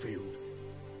battlefield.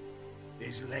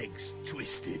 His legs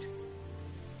twisted.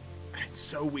 And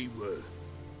so we were.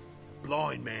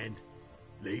 Blind man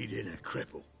leading a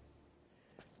cripple.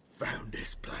 Found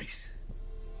this place.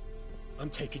 I'm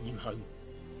taking you home.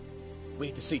 We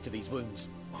need to see to these wounds.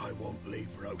 I won't leave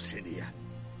Rosin here.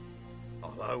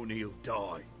 Alone he'll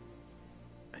die.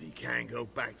 And he can't go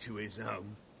back to his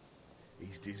home.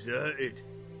 He's deserted.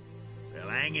 They'll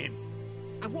hang him.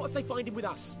 And what if they find him with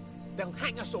us? They'll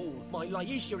hang us all, my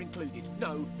Laisha included.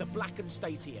 No, the Blacken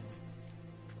stays here.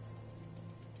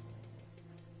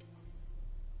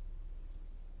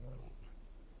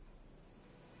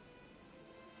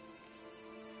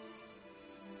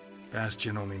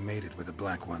 Bastion only made it with the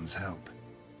Black One's help.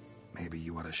 Maybe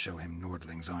you ought to show him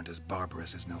Nordlings aren't as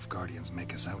barbarous as Nilfgaardians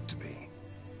make us out to be.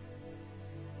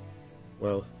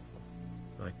 Well,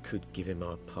 I could give him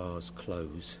our pa's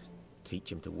clothes, teach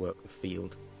him to work the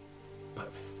field. But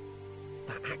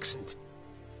that accent...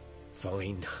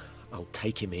 Fine, I'll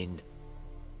take him in.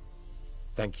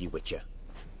 Thank you, Witcher.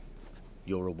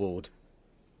 Your reward.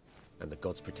 And the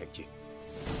gods protect you.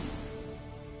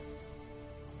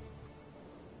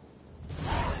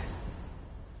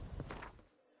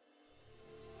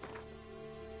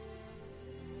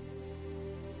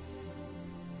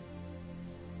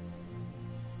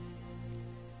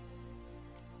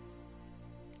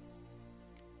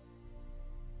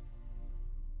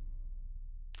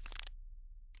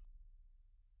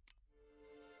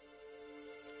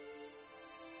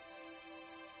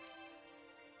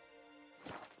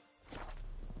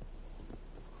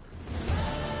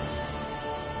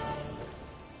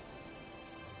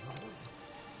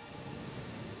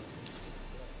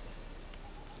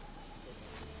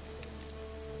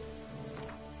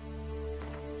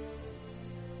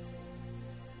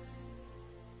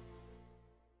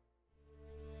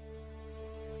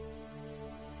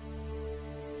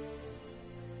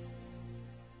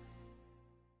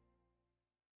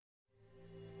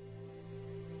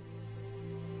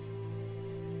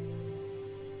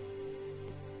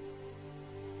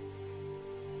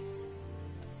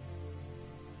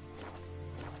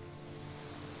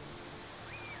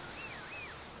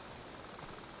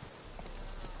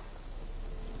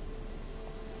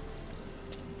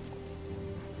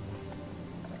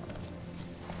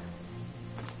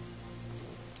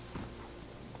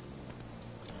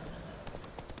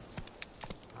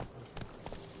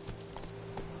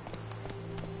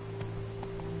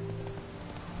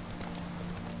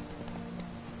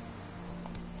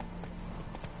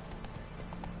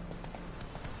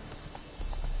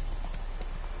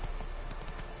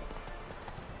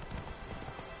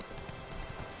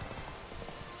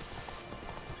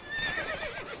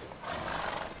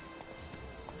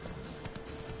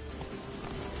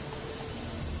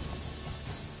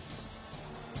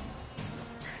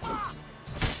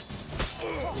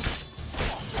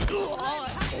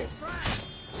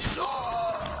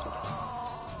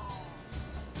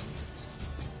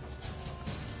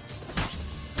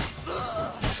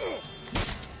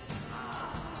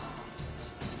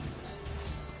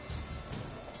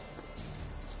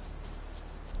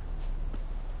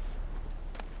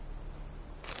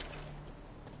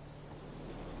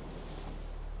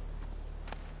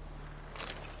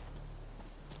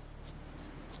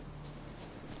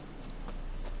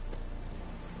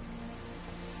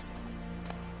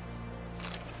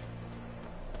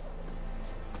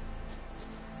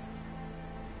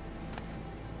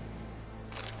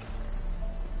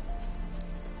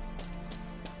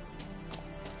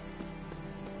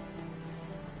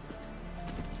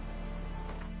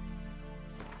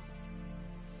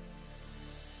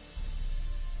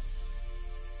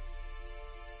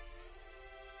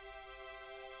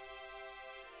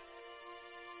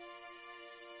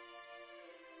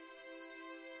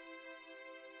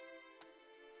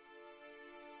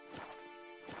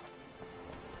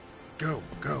 Go,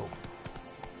 go.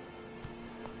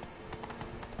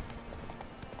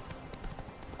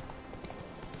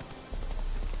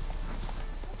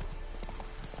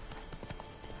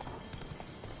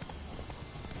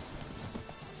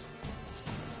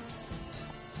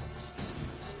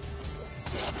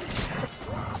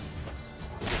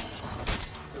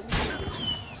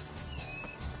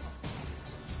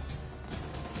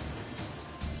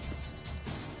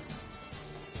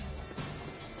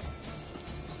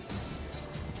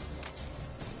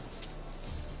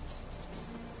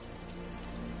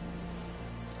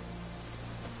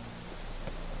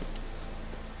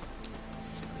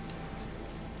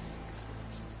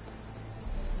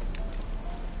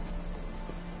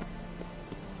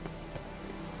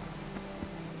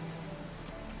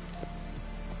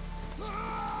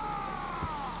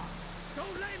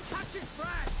 Touch his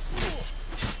breath!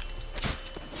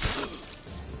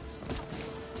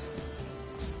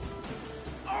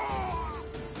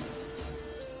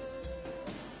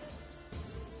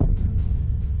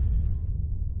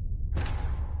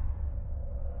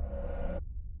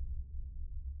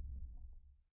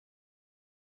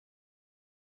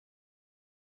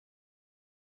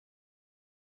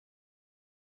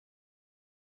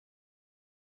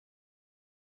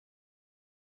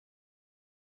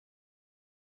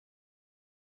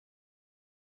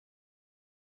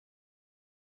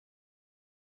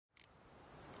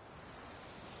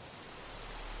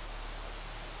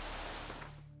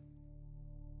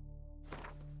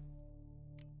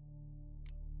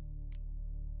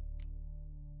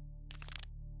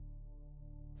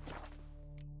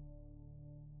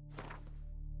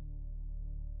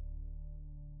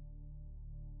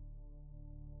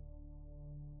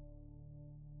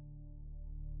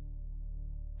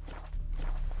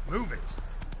 Move it!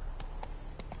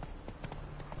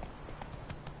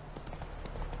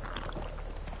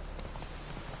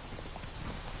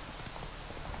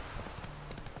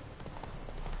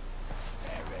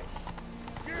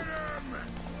 Get him!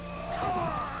 Come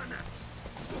on!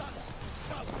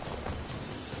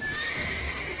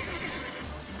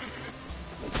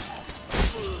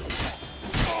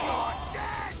 You're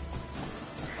dead!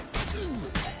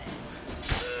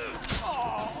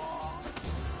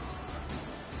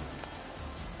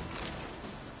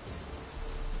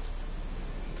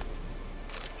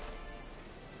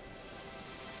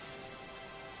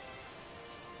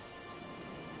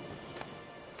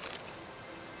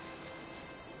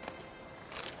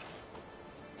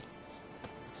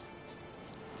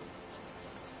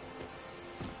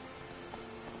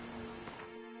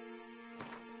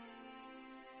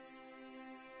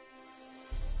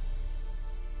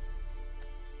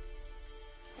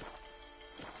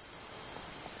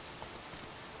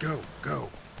 Go, go.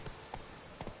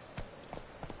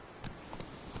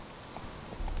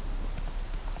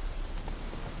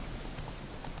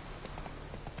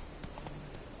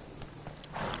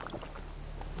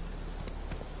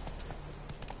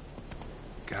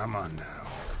 Come on now.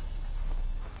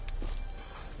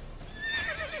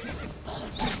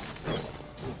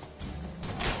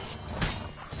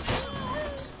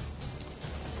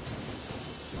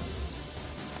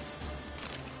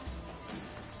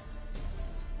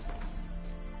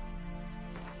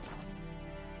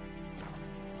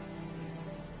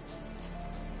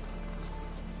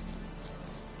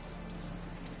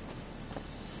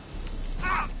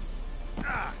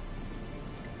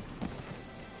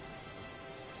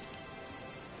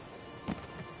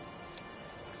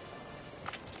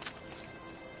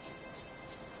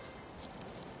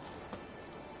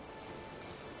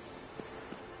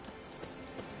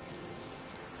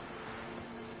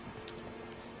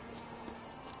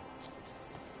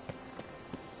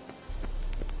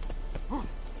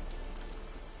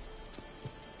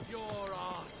 Your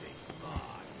arse is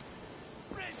mine.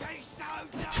 British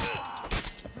soldier!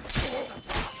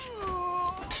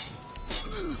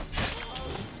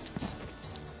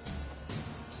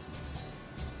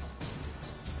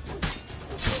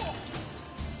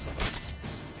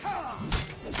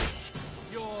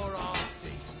 Your arse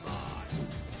is mine.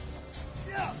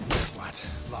 What?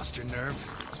 Lost your nerve?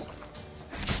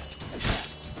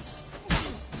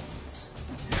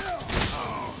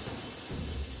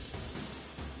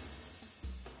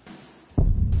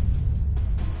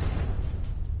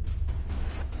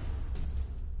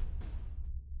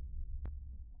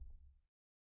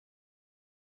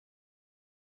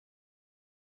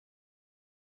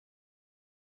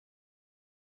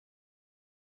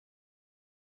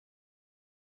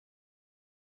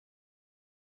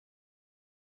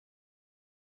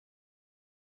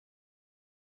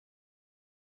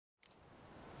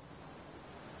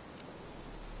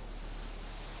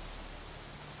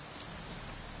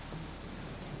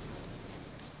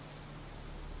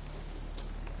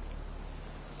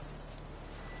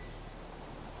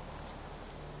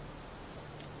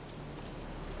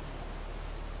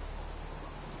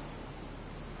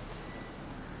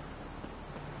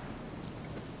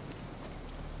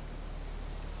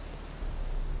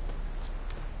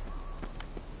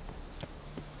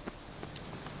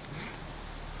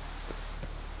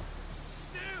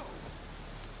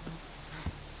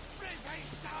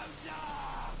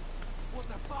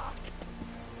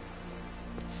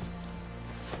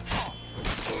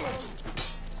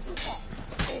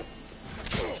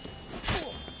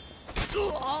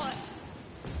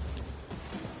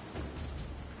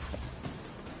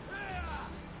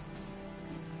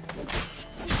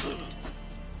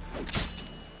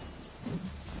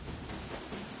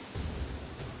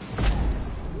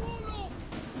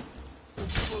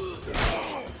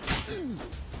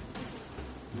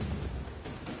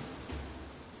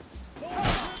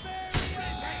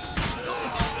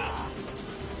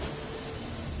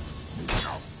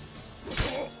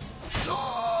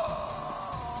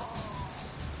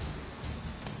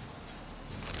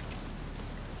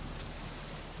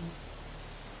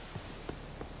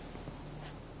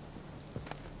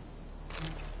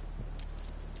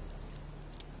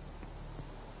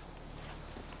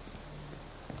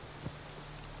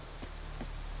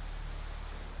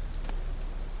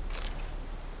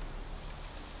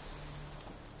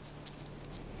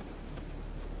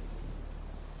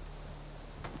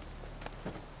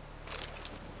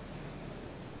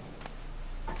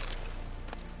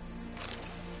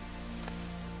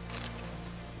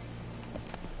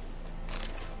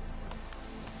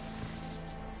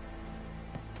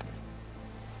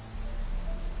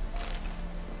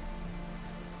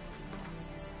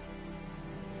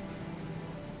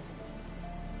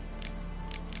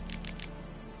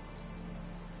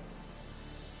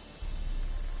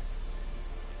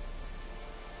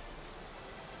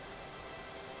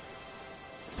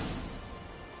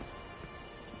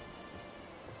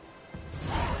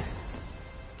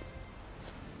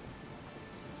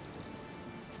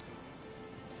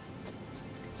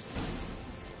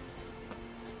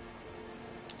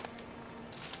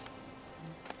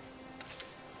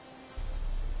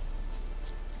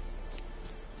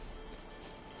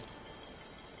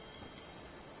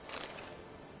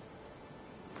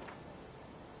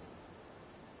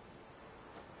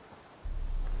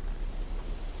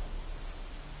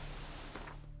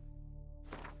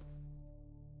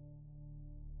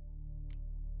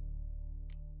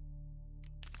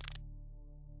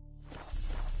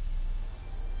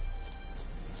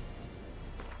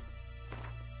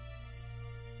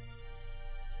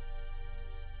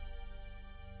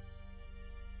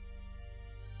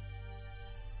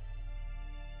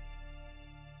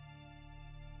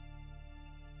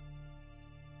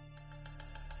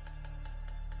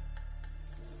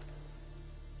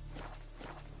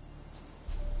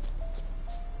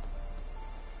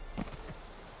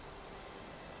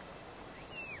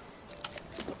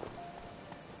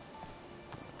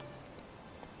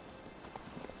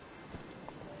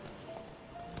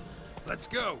 Let's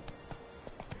go!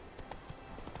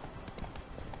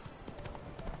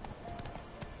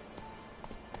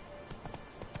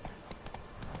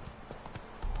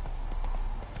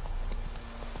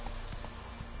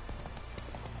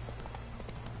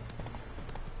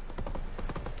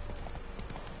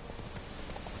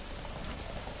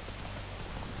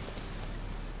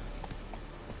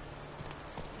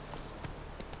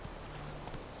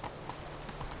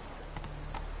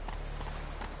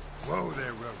 Whoa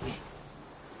there, Roach.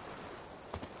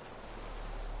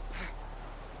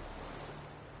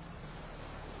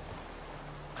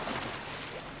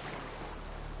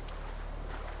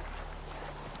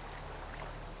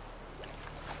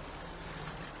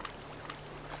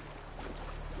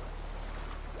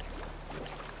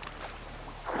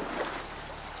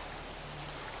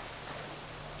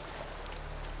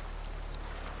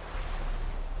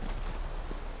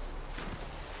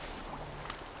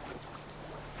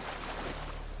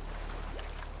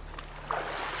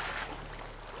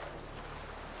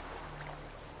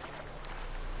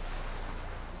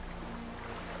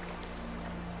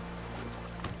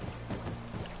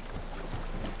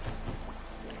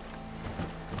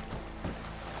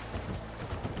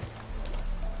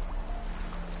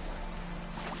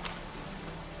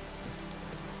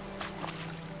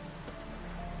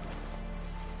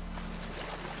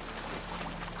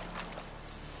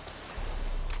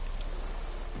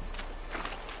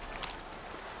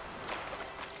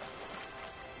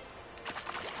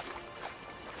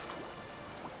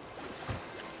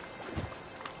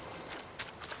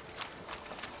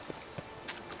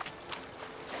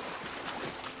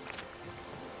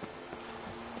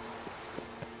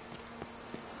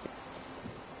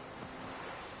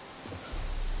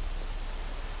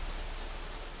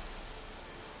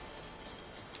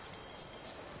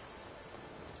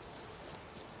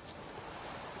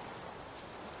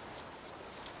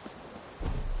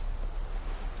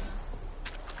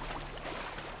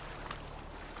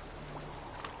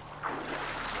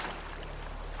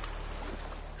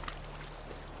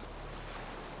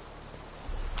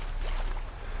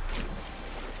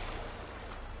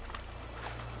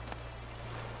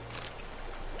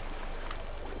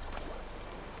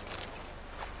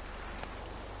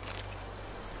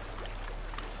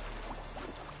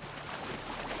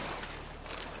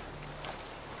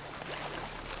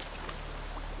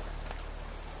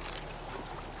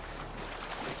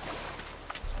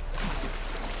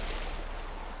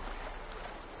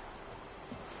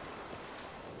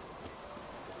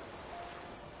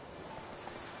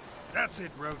 That's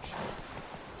it, Roach.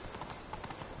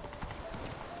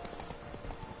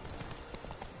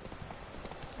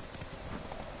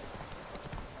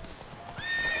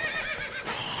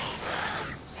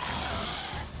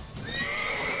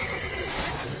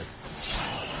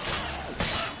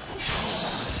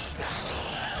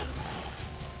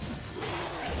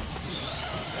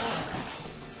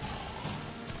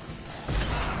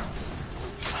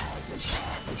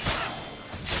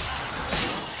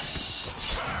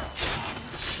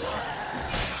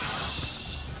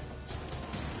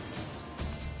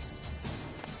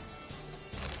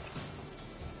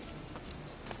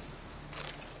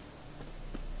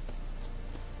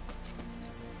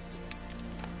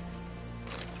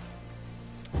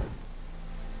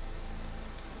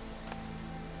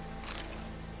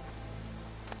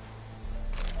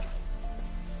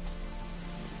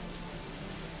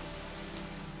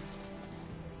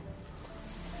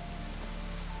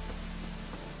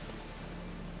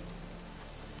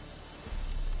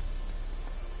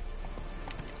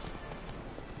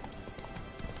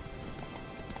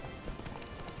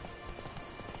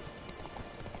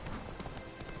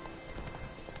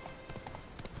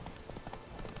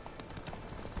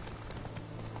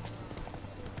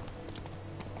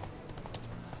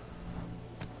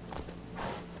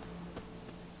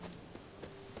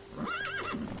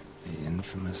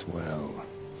 Infamous well.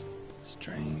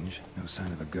 Strange. No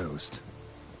sign of a ghost.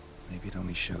 Maybe it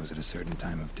only shows at a certain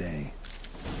time of day.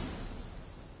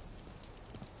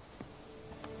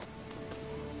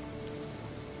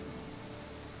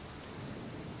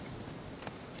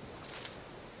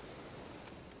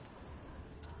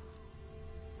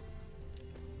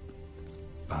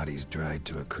 Bodies dried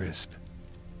to a crisp.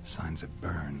 Signs of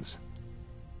burns.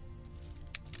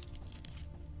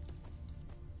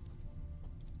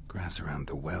 Grass around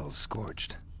the well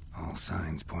scorched. All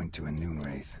signs point to a noon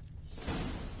wraith.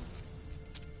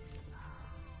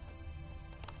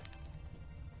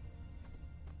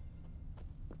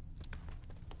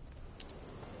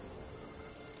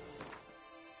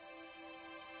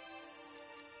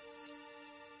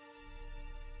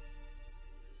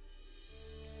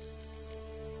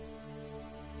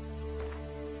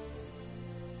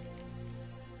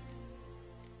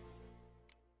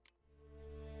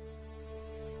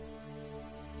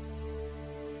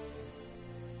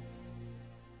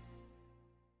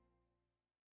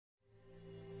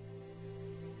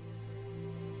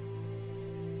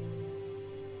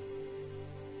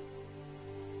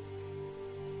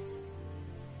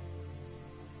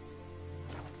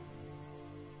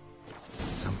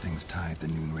 tied the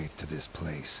Noonwraith to this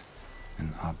place.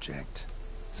 An object.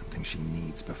 Something she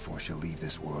needs before she'll leave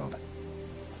this world.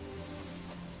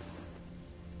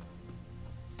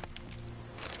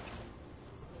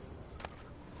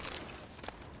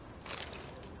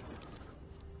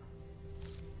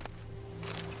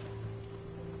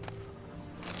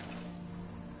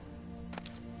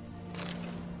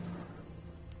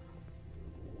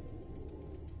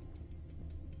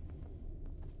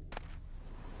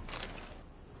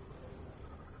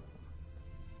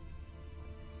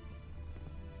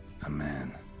 A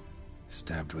man,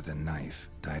 stabbed with a knife,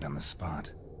 died on the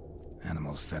spot.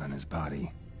 Animals fed on his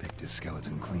body, picked his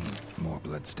skeleton clean. More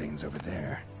bloodstains over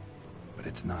there. But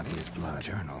it's not his blood.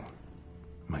 Journal.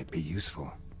 Might be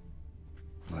useful.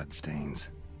 Bloodstains,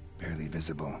 barely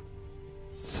visible.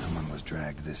 Someone was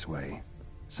dragged this way.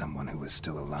 Someone who was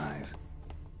still alive.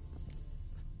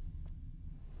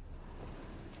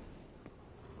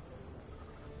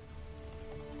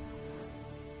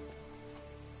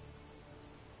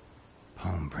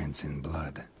 Palm prints in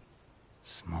blood.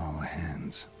 Small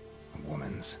hands. A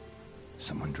woman's.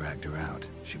 Someone dragged her out.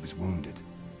 She was wounded.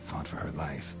 Fought for her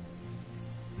life.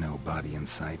 No body in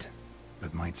sight,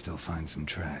 but might still find some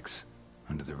tracks.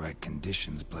 Under the right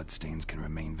conditions, bloodstains can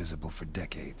remain visible for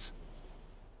decades.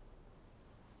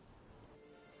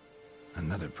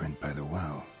 Another print by the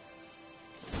well.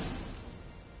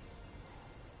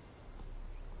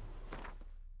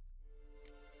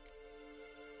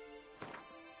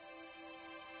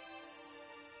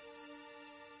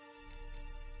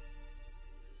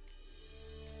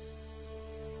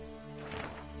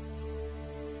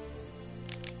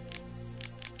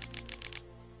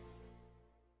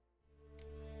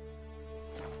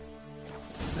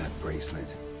 Bracelet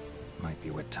might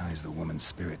be what ties the woman's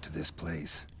spirit to this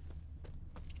place.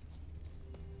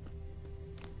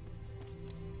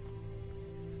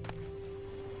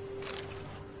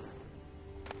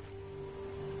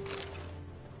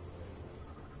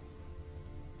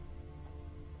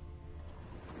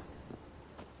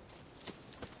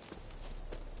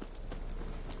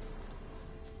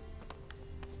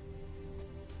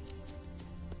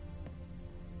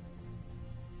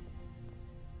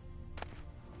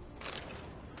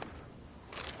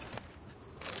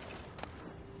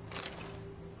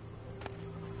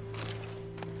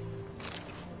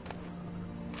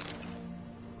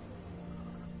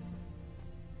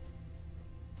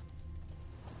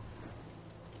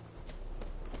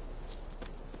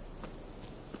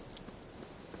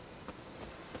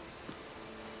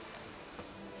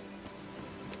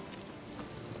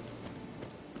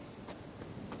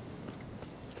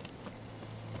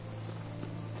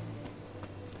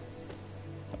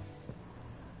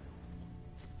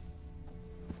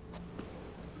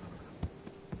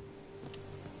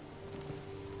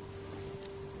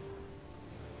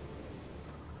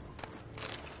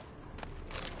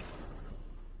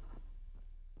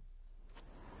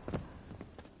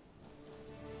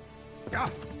 Ah!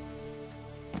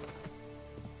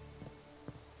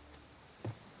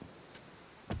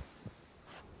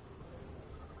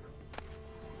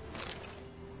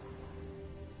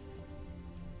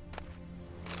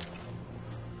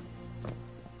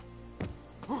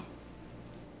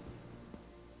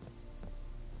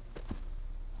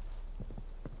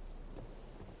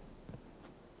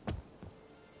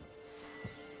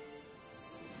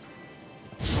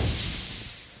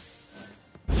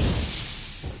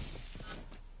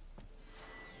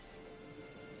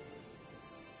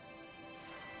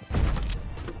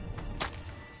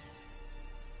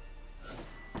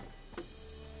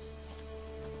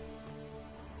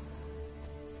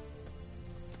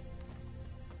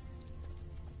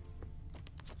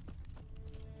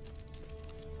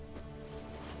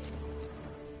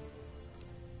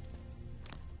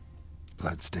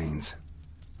 Bloodstains.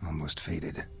 Almost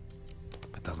faded.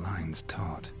 But the line's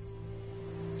taut.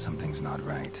 Something's not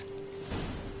right.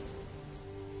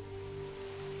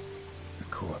 A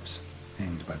corpse,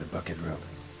 hanged by the bucket rope.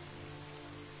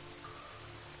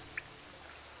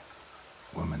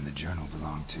 Woman the journal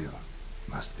belonged to.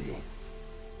 Must be.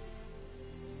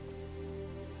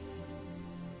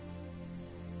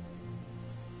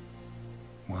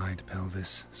 Wide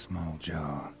pelvis, small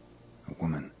jaw. A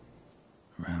woman.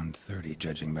 Around 30,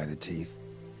 judging by the teeth.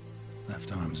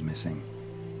 Left arm's missing.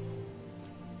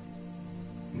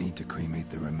 Need to cremate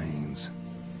the remains.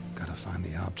 Gotta find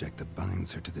the object that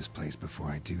binds her to this place before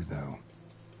I do, though.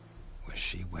 Was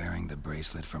she wearing the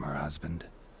bracelet from her husband?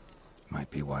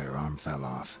 Might be why her arm fell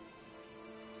off.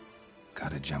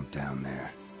 Gotta jump down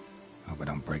there. Hope I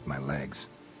don't break my legs.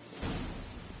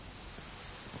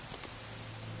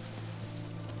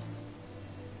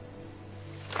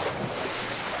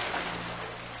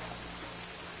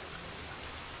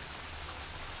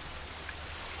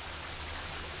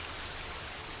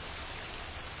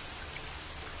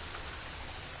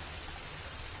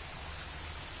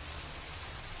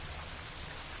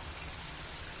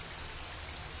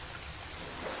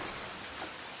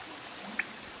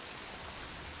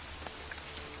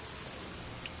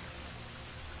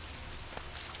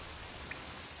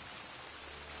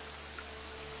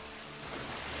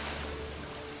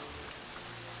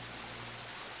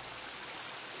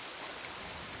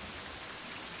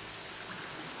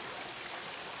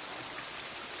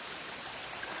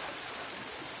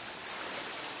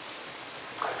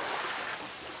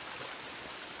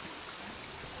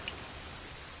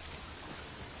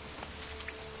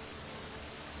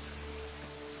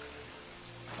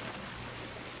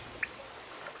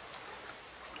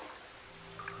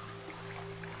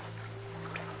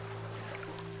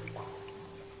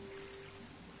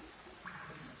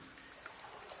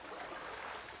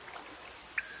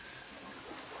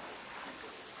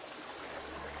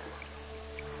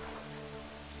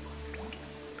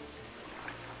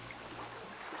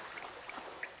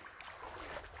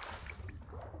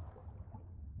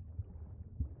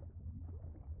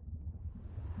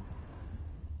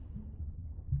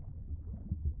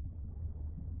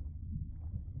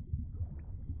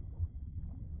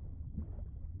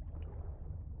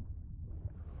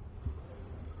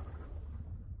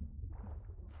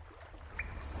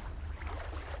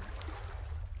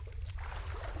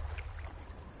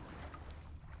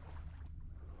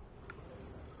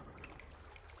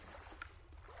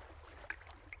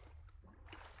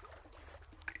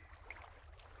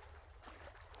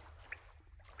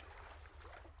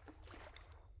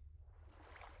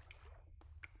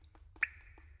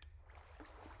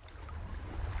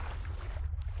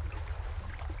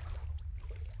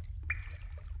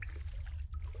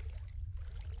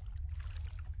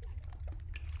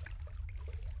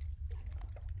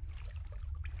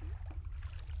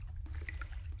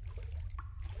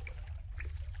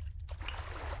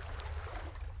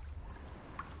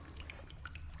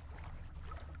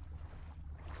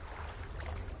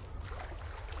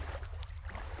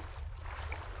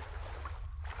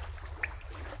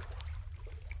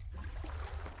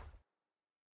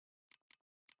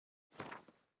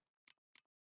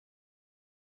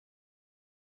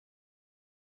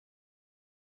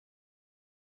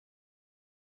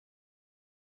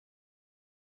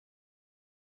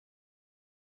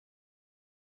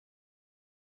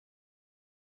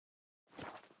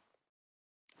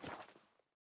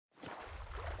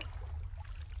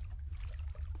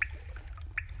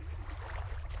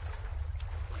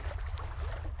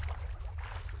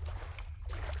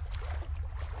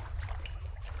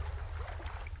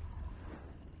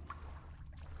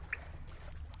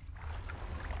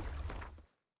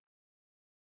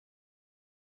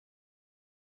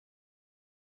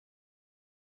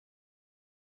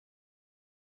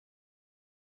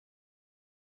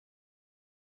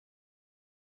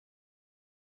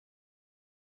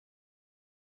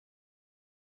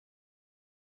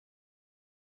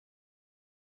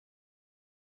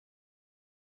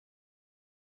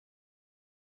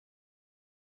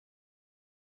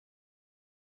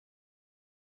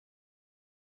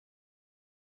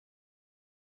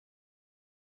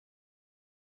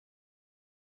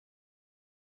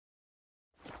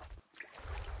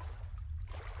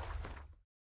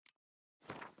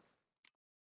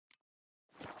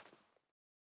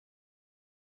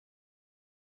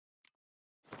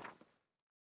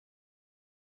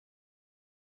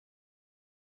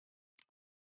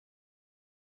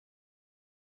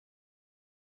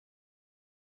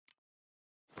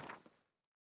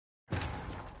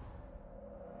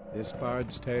 This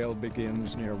bard's tale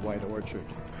begins near White Orchard,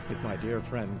 with my dear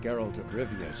friend Geralt of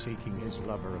Rivia seeking his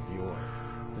lover of yore,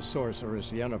 the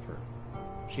sorceress Yennefer.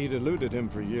 She'd eluded him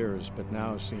for years, but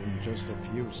now seemed just a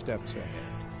few steps ahead.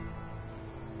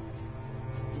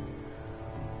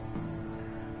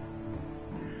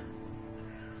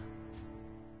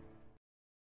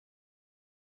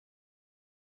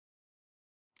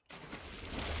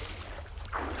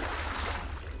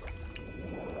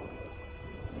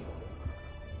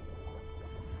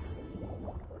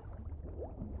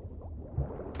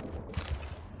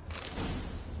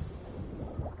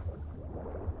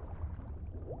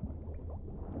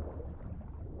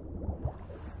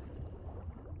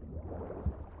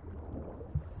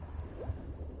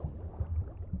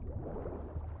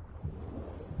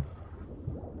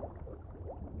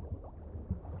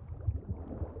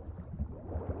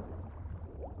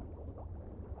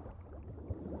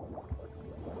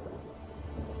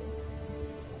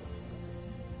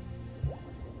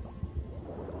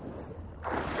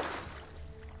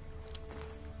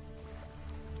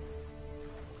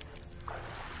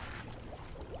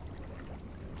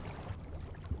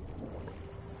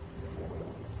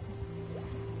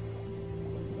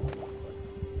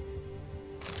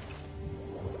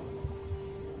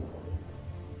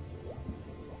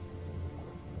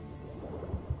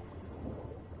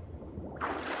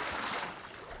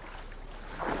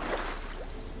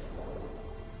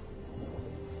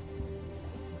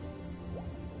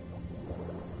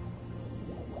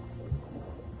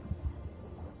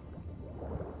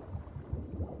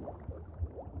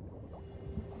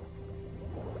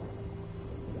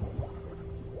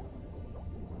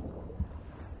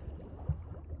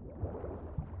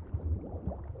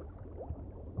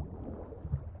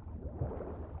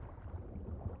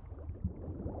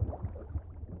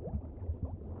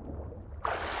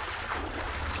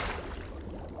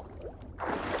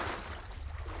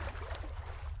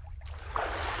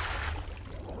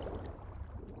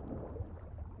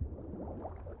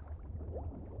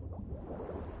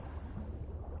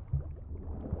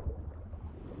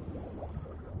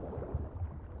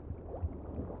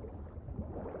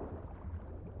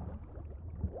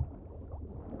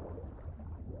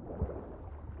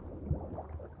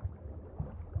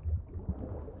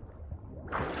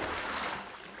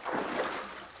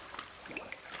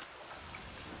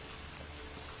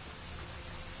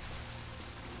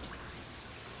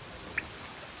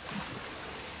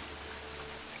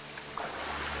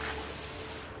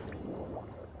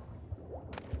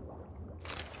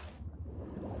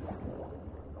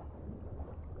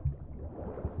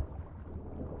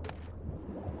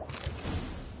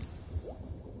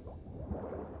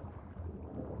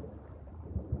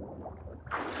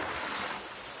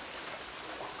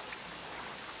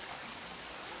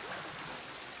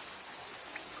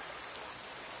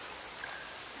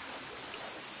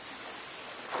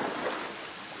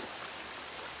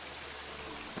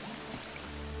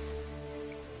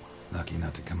 Lucky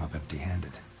not to come up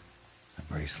empty-handed. A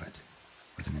bracelet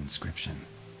with an inscription.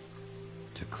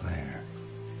 To Claire,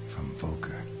 from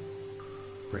Volker.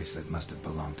 Bracelet must have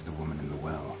belonged to the woman in the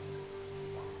well.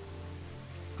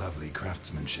 Lovely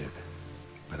craftsmanship,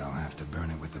 but I'll have to burn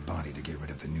it with the body to get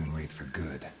rid of the Noonwraith for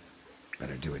good.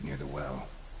 Better do it near the well.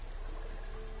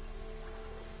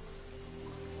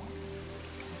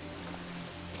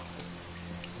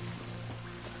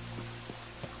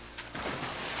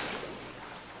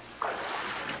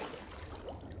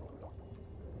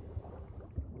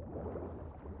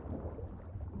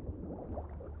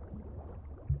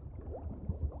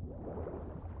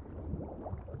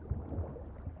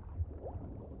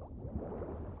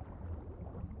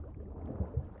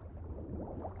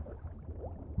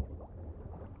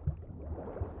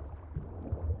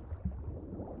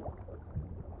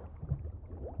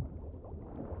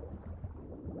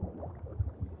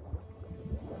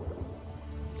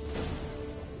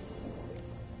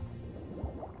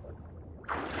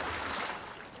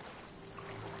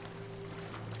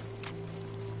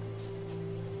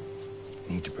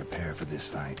 Need to prepare for this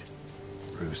fight.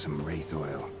 Brew some wraith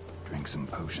oil, drink some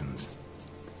potions.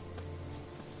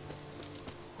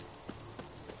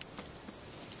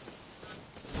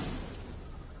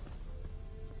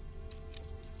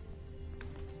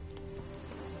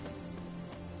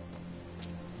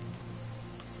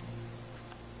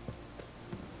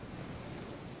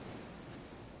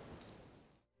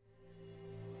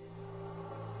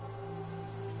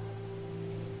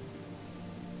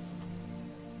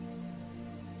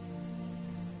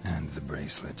 And the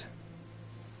bracelet.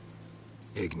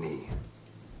 Igni.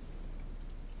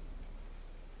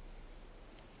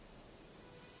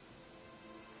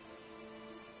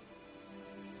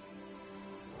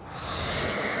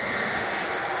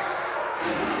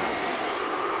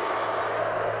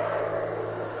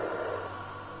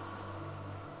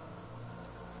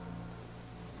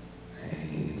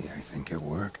 like it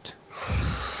worked.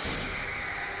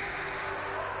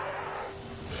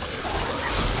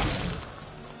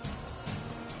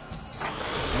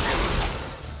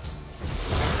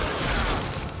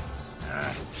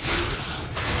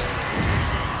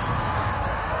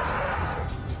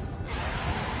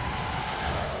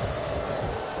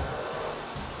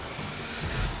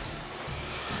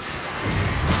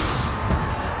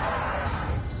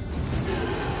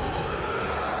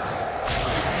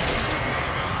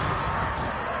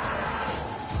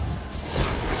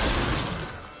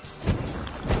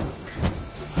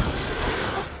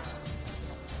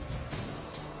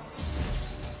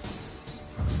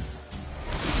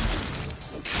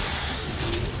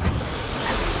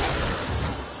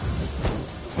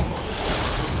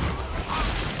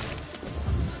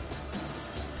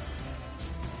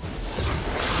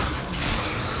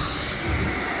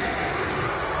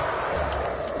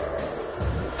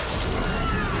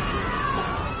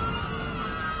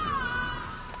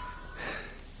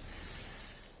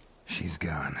 She's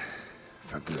gone.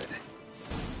 For good.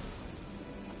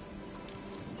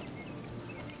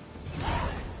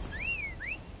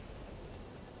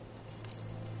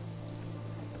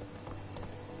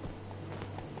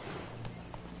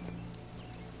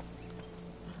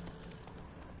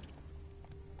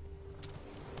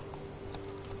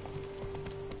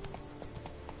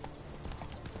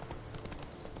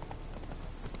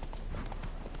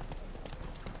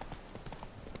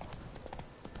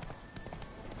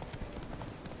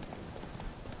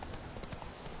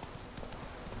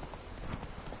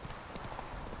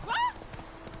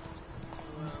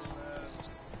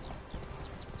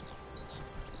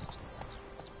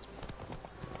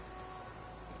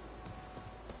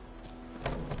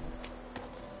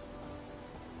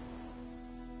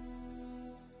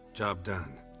 Job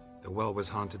done. The well was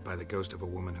haunted by the ghost of a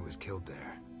woman who was killed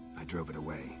there. I drove it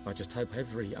away. I just hope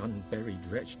every unburied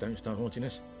wretch don't start haunting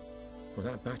us. Well,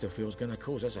 that battlefield's gonna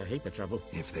cause us a heap of trouble.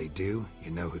 If they do,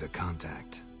 you know who to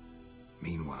contact.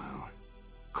 Meanwhile,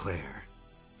 Claire,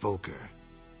 Volker,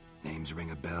 names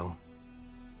ring a bell?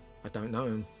 I don't know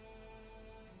him.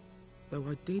 Though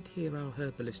I did hear our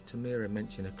herbalist Tamira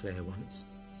mention a Claire once.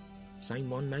 Same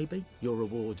one, maybe? Your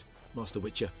reward, Master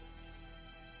Witcher.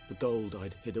 The gold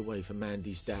I'd hid away for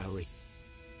Mandy's dowry.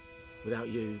 Without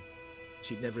you,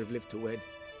 she'd never have lived to wed.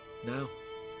 Now,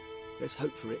 let's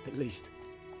hope for it, at least.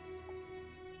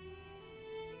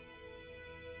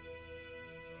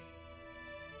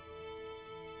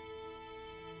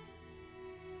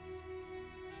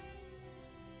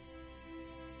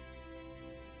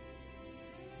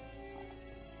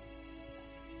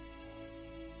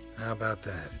 How about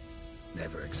that?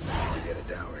 Never expected to get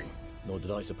a dowry. Nor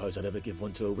did I suppose I'd ever give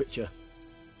one to a Witcher.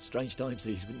 Strange times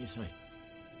these, wouldn't you say?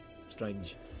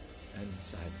 Strange and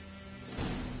sad.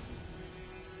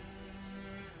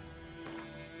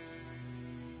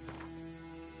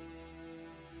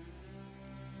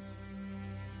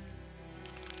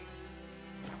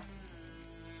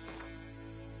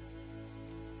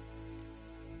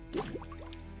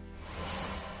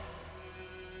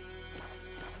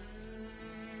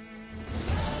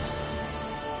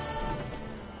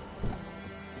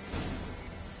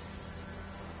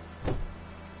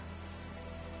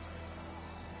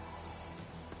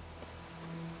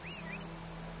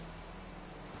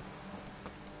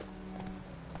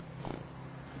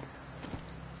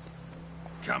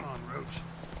 Come on, Roach.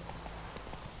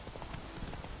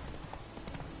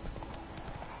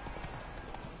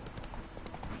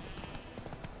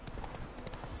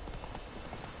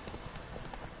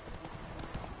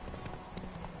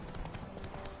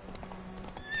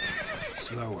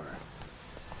 Slower.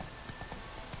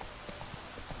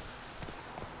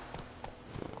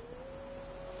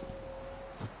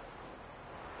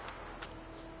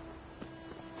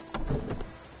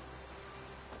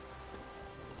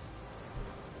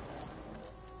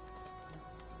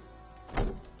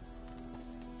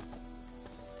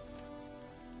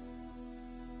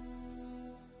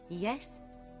 Yes?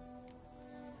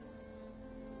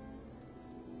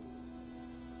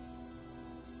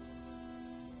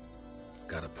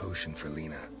 Got a potion for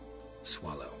Lena.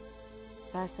 Swallow.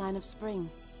 First sign of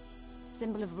spring.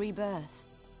 Symbol of rebirth.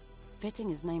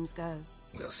 Fitting as names go.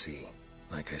 We'll see.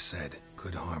 Like I said,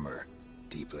 could harm her.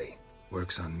 Deeply.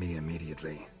 Works on me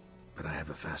immediately. But I have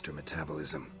a faster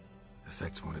metabolism.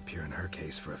 Effects won't appear in her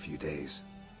case for a few days.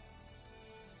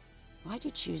 Why'd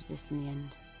you choose this in the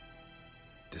end?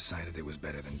 Decided it was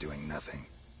better than doing nothing.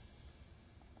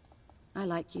 I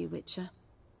like you, Witcher.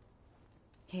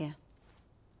 Here.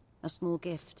 A small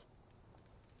gift.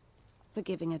 For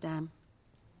giving a damn.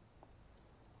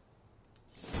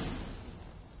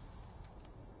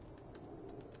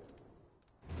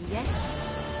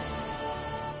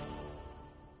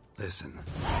 Listen,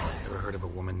 ever heard of a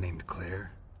woman named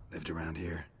Claire? Lived around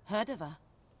here? Heard of her?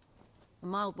 A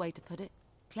mild way to put it.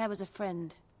 Claire was a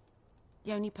friend.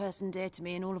 The only person dear to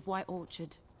me in all of White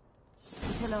Orchard.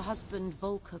 Until her husband,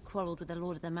 Volker, quarreled with the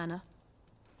lord of the manor.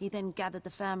 He then gathered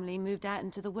the family, moved out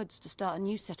into the woods to start a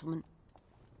new settlement.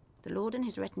 The lord and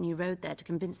his retinue rode there to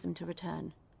convince them to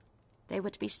return. They were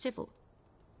to be civil.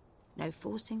 No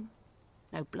forcing,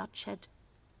 no bloodshed.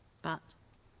 But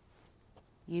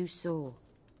you saw.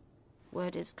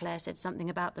 Word is Claire said something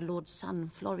about the lord's son,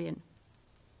 Florian.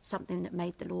 Something that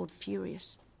made the lord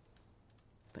furious.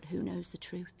 But who knows the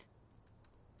truth?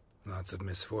 Lots of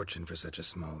misfortune for such a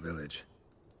small village.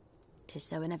 'Tis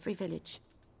so in every village.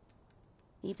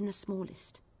 Even the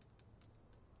smallest.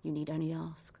 You need only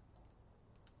ask.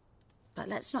 But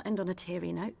let's not end on a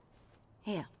teary note.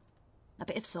 Here, a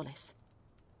bit of solace.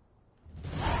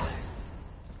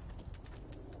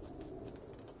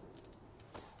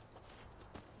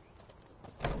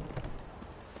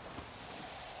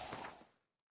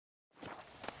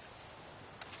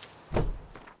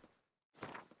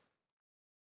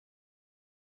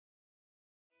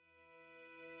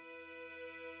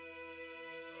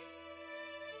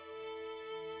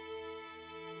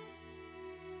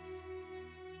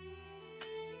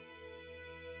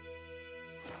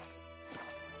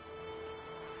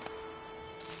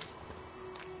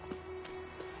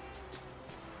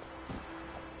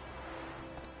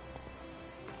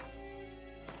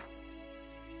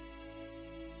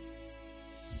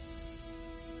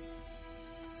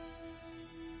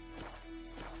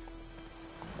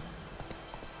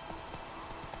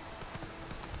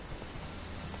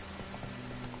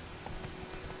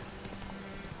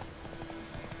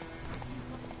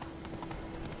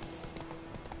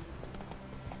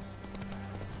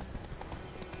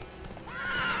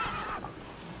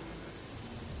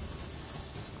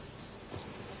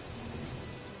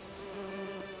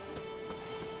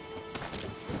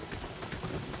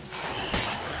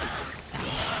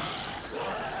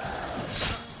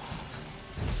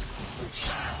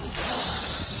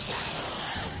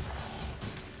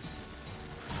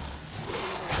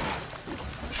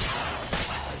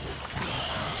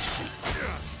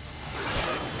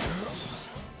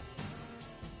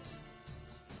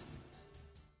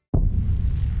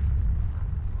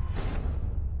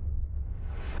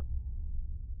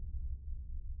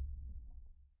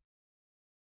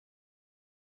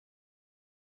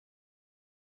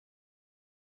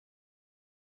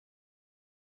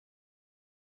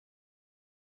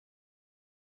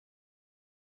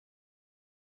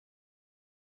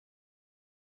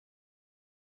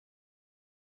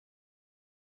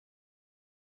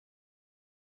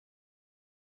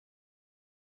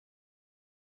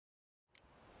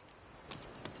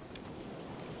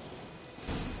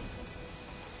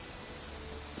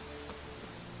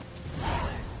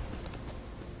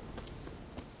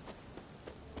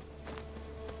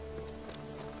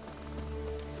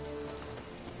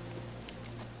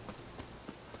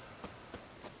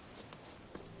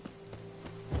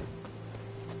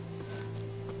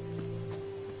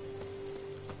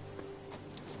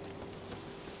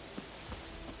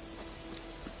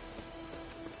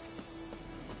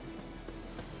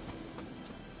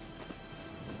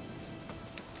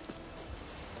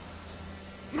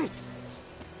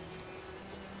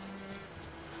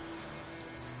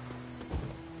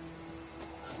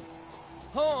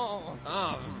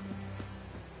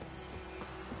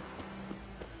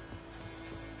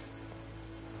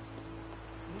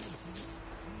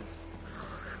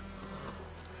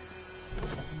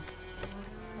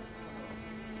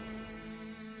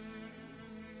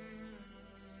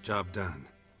 Job done.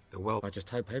 The well... I just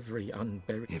hope every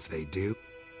unburied... If they do?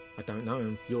 I don't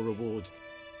know. Your reward.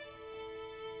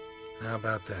 How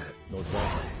about that? Lord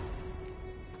West.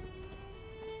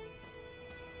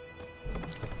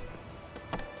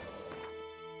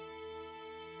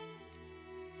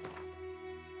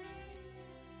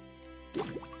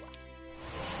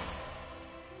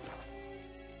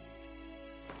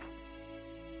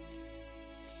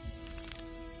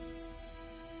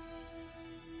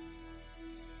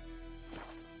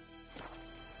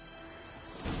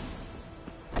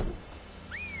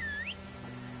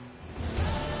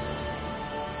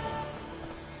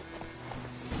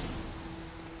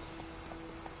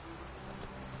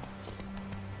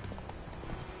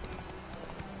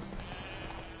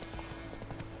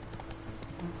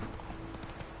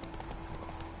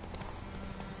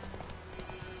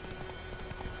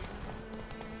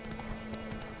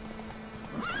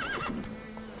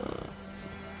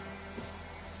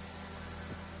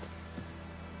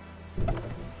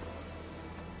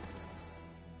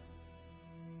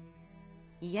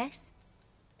 Yes?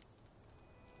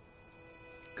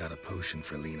 Got a potion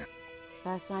for Lena.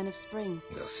 First sign of spring.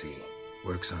 We'll see.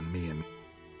 Works on me and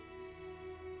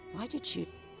Why did you?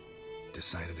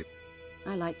 decided it.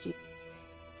 I like you.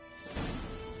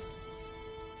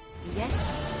 Yes.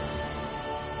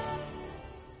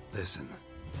 Listen,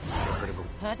 heard of a...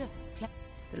 Heard of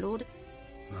the Lord?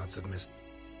 Lots of mis...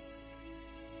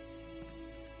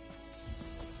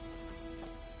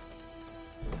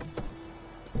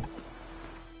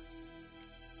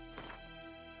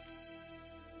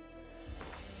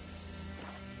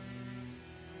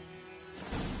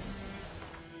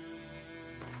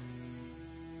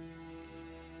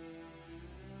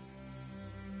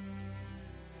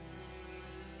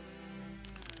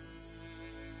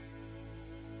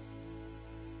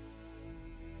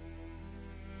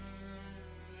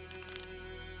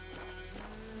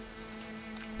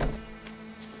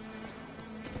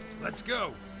 Let's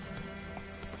go!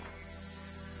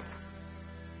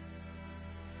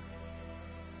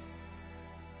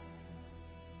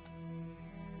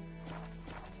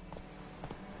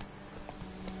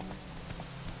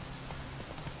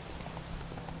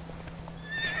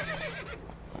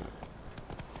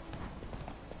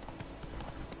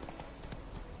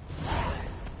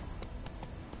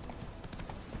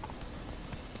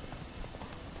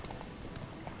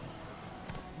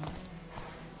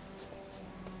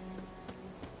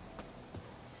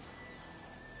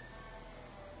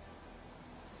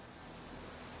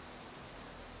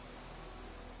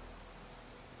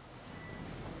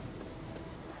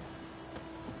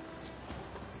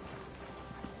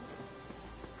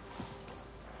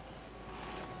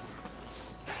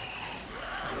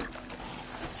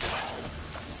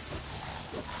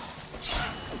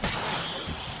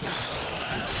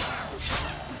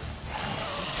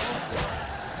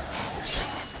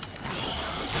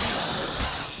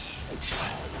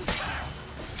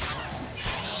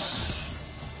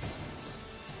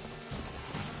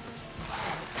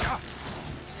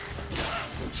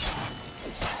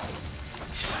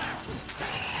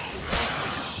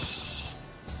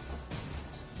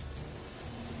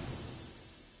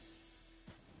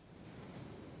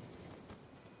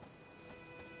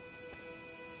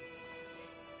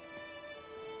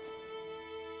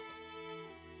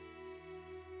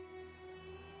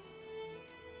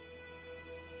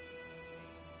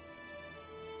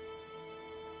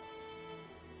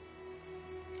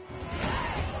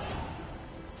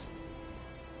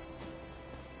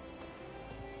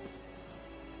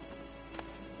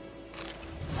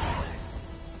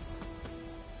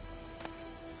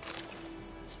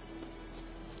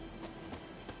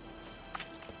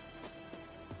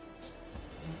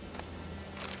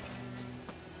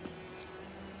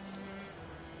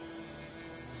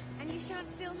 And you shan't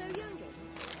steal no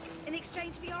youngins in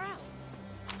exchange for your help.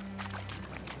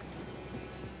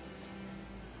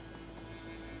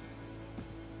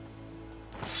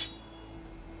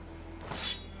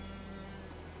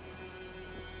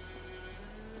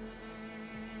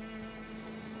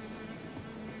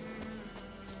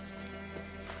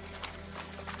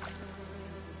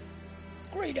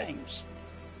 Greetings.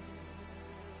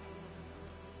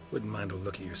 Wouldn't mind a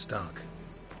look at your stock.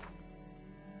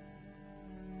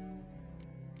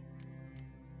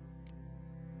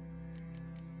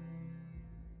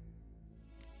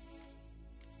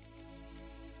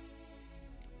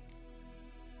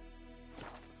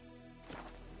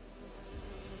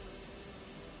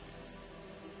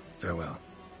 Farewell.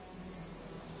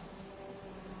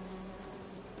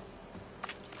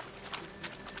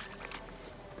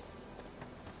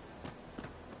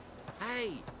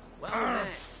 Hey, well met.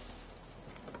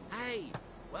 Hey,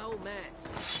 well met.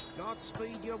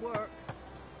 Godspeed your work.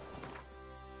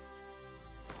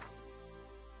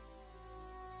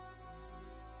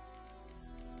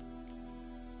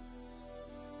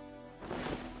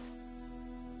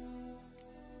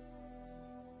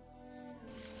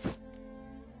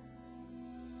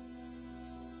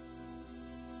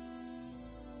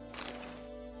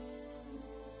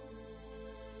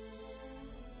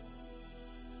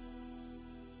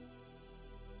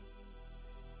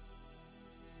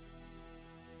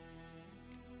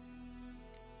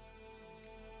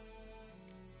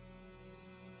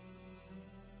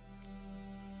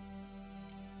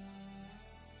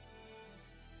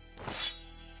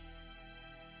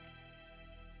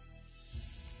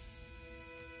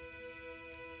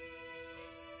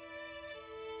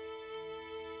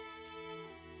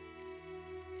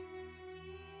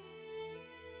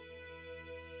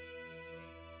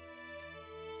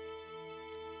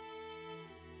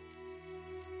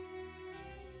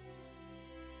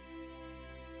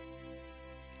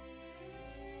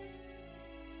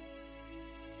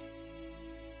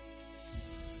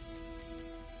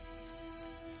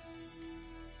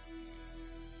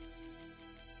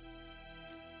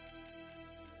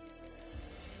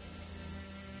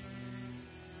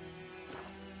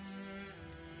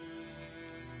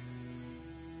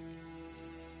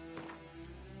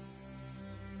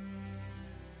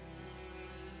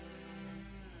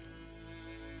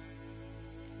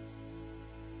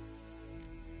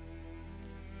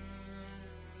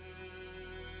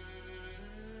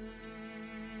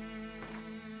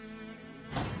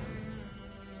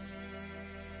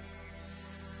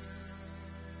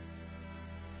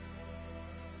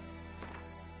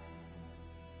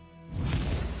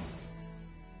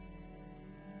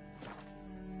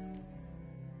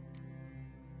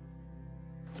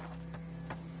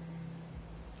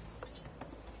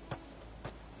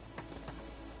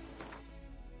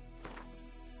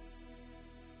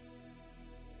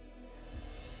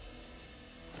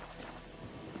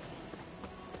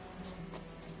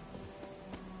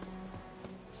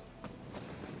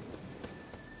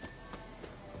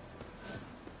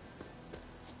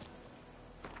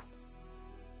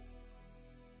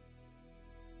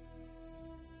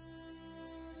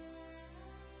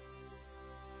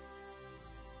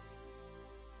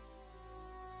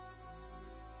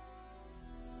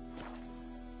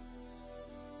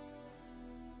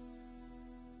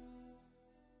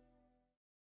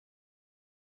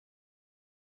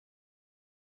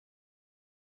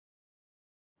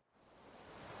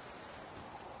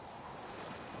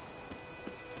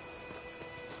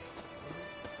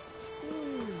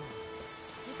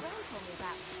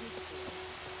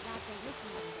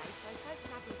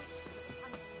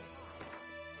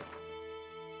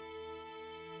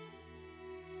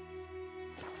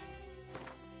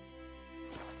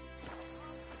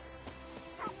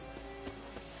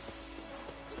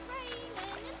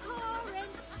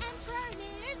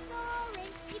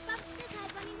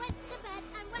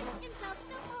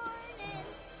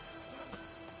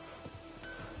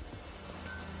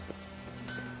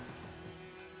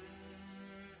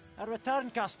 A return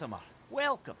customer.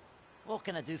 Welcome. What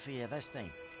can I do for you this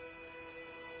time?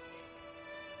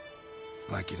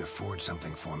 I'd like you to forge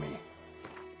something for me.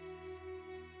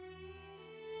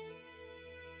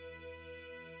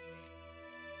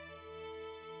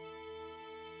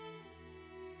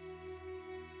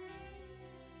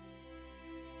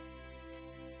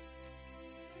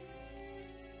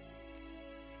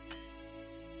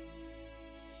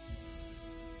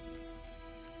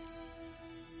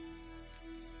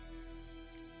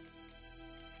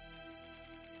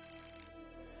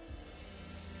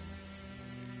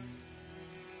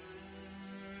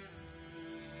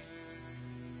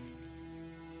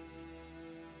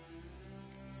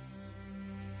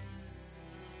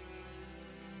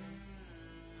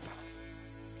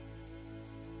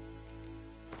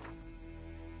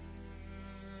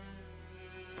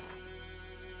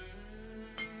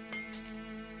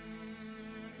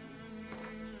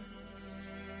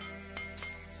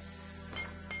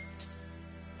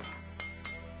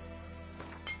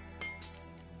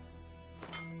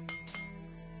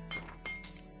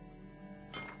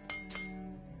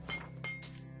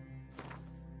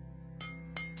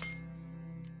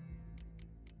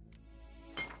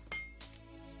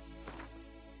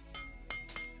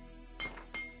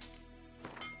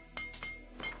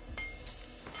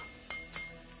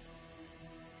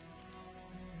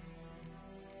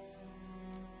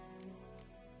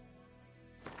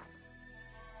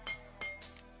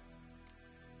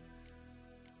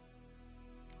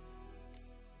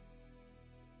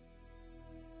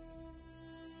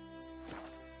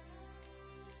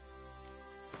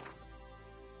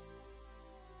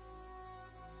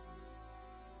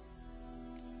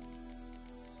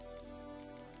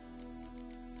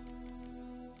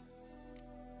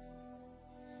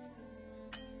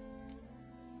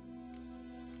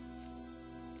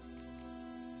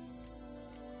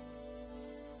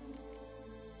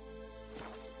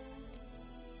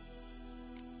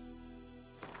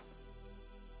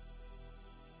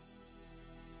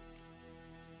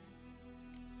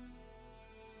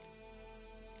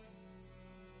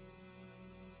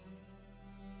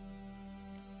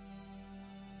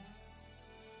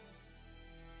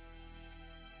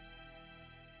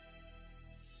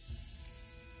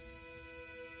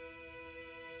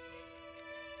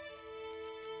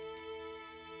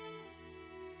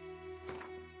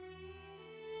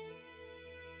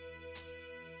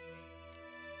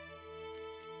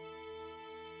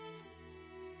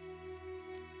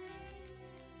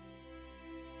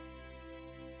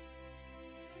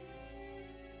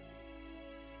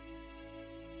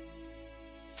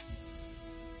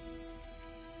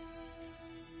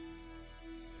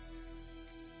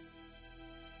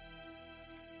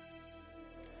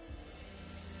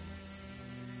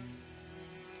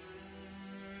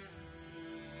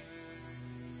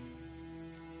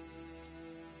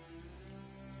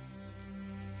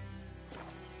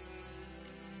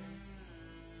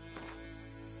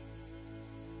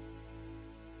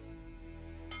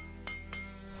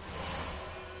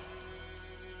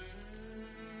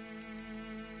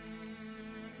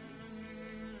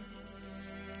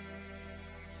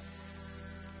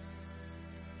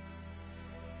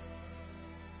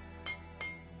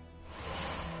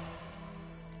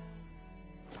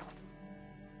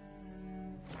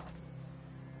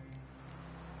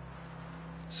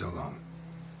 So long.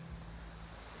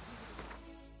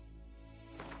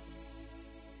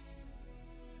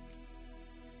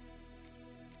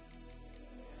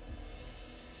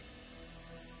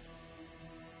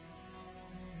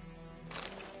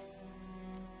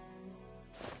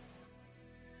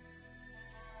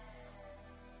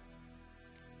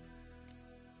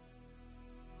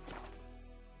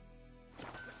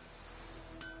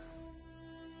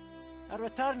 A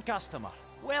return customer.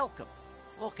 Welcome.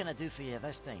 What can I do for you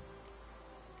this time?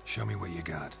 Show me what you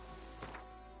got.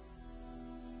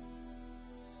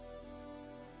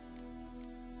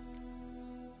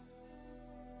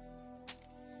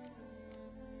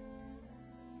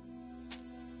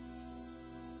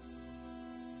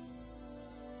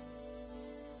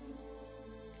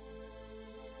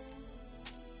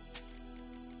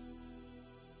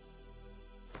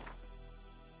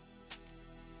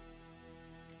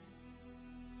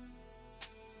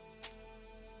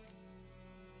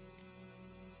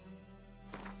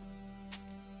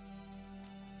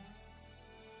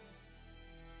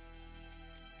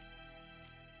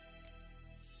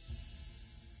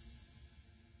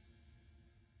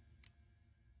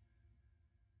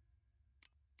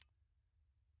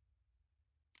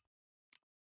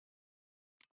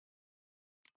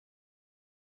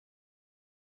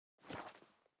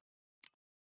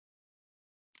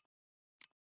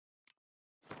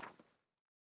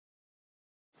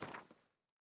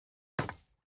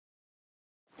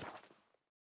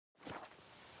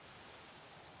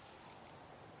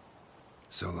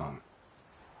 So long.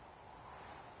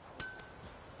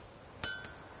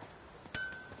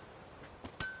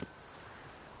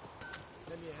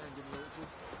 Lend me a hand in the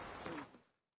orchards, please.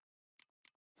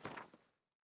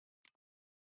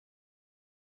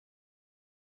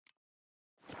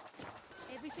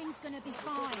 Everything's gonna be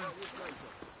fine.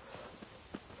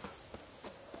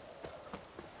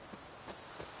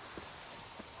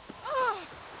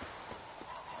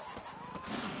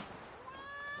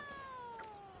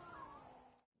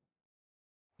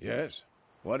 Yes?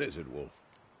 What is it, Wolf?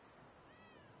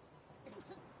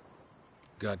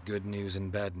 Got good news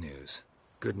and bad news.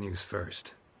 Good news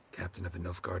first. Captain of the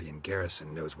Nilfgaardian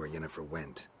garrison knows where Yennefer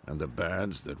went. And the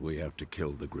bad's that we have to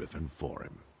kill the Griffin for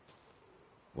him.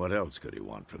 What else could he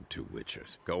want from two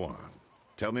witchers? Go on.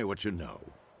 Tell me what you know.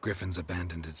 Griffin's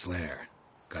abandoned its lair.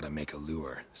 Gotta make a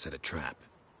lure, set a trap.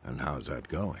 And how's that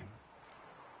going?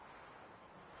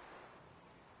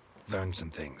 Learned some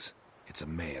things. It's a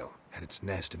male, had its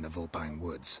nest in the Vulpine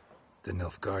Woods. The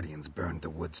Nilfgaardians burned the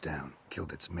woods down,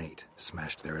 killed its mate,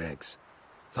 smashed their eggs.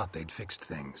 Thought they'd fixed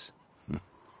things.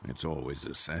 It's always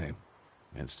the same.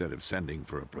 Instead of sending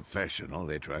for a professional,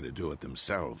 they try to do it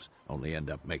themselves, only end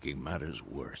up making matters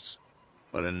worse.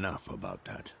 But enough about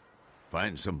that.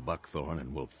 Find some buckthorn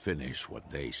and we'll finish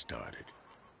what they started.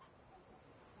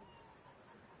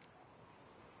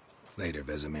 Later,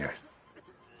 Vesemir.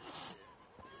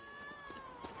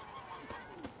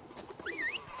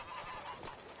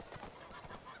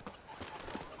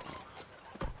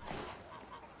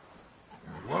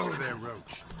 Whoa there,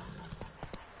 Roach.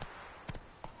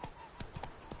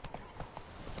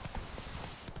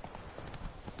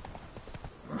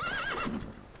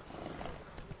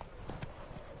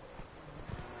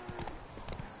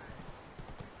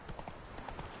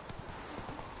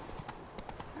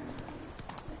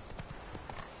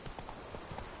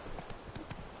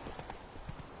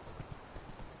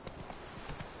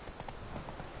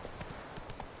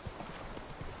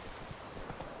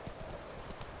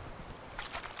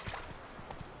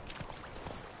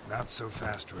 Not so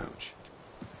fast, Roach.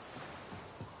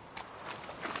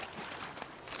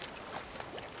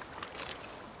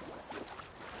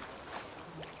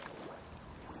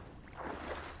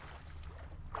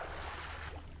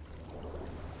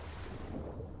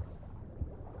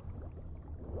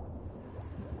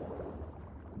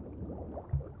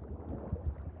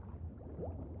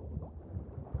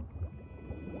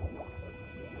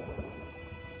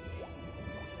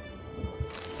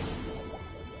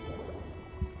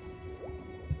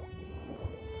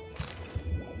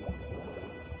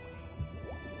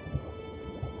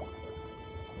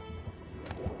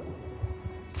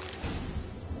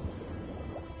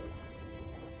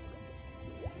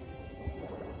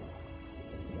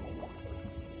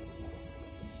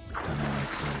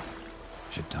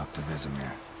 Should talk to Vesemir.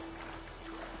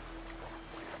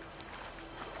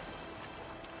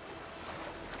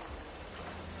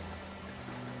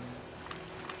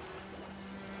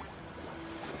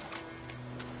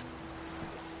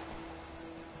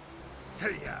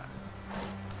 Hey-ya!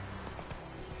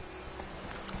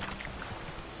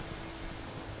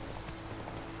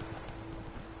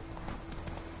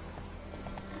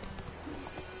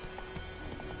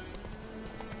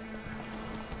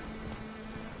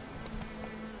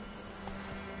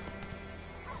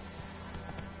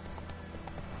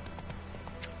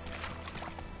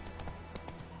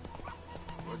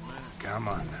 Come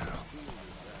on now.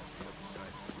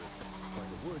 By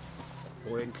the wood.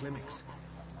 Boy in Climmix.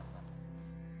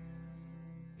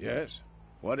 Yes?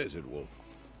 What is it, Wolf?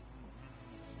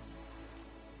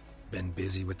 Been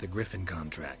busy with the Griffin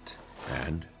contract.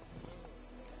 And?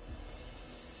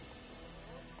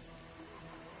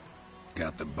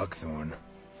 Got the buckthorn.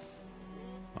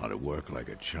 Ought to work like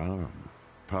a charm.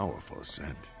 Powerful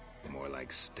scent. More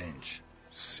like stench.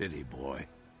 City boy.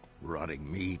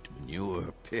 Rotting meat,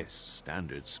 manure, piss,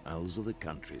 standard smells of the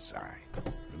countryside.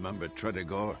 Remember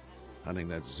Tredegor? Hunting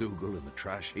that Zoogle in the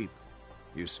trash heap?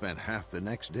 You spent half the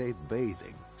next day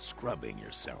bathing, scrubbing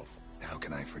yourself. How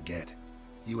can I forget?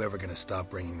 You ever gonna stop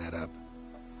bringing that up?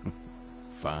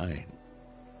 Fine.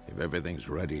 If everything's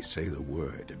ready, say the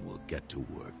word and we'll get to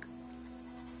work.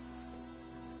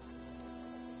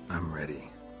 I'm ready.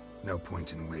 No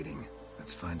point in waiting.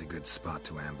 Let's find a good spot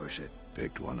to ambush it.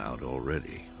 Picked one out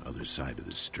already. Other side of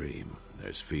the stream.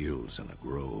 There's fields and a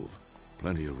grove.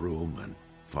 Plenty of room and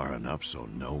far enough so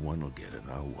no one will get in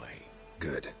our way.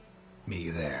 Good. Meet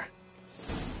you there.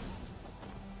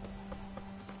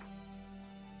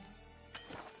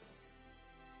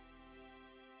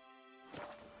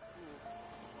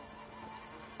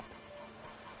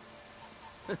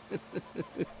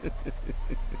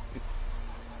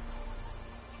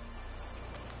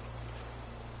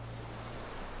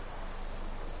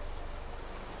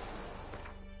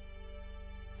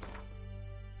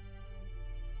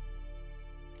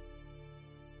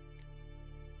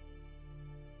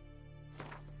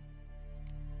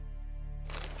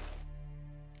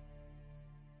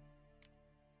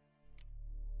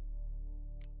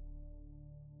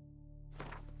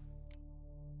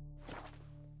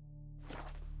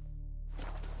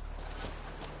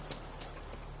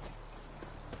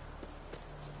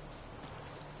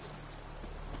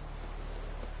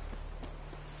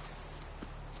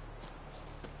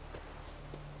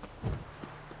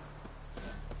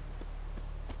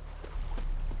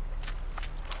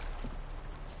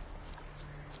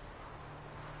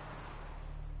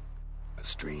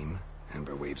 stream,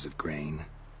 amber waves of grain.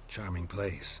 Charming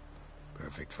place.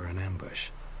 Perfect for an ambush.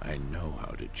 I know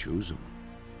how to choose them.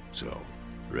 So,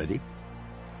 ready?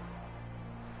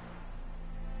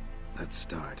 Let's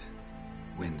start.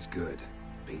 Wind's good.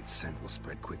 Bait's scent will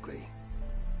spread quickly.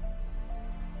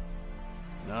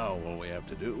 Now all we have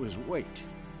to do is wait.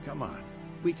 Come on.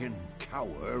 We can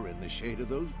cower in the shade of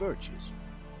those birches.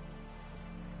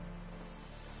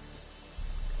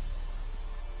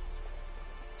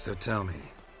 So tell me,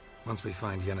 once we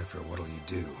find Yennefer, what'll you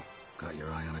do? Got your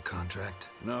eye on a contract?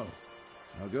 No.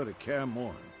 I'll go to Kaer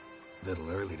Morhen. Little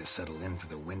early to settle in for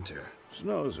the winter.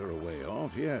 Snows are a way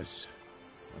off, yes.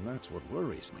 And that's what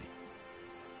worries me.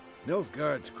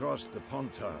 Nilfgaard's crossed the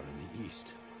Pontar in the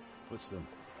east. Puts them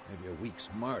maybe a week's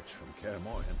march from Kaer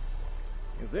Morhen.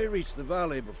 If they reach the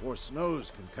valley before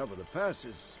snows can cover the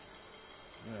passes,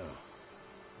 well,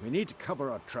 we need to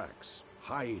cover our tracks,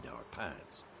 hide our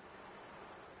paths.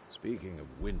 Speaking of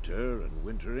winter and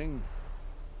wintering,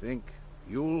 think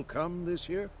you'll come this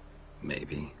year?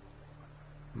 Maybe.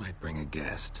 Might bring a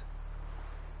guest.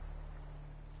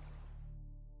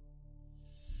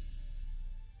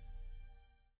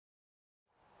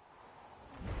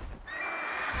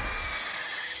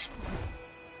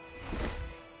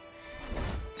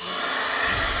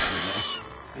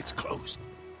 It's closed.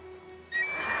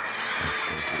 Let's go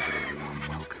give it a warm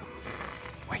welcome.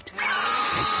 Wait.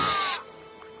 Make this.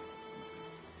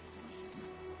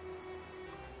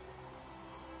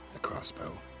 A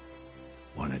crossbow.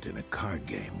 Won it in a card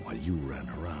game while you ran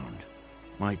around.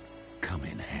 Might come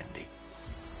in handy.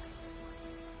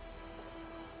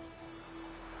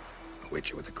 A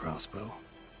witcher with a crossbow?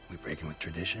 We breaking with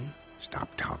tradition? Stop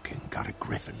talking. Got a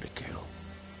griffin to kill.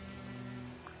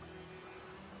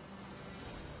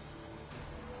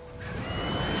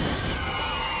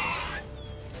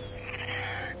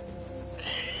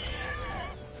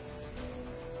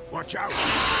 Watch out!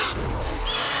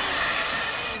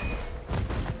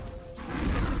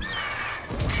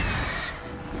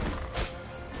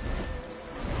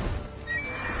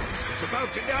 It's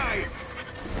about to dive!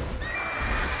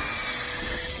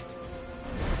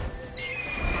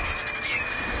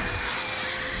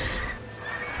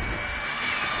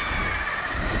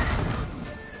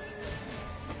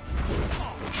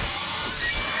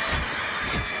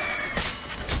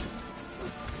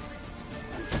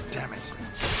 Damn it.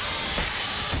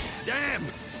 Damn!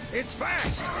 It's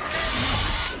fast!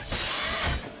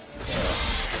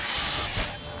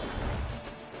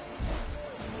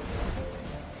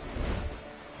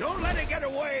 Don't let it get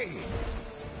away!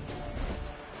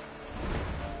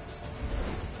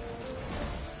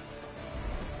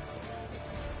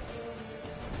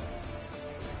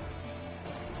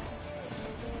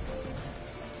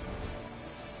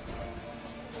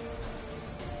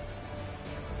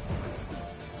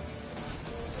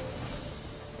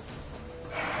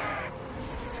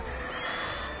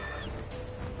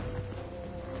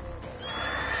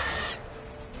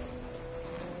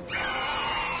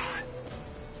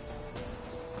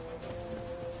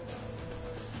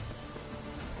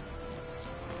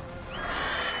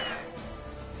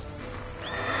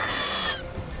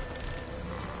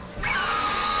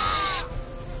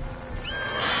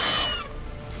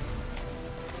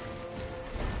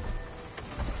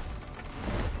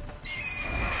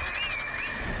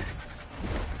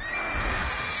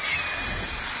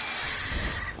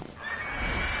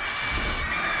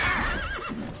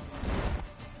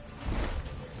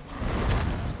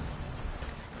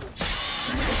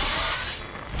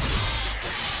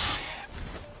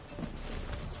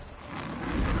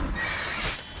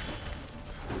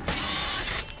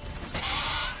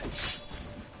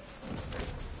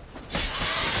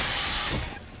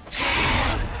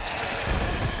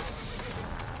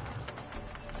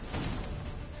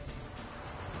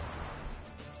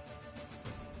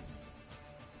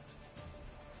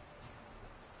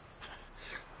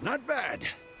 Not bad.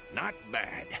 Not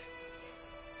bad.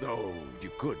 Though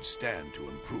you could stand to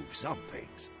improve some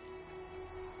things.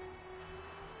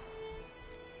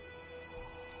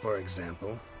 For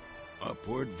example?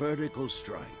 Upward vertical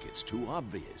strike. It's too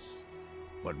obvious.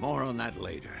 But more on that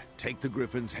later. Take the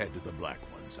Griffin's head to the Black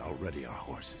Ones. I'll ready our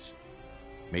horses.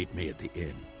 Meet me at the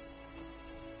inn.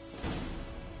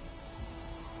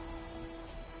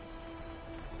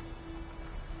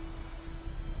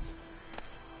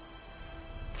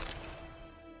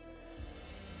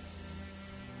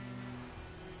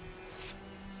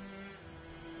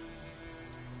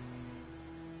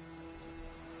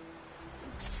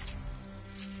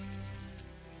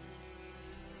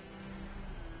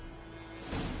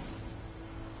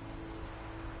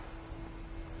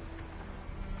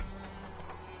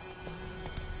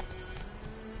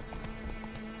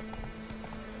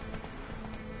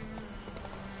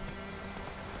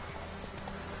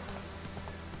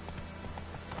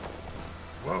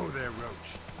 Go there,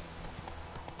 Roach.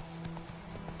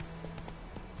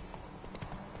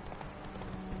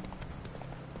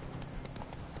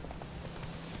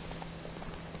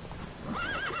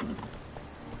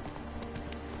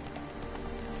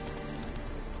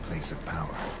 Place of power.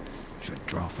 Should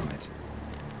draw from it.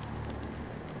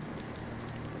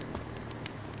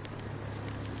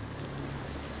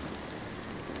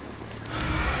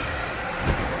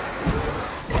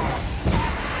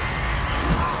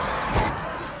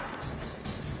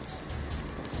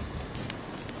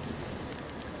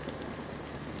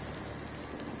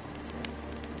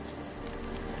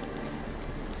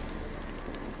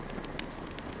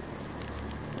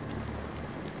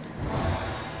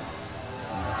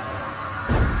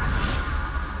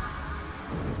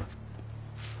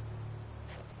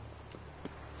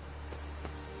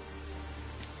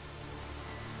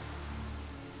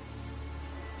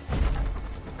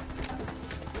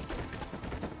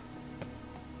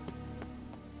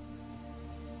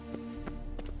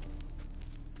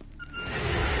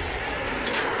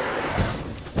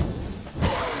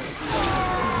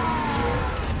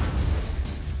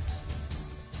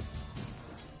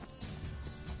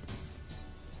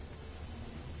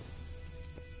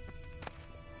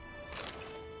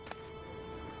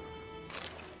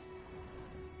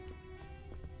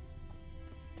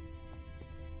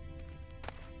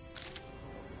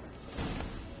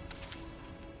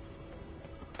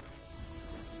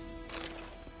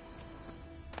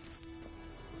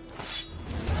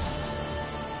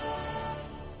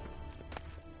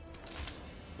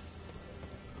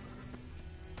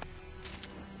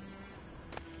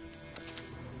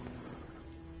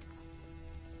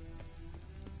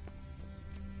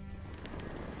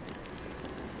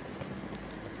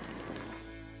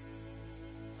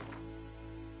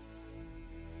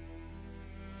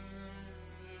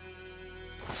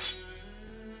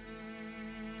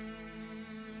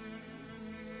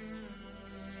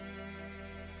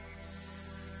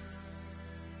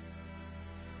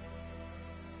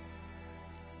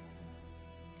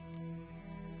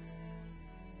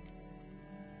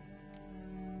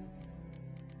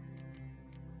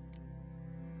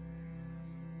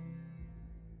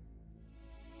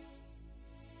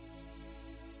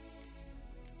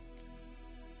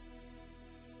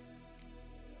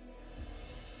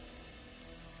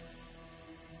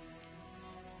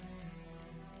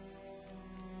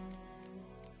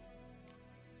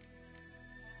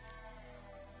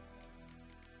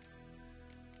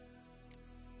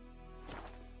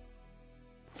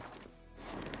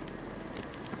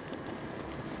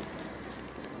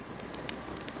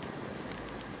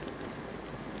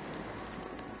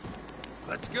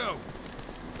 Let's go!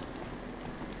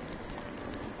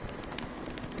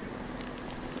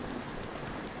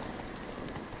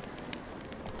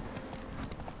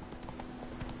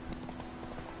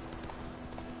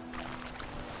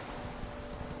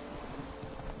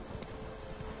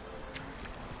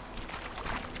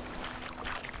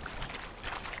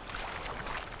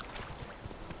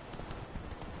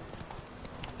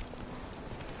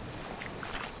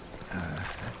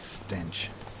 That stench.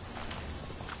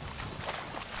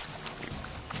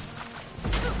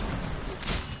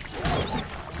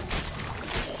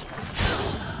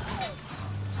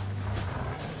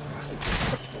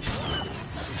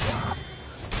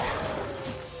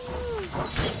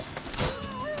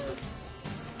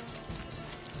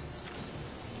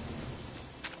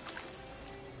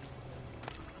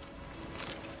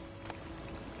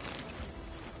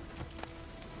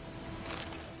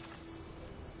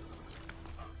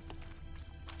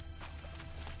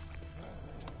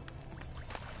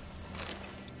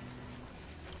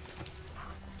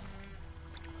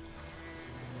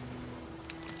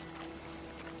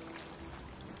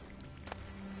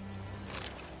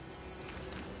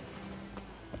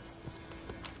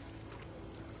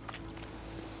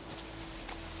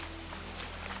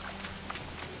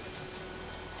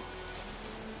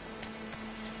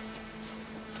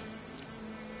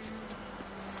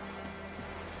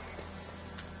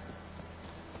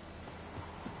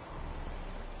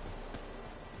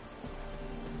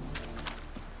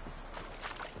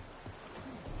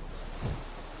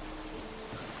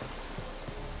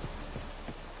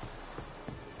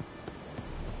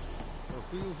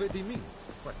 Who you really mean?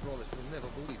 Quack Wallace will never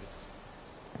believe it.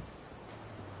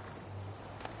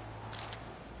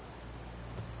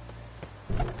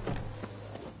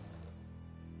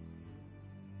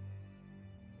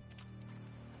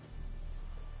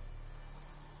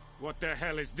 What the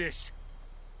hell is this?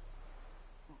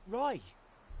 Rye!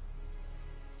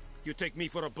 You take me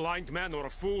for a blind man or a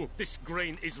fool? This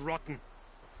grain is rotten.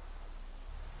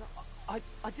 I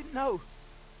didn't know.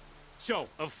 So,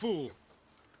 a fool.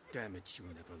 Damn it, you'll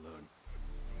never learn.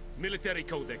 Military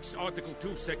Codex, Article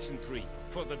 2, Section 3.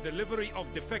 For the delivery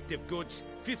of defective goods,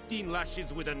 15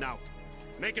 lashes with a knout.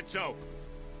 Make it so.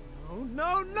 No,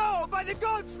 no, no! By the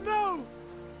gods, no!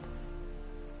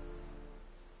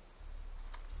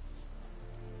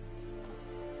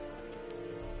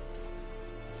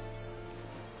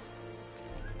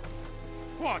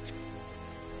 What?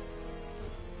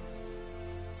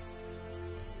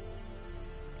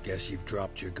 Guess you've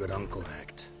dropped your good uncle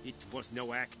act. It was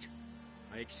no act.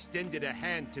 I extended a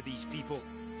hand to these people.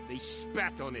 They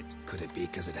spat on it. Could it be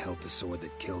because it held the sword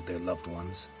that killed their loved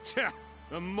ones? Tja,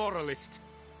 a moralist.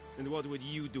 And what would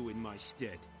you do in my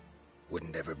stead?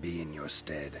 Wouldn't ever be in your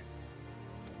stead.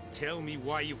 Tell me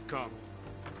why you've come.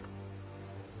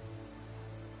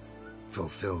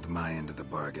 Fulfilled my end of the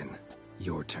bargain.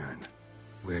 Your turn.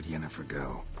 Where'd Yennefer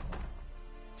go?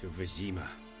 To Vizima.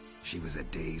 She was a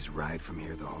day's ride from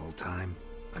here the whole time?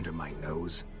 Under my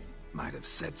nose? Might have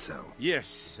said so.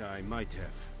 Yes, I might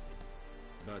have.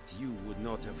 But you would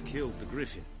not have killed the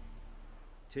griffin.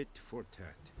 Tit for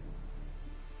tat.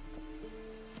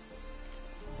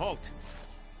 Halt!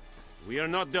 We are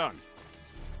not done.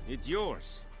 It's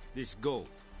yours, this gold.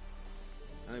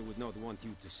 I would not want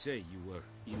you to say you were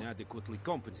inadequately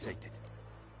compensated.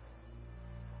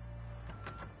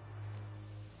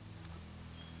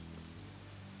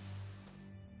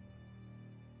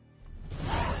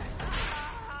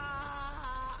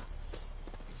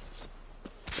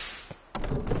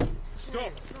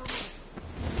 Stop!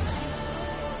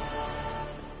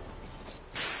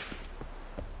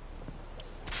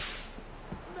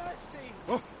 Mercy!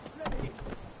 Oh.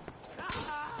 Please!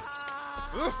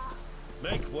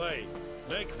 Make way!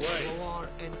 Make way! War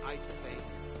and I'd fail.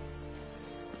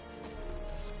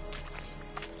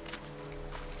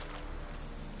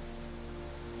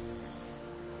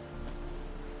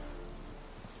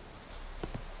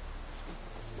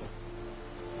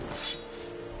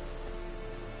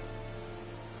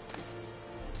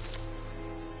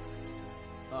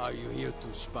 Are you here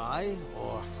to spy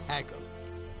or haggle?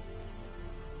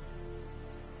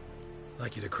 I'd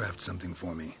like you to craft something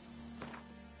for me.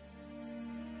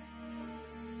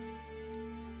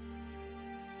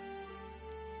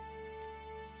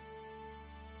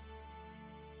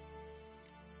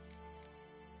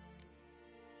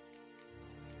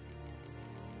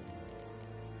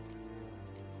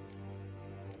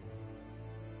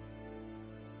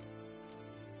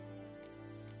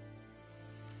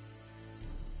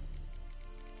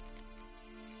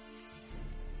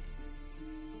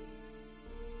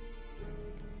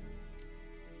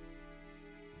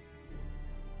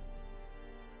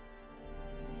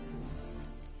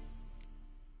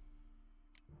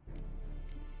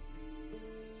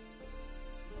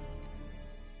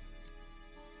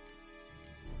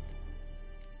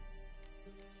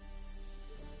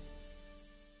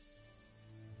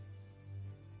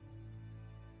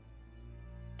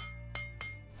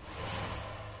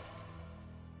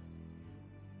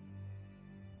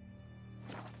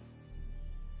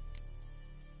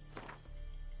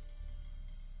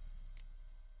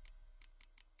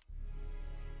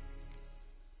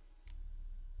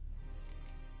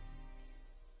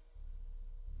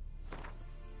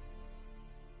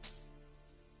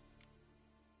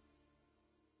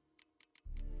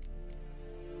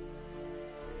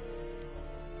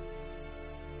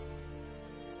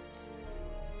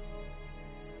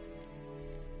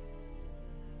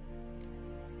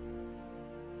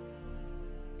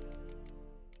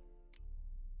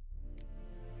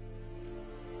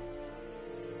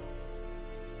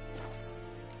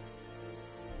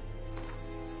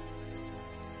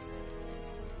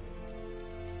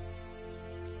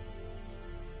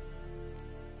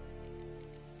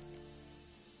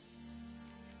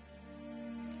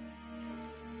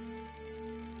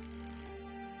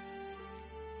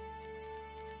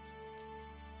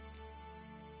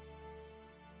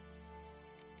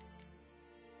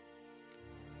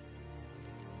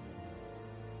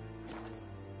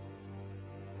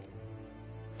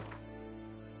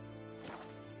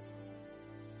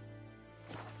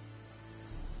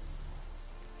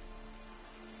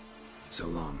 So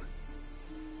long.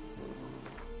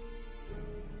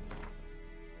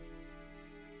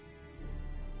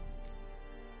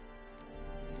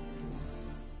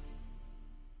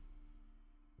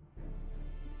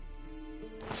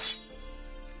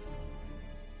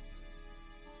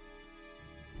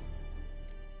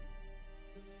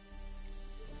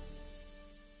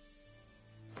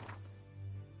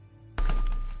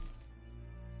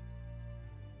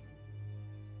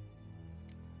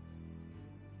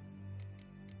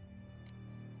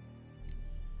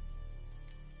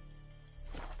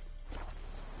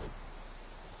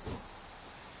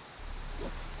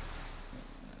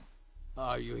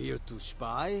 Are you here to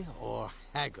spy or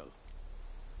haggle?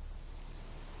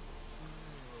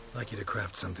 I'd like you to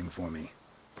craft something for me.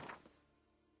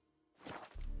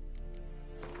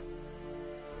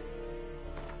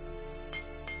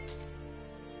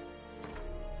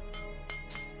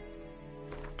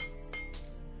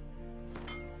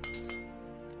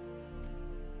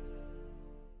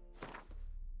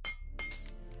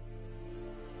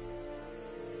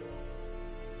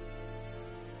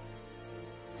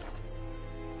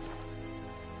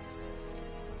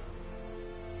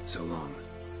 So long.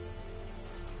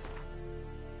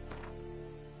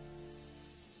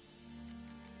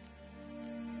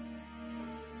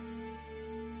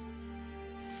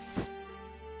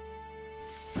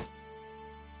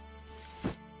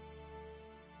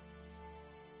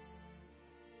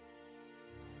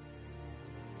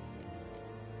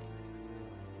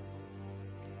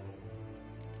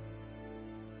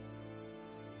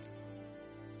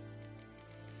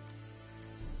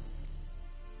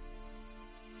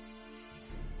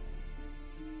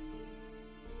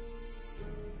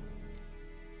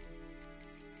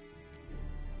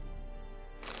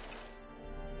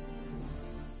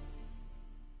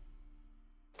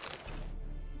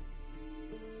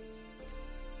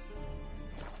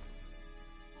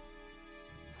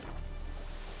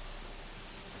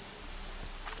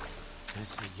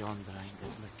 This yonder ain't the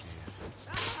blick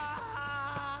here.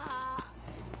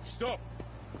 Stop!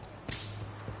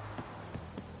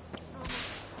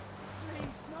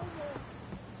 Please, no more.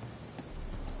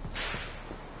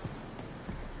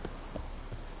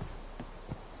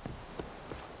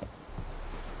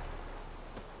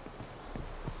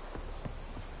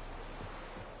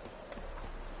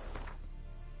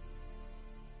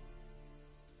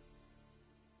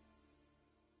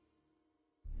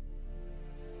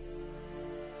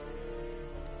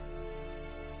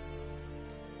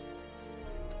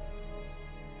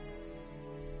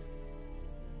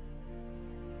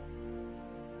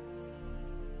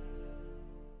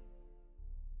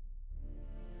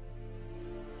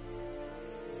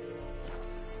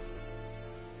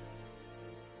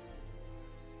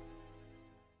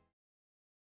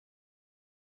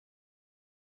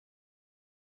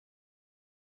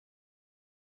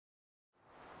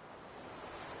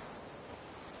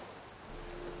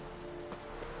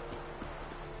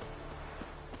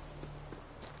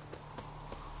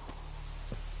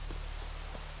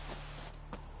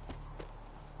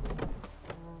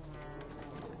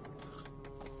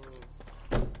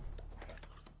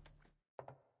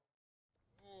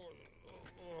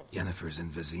 Yennefer's in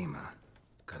Vizima.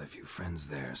 Got a few friends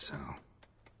there, so...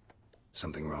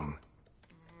 Something wrong?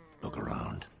 Look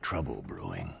around. Trouble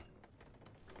brewing.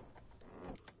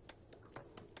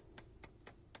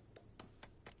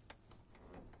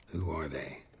 Who are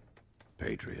they?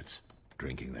 Patriots.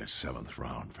 Drinking their 7th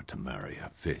round for Temeria.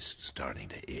 Fists starting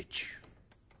to itch.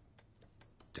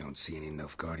 Don't see any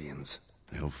Nilfgaardians.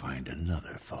 They'll find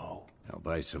another foe. I'll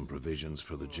buy some provisions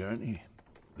for the journey.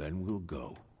 Then we'll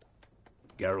go.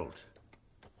 Geralt,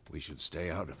 we should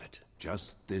stay out of it.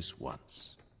 Just this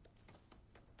once.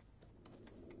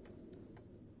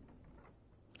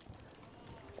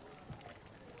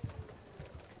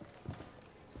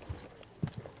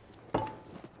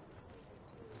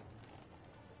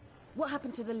 What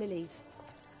happened to the lilies?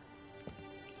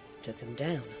 Took 'em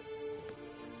down.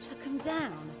 Took 'em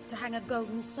down? To hang a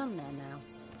golden sun there now?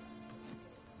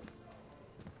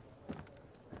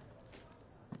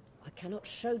 I cannot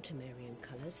show Temerian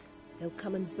colours. They'll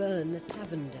come and burn the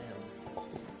tavern down.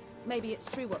 Maybe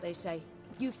it's true what they say.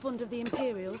 You fond of the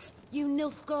Imperials? You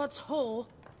Nilfgaard's whore?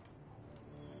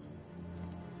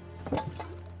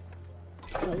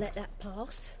 I'll let that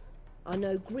pass. I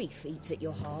know grief eats at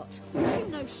your heart. You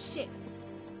know shit.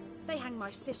 They hanged my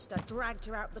sister, dragged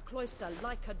her out the cloister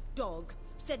like a dog.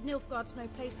 Said Nilfgaard's no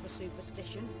place for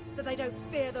superstition, that they don't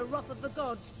fear the wrath of the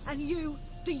gods. And you,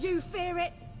 do you fear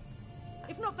it?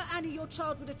 If not for Annie, your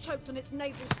child would have choked on its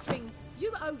navel string.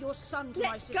 You owe your son to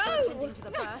my sister attending to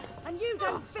the birth, and you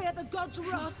don't fear the gods'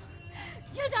 wrath.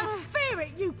 You don't fear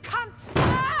it, you cunt!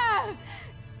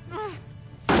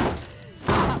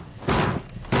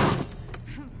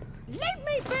 Leave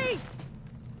me be!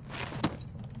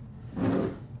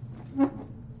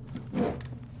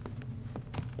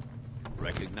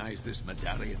 Recognize this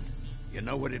medallion? You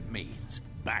know what it means.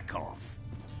 Back off.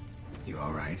 You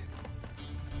all right?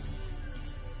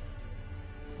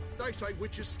 They say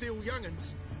witches steal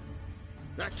young'uns.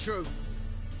 That true?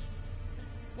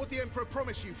 What the Emperor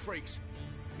promise you, freaks?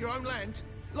 Your own land?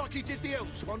 Like he did the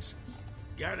elves once?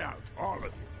 Get out, all of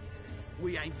you.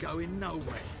 We ain't going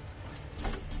nowhere.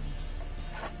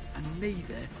 And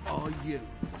neither are you.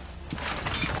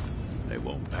 They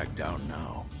won't back down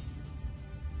now.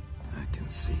 I can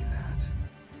see that.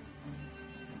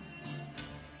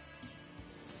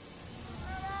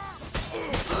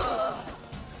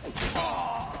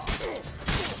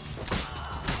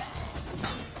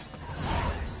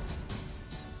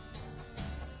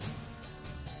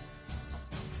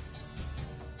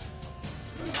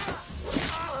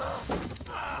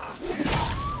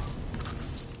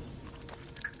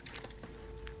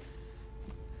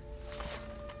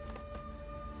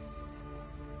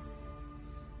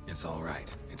 It's all right.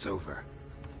 It's over.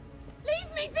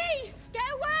 Leave me be! Get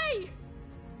away!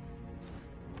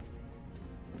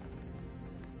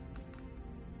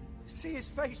 See his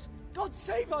face! God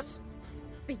save us!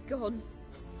 Be gone,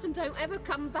 and don't ever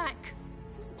come back.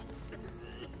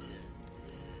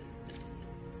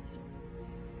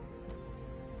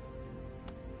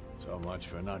 So much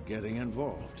for not getting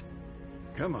involved.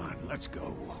 Come on, let's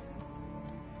go.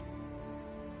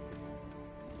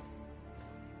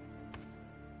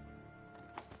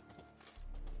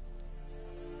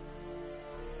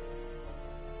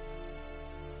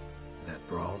 That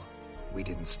brawl, we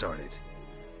didn't start it.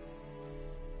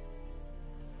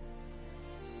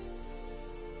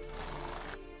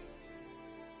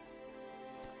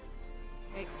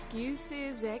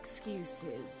 Excuses,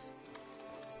 excuses.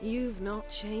 You've not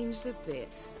changed a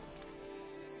bit.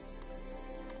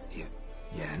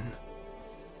 Yen?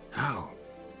 How?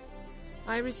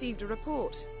 I received a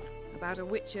report about a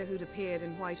witcher who'd appeared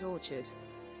in White Orchard.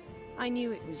 I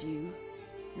knew it was you,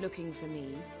 looking for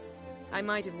me. I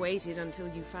might have waited until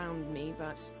you found me,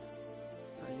 but...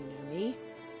 well, you know me.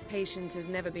 Patience has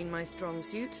never been my strong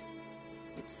suit.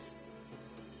 It's...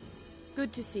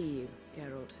 good to see you,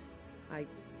 Geralt.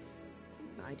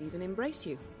 I'd even embrace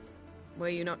you. Were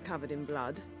you not covered in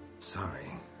blood? Sorry.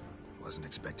 Wasn't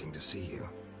expecting to see you.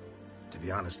 To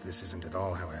be honest, this isn't at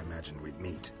all how I imagined we'd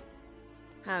meet.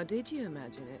 How did you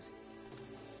imagine it?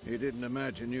 You didn't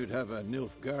imagine you'd have a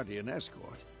Nilfgaardian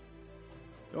escort.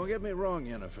 Don't get me wrong,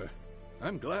 Yennefer.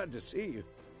 I'm glad to see you.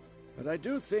 But I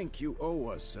do think you owe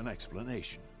us an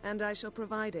explanation. And I shall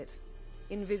provide it.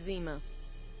 In Vizima.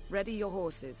 Ready your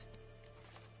horses.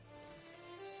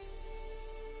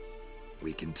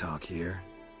 We can talk here.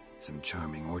 Some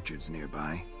charming orchards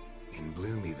nearby. In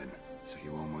bloom even, so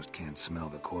you almost can't smell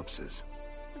the corpses.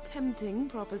 A tempting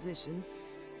proposition.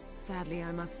 Sadly,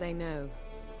 I must say no.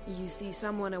 You see,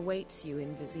 someone awaits you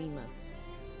in Vizima.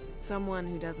 Someone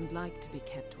who doesn't like to be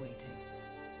kept waiting.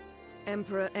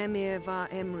 Emperor Emir var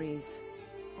Emrys.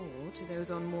 Or, to those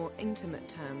on more intimate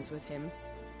terms with him,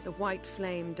 the white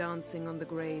flame dancing on the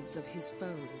graves of his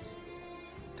foes.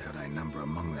 Doubt I number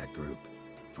among that group.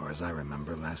 Far as I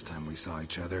remember, last time we saw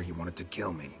each other, he wanted to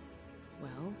kill me.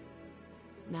 Well,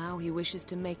 now he wishes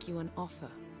to make you an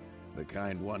offer. The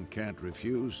kind one can't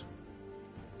refuse?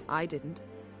 I didn't,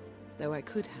 though I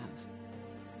could have.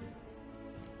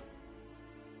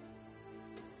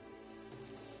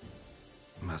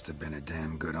 Must have been a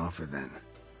damn good offer then.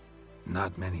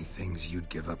 Not many things you'd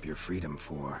give up your freedom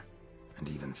for, and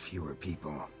even fewer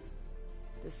people.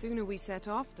 The sooner we set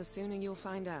off, the sooner you'll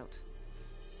find out.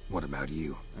 What about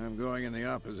you? I'm going in the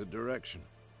opposite direction.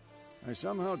 I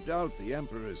somehow doubt the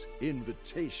Emperor's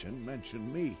invitation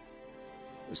mentioned me.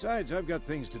 Besides, I've got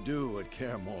things to do at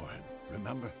Kaer Morhen,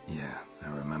 remember? Yeah, I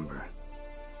remember.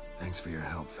 Thanks for your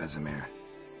help, Vesemir.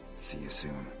 See you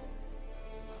soon.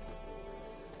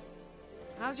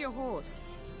 How's your horse?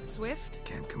 Swift?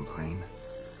 Can't complain.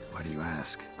 Why do you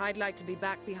ask? I'd like to be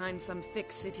back behind some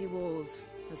thick city walls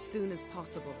as soon as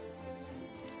possible.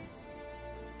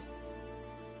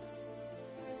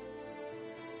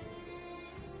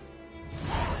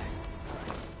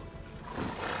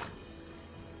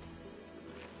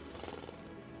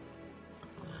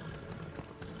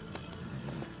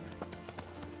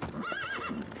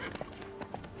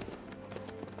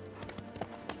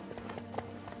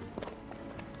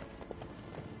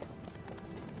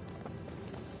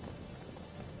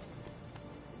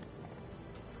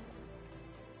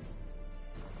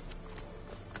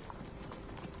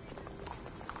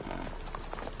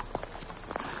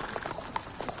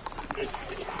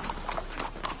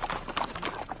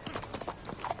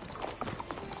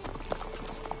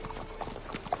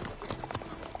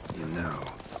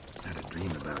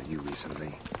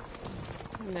 Recently.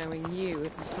 Knowing you,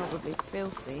 it was probably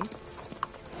filthy.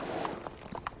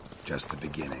 Just the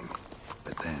beginning.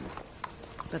 But then...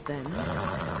 But then...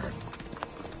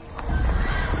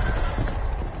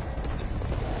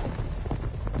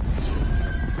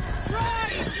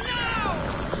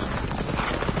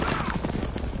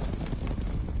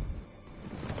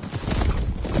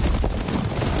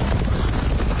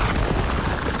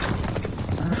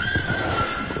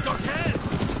 Your head!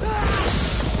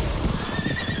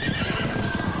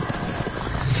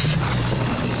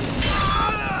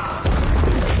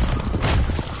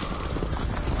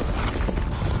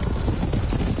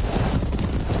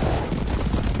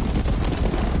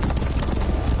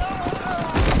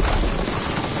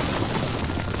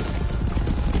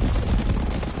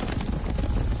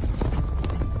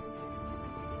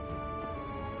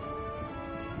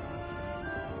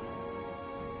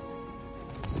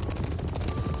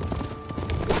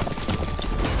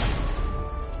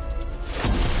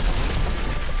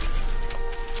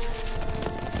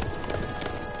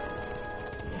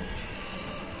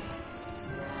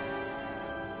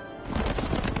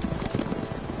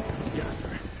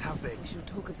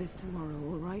 us tomorrow,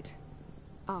 all right?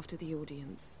 After the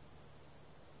audience.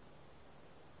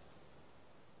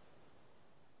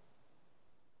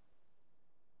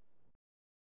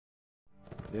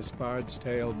 This bard's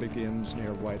tale begins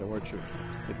near White Orchard,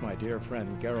 with my dear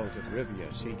friend Geralt of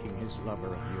Rivia seeking his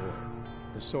lover of yore,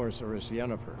 the sorceress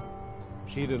Yennefer.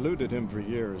 She'd eluded him for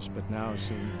years, but now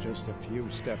seemed just a few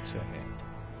steps ahead.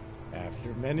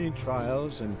 After many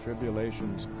trials and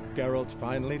tribulations, Geralt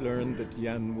finally learned that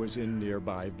Yen was in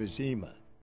nearby Vizima.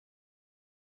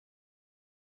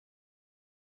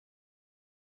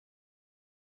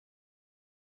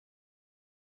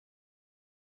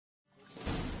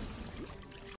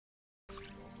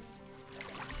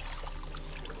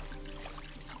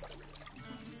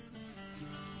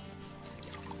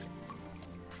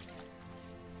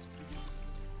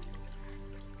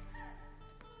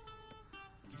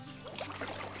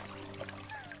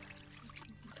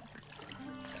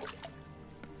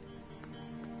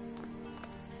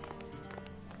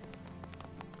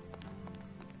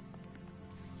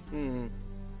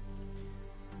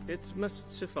 It must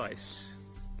suffice.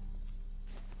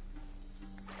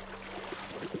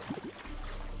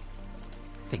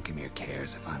 Thinkamere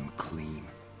cares if I'm clean.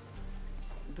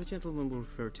 The gentleman will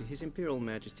refer to His Imperial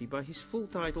Majesty by his full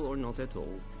title or not at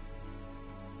all.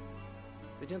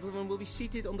 The gentleman will be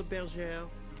seated on the bergère.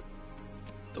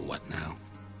 The what now?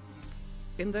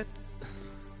 In that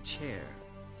chair.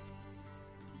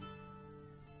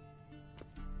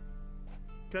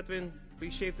 Cletwin,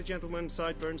 please shave the gentleman's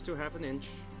sideburns to half an inch.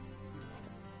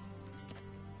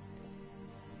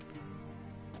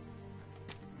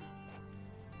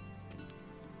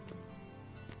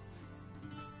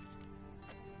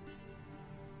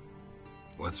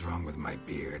 What's wrong with my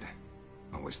beard?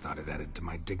 Always thought it added to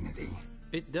my dignity.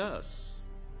 It does.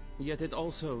 Yet it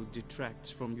also detracts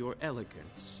from your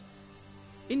elegance.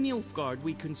 In Nilfgaard,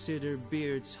 we consider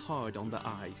beards hard on the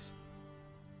eyes.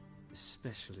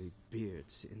 Especially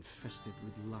beards infested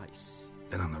with lice.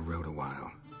 Been on the road a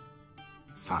while.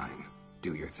 Fine,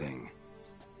 do your thing.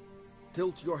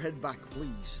 Tilt your head back,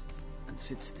 please, and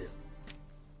sit still.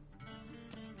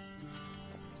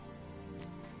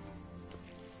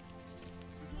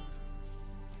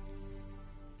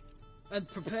 And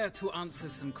prepare to answer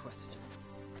some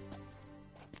questions.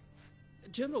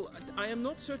 General, I am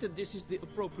not certain this is the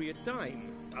appropriate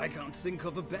time. I can't think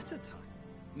of a better time.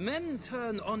 Men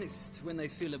turn honest when they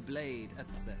feel a blade at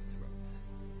their throat.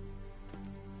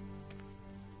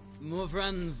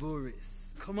 Morvran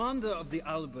Voris, commander of the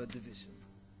Alba Division.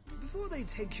 Before they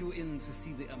take you in to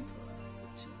see the Emperor,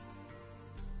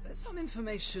 there's some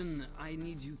information I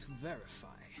need you to verify.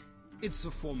 It's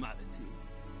a formality,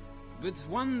 but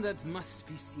one that must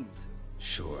be seen to.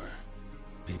 Sure.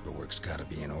 Paperwork's gotta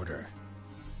be in order.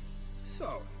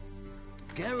 So,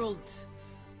 Geralt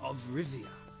of Rivia.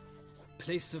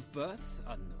 Place of birth,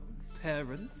 unknown.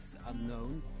 Parents,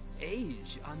 unknown.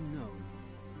 Age, unknown.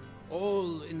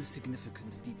 All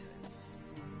insignificant details.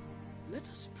 Let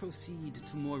us proceed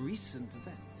to more recent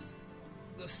events.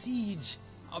 The siege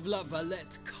of La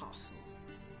Valette Castle.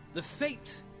 The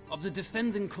fate of the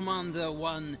defending commander,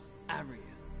 one Arian.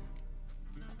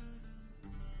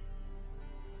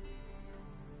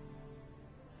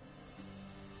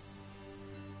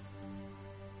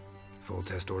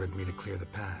 Foltest ordered me to clear the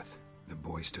path. The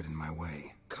boy stood in my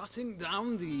way. Cutting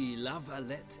down the La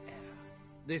Valette heir.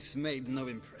 This made no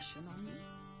impression on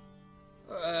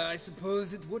you? I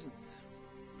suppose it wouldn't.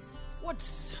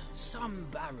 What's some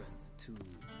baron to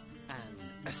an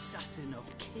assassin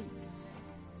of kings?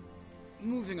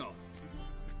 Moving on.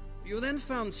 You then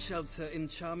found shelter in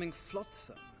charming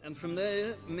Flotsam, and from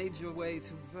there made your way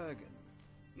to Vergen.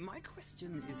 My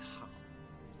question is how?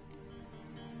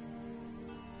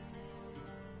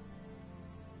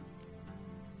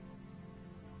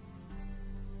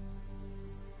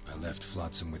 I left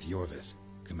Flotsam with Yorvith,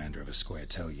 commander of a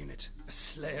Scoia'tael unit. A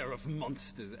slayer of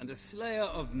monsters and a slayer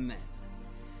of men.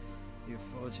 You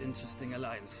forge interesting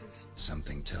alliances.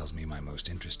 Something tells me my most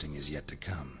interesting is yet to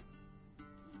come.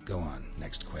 Go on,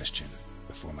 next question,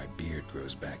 before my beard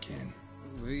grows back in.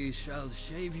 We shall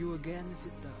shave you again if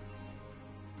it does.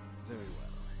 Very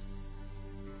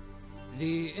well.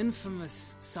 The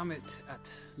infamous summit at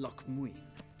Loch Muin.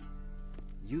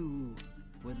 You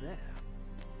were there.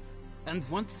 And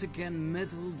once again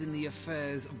meddled in the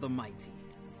affairs of the mighty.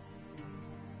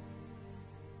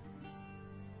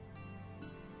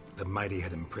 The mighty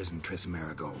had imprisoned Triss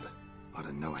Marigold. Ought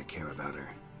to know I care about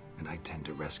her, and I tend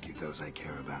to rescue those I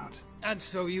care about. And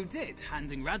so you did,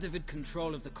 handing Radovid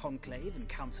control of the Conclave and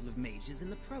Council of Mages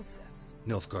in the process.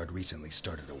 Nilfgaard recently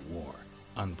started a war,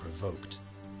 unprovoked.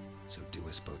 So do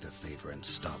us both a favor and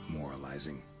stop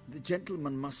moralizing. The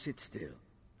gentleman must sit still.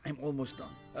 I'm almost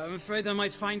done. I'm afraid I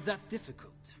might find that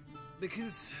difficult.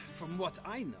 Because, from what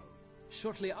I know,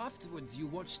 shortly afterwards you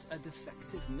watched a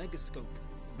defective megascope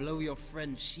blow your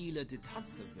friend Sheila de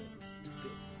Tatseville to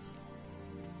bits.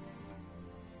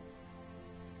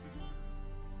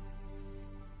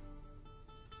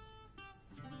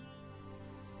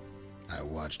 I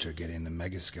watched her get in the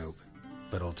megascope,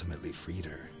 but ultimately freed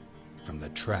her from the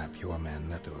trap your man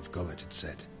Letho of Gullet had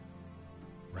set.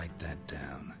 Write that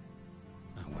down.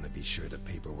 I want to be sure the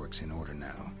paperwork's in order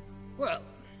now. Well,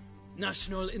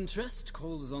 national interest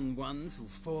calls on one to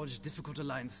forge difficult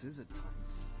alliances at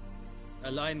times.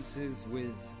 Alliances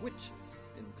with witches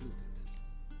included.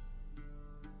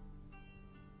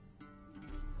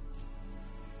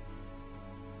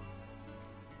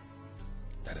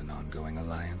 That an ongoing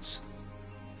alliance?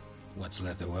 What's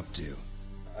Letho up to?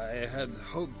 I had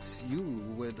hoped you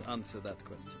would answer that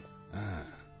question. Ah,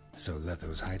 so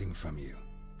Letho's hiding from you.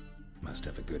 Must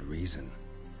have a good reason.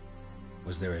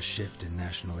 Was there a shift in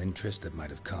national interest that might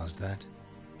have caused that?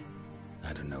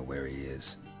 I don't know where he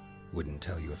is. Wouldn't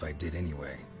tell you if I did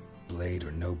anyway. Blade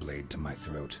or no blade to my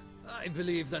throat. I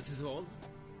believe that is all.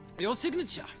 Your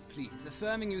signature, please,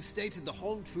 affirming you stated the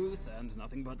whole truth and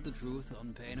nothing but the truth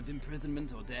on pain of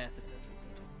imprisonment or death, etc.,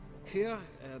 etc. Here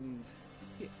and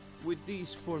here. With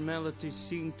these formalities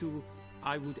seen to,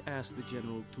 I would ask the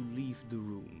General to leave the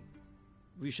room.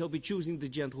 We shall be choosing the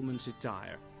gentleman's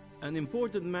attire. An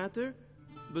important matter,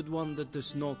 but one that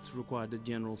does not require the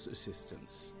General's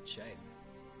assistance. Shame.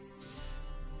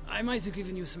 I might have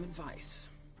given you some advice.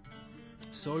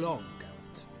 So long,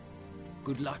 Garrett.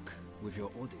 Good luck with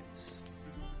your audience.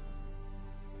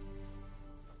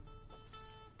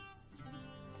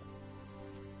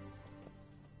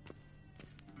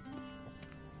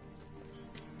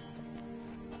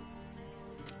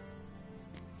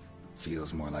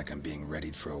 Feels more like I'm being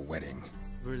readied for a wedding.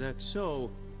 Were that so,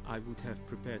 I would have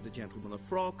prepared the gentleman a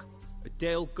frock, a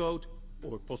tailcoat,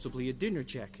 or possibly a dinner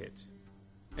jacket.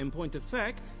 In point of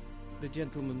fact, the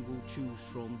gentleman will choose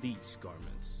from these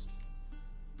garments.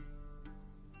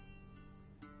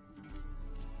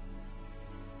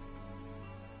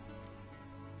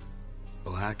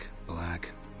 Black,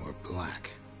 black, or black?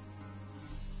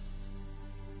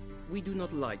 We do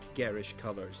not like garish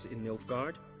colors in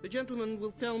Nilfgaard. The gentleman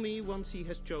will tell me once he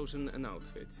has chosen an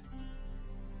outfit.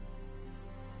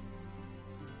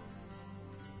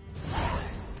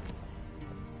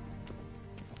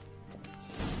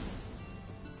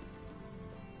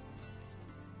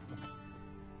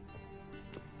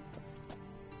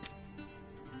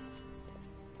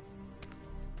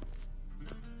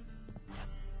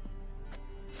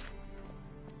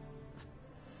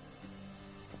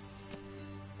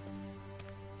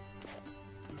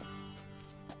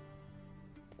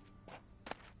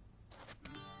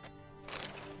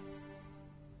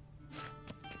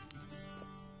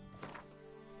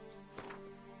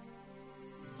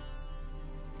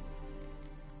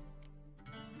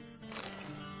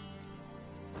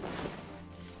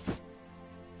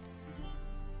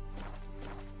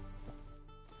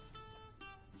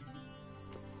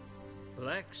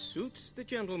 Black suits the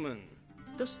gentleman.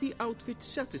 Does the outfit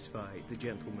satisfy the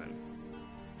gentleman?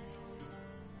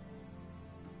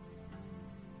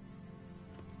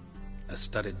 A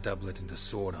studded doublet and a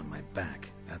sword on my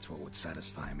back. That's what would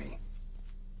satisfy me.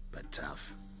 But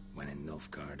tough, when in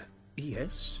Nilfgaard.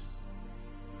 Yes?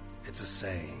 It's a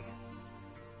saying.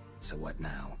 So what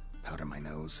now? Powder my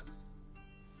nose?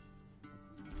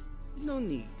 No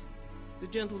need. The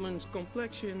gentleman's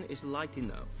complexion is light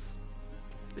enough.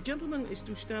 The gentleman is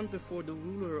to stand before the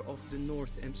ruler of the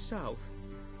North and South.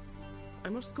 I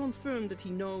must confirm that he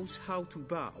knows how to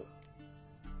bow.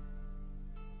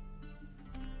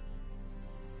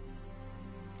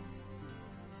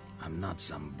 I'm not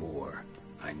some boor.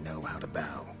 I know how to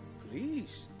bow.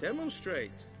 Please,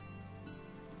 demonstrate.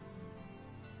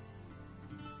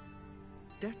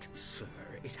 That, sir,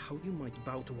 is how you might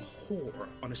bow to a whore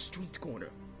on a street corner,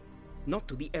 not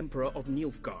to the Emperor of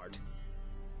Nilfgaard.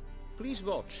 Please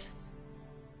watch.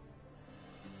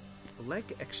 Leg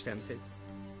extended,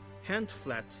 hand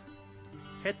flat,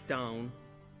 head down,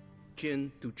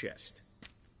 chin to chest.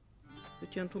 The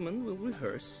gentleman will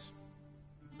rehearse.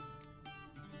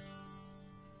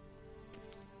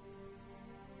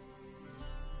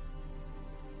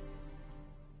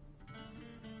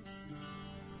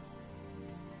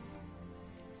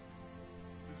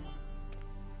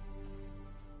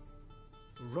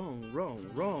 Wrong, wrong,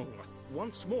 wrong.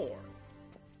 Once more.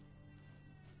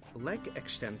 Leg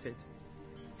extended,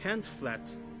 hand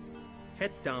flat,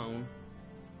 head down,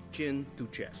 chin to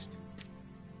chest.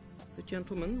 The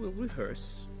gentleman will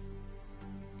rehearse.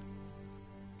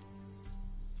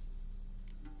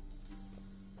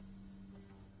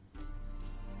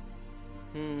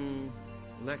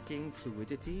 Lacking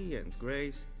fluidity and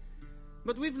grace.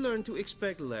 But we've learned to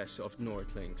expect less of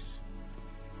Nordlings.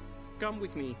 Come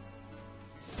with me.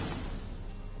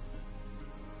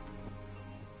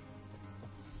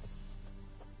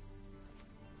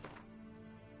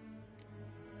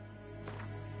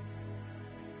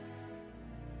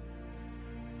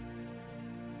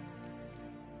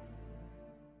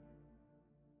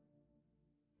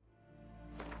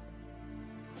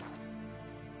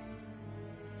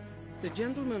 The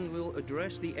gentleman will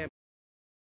address the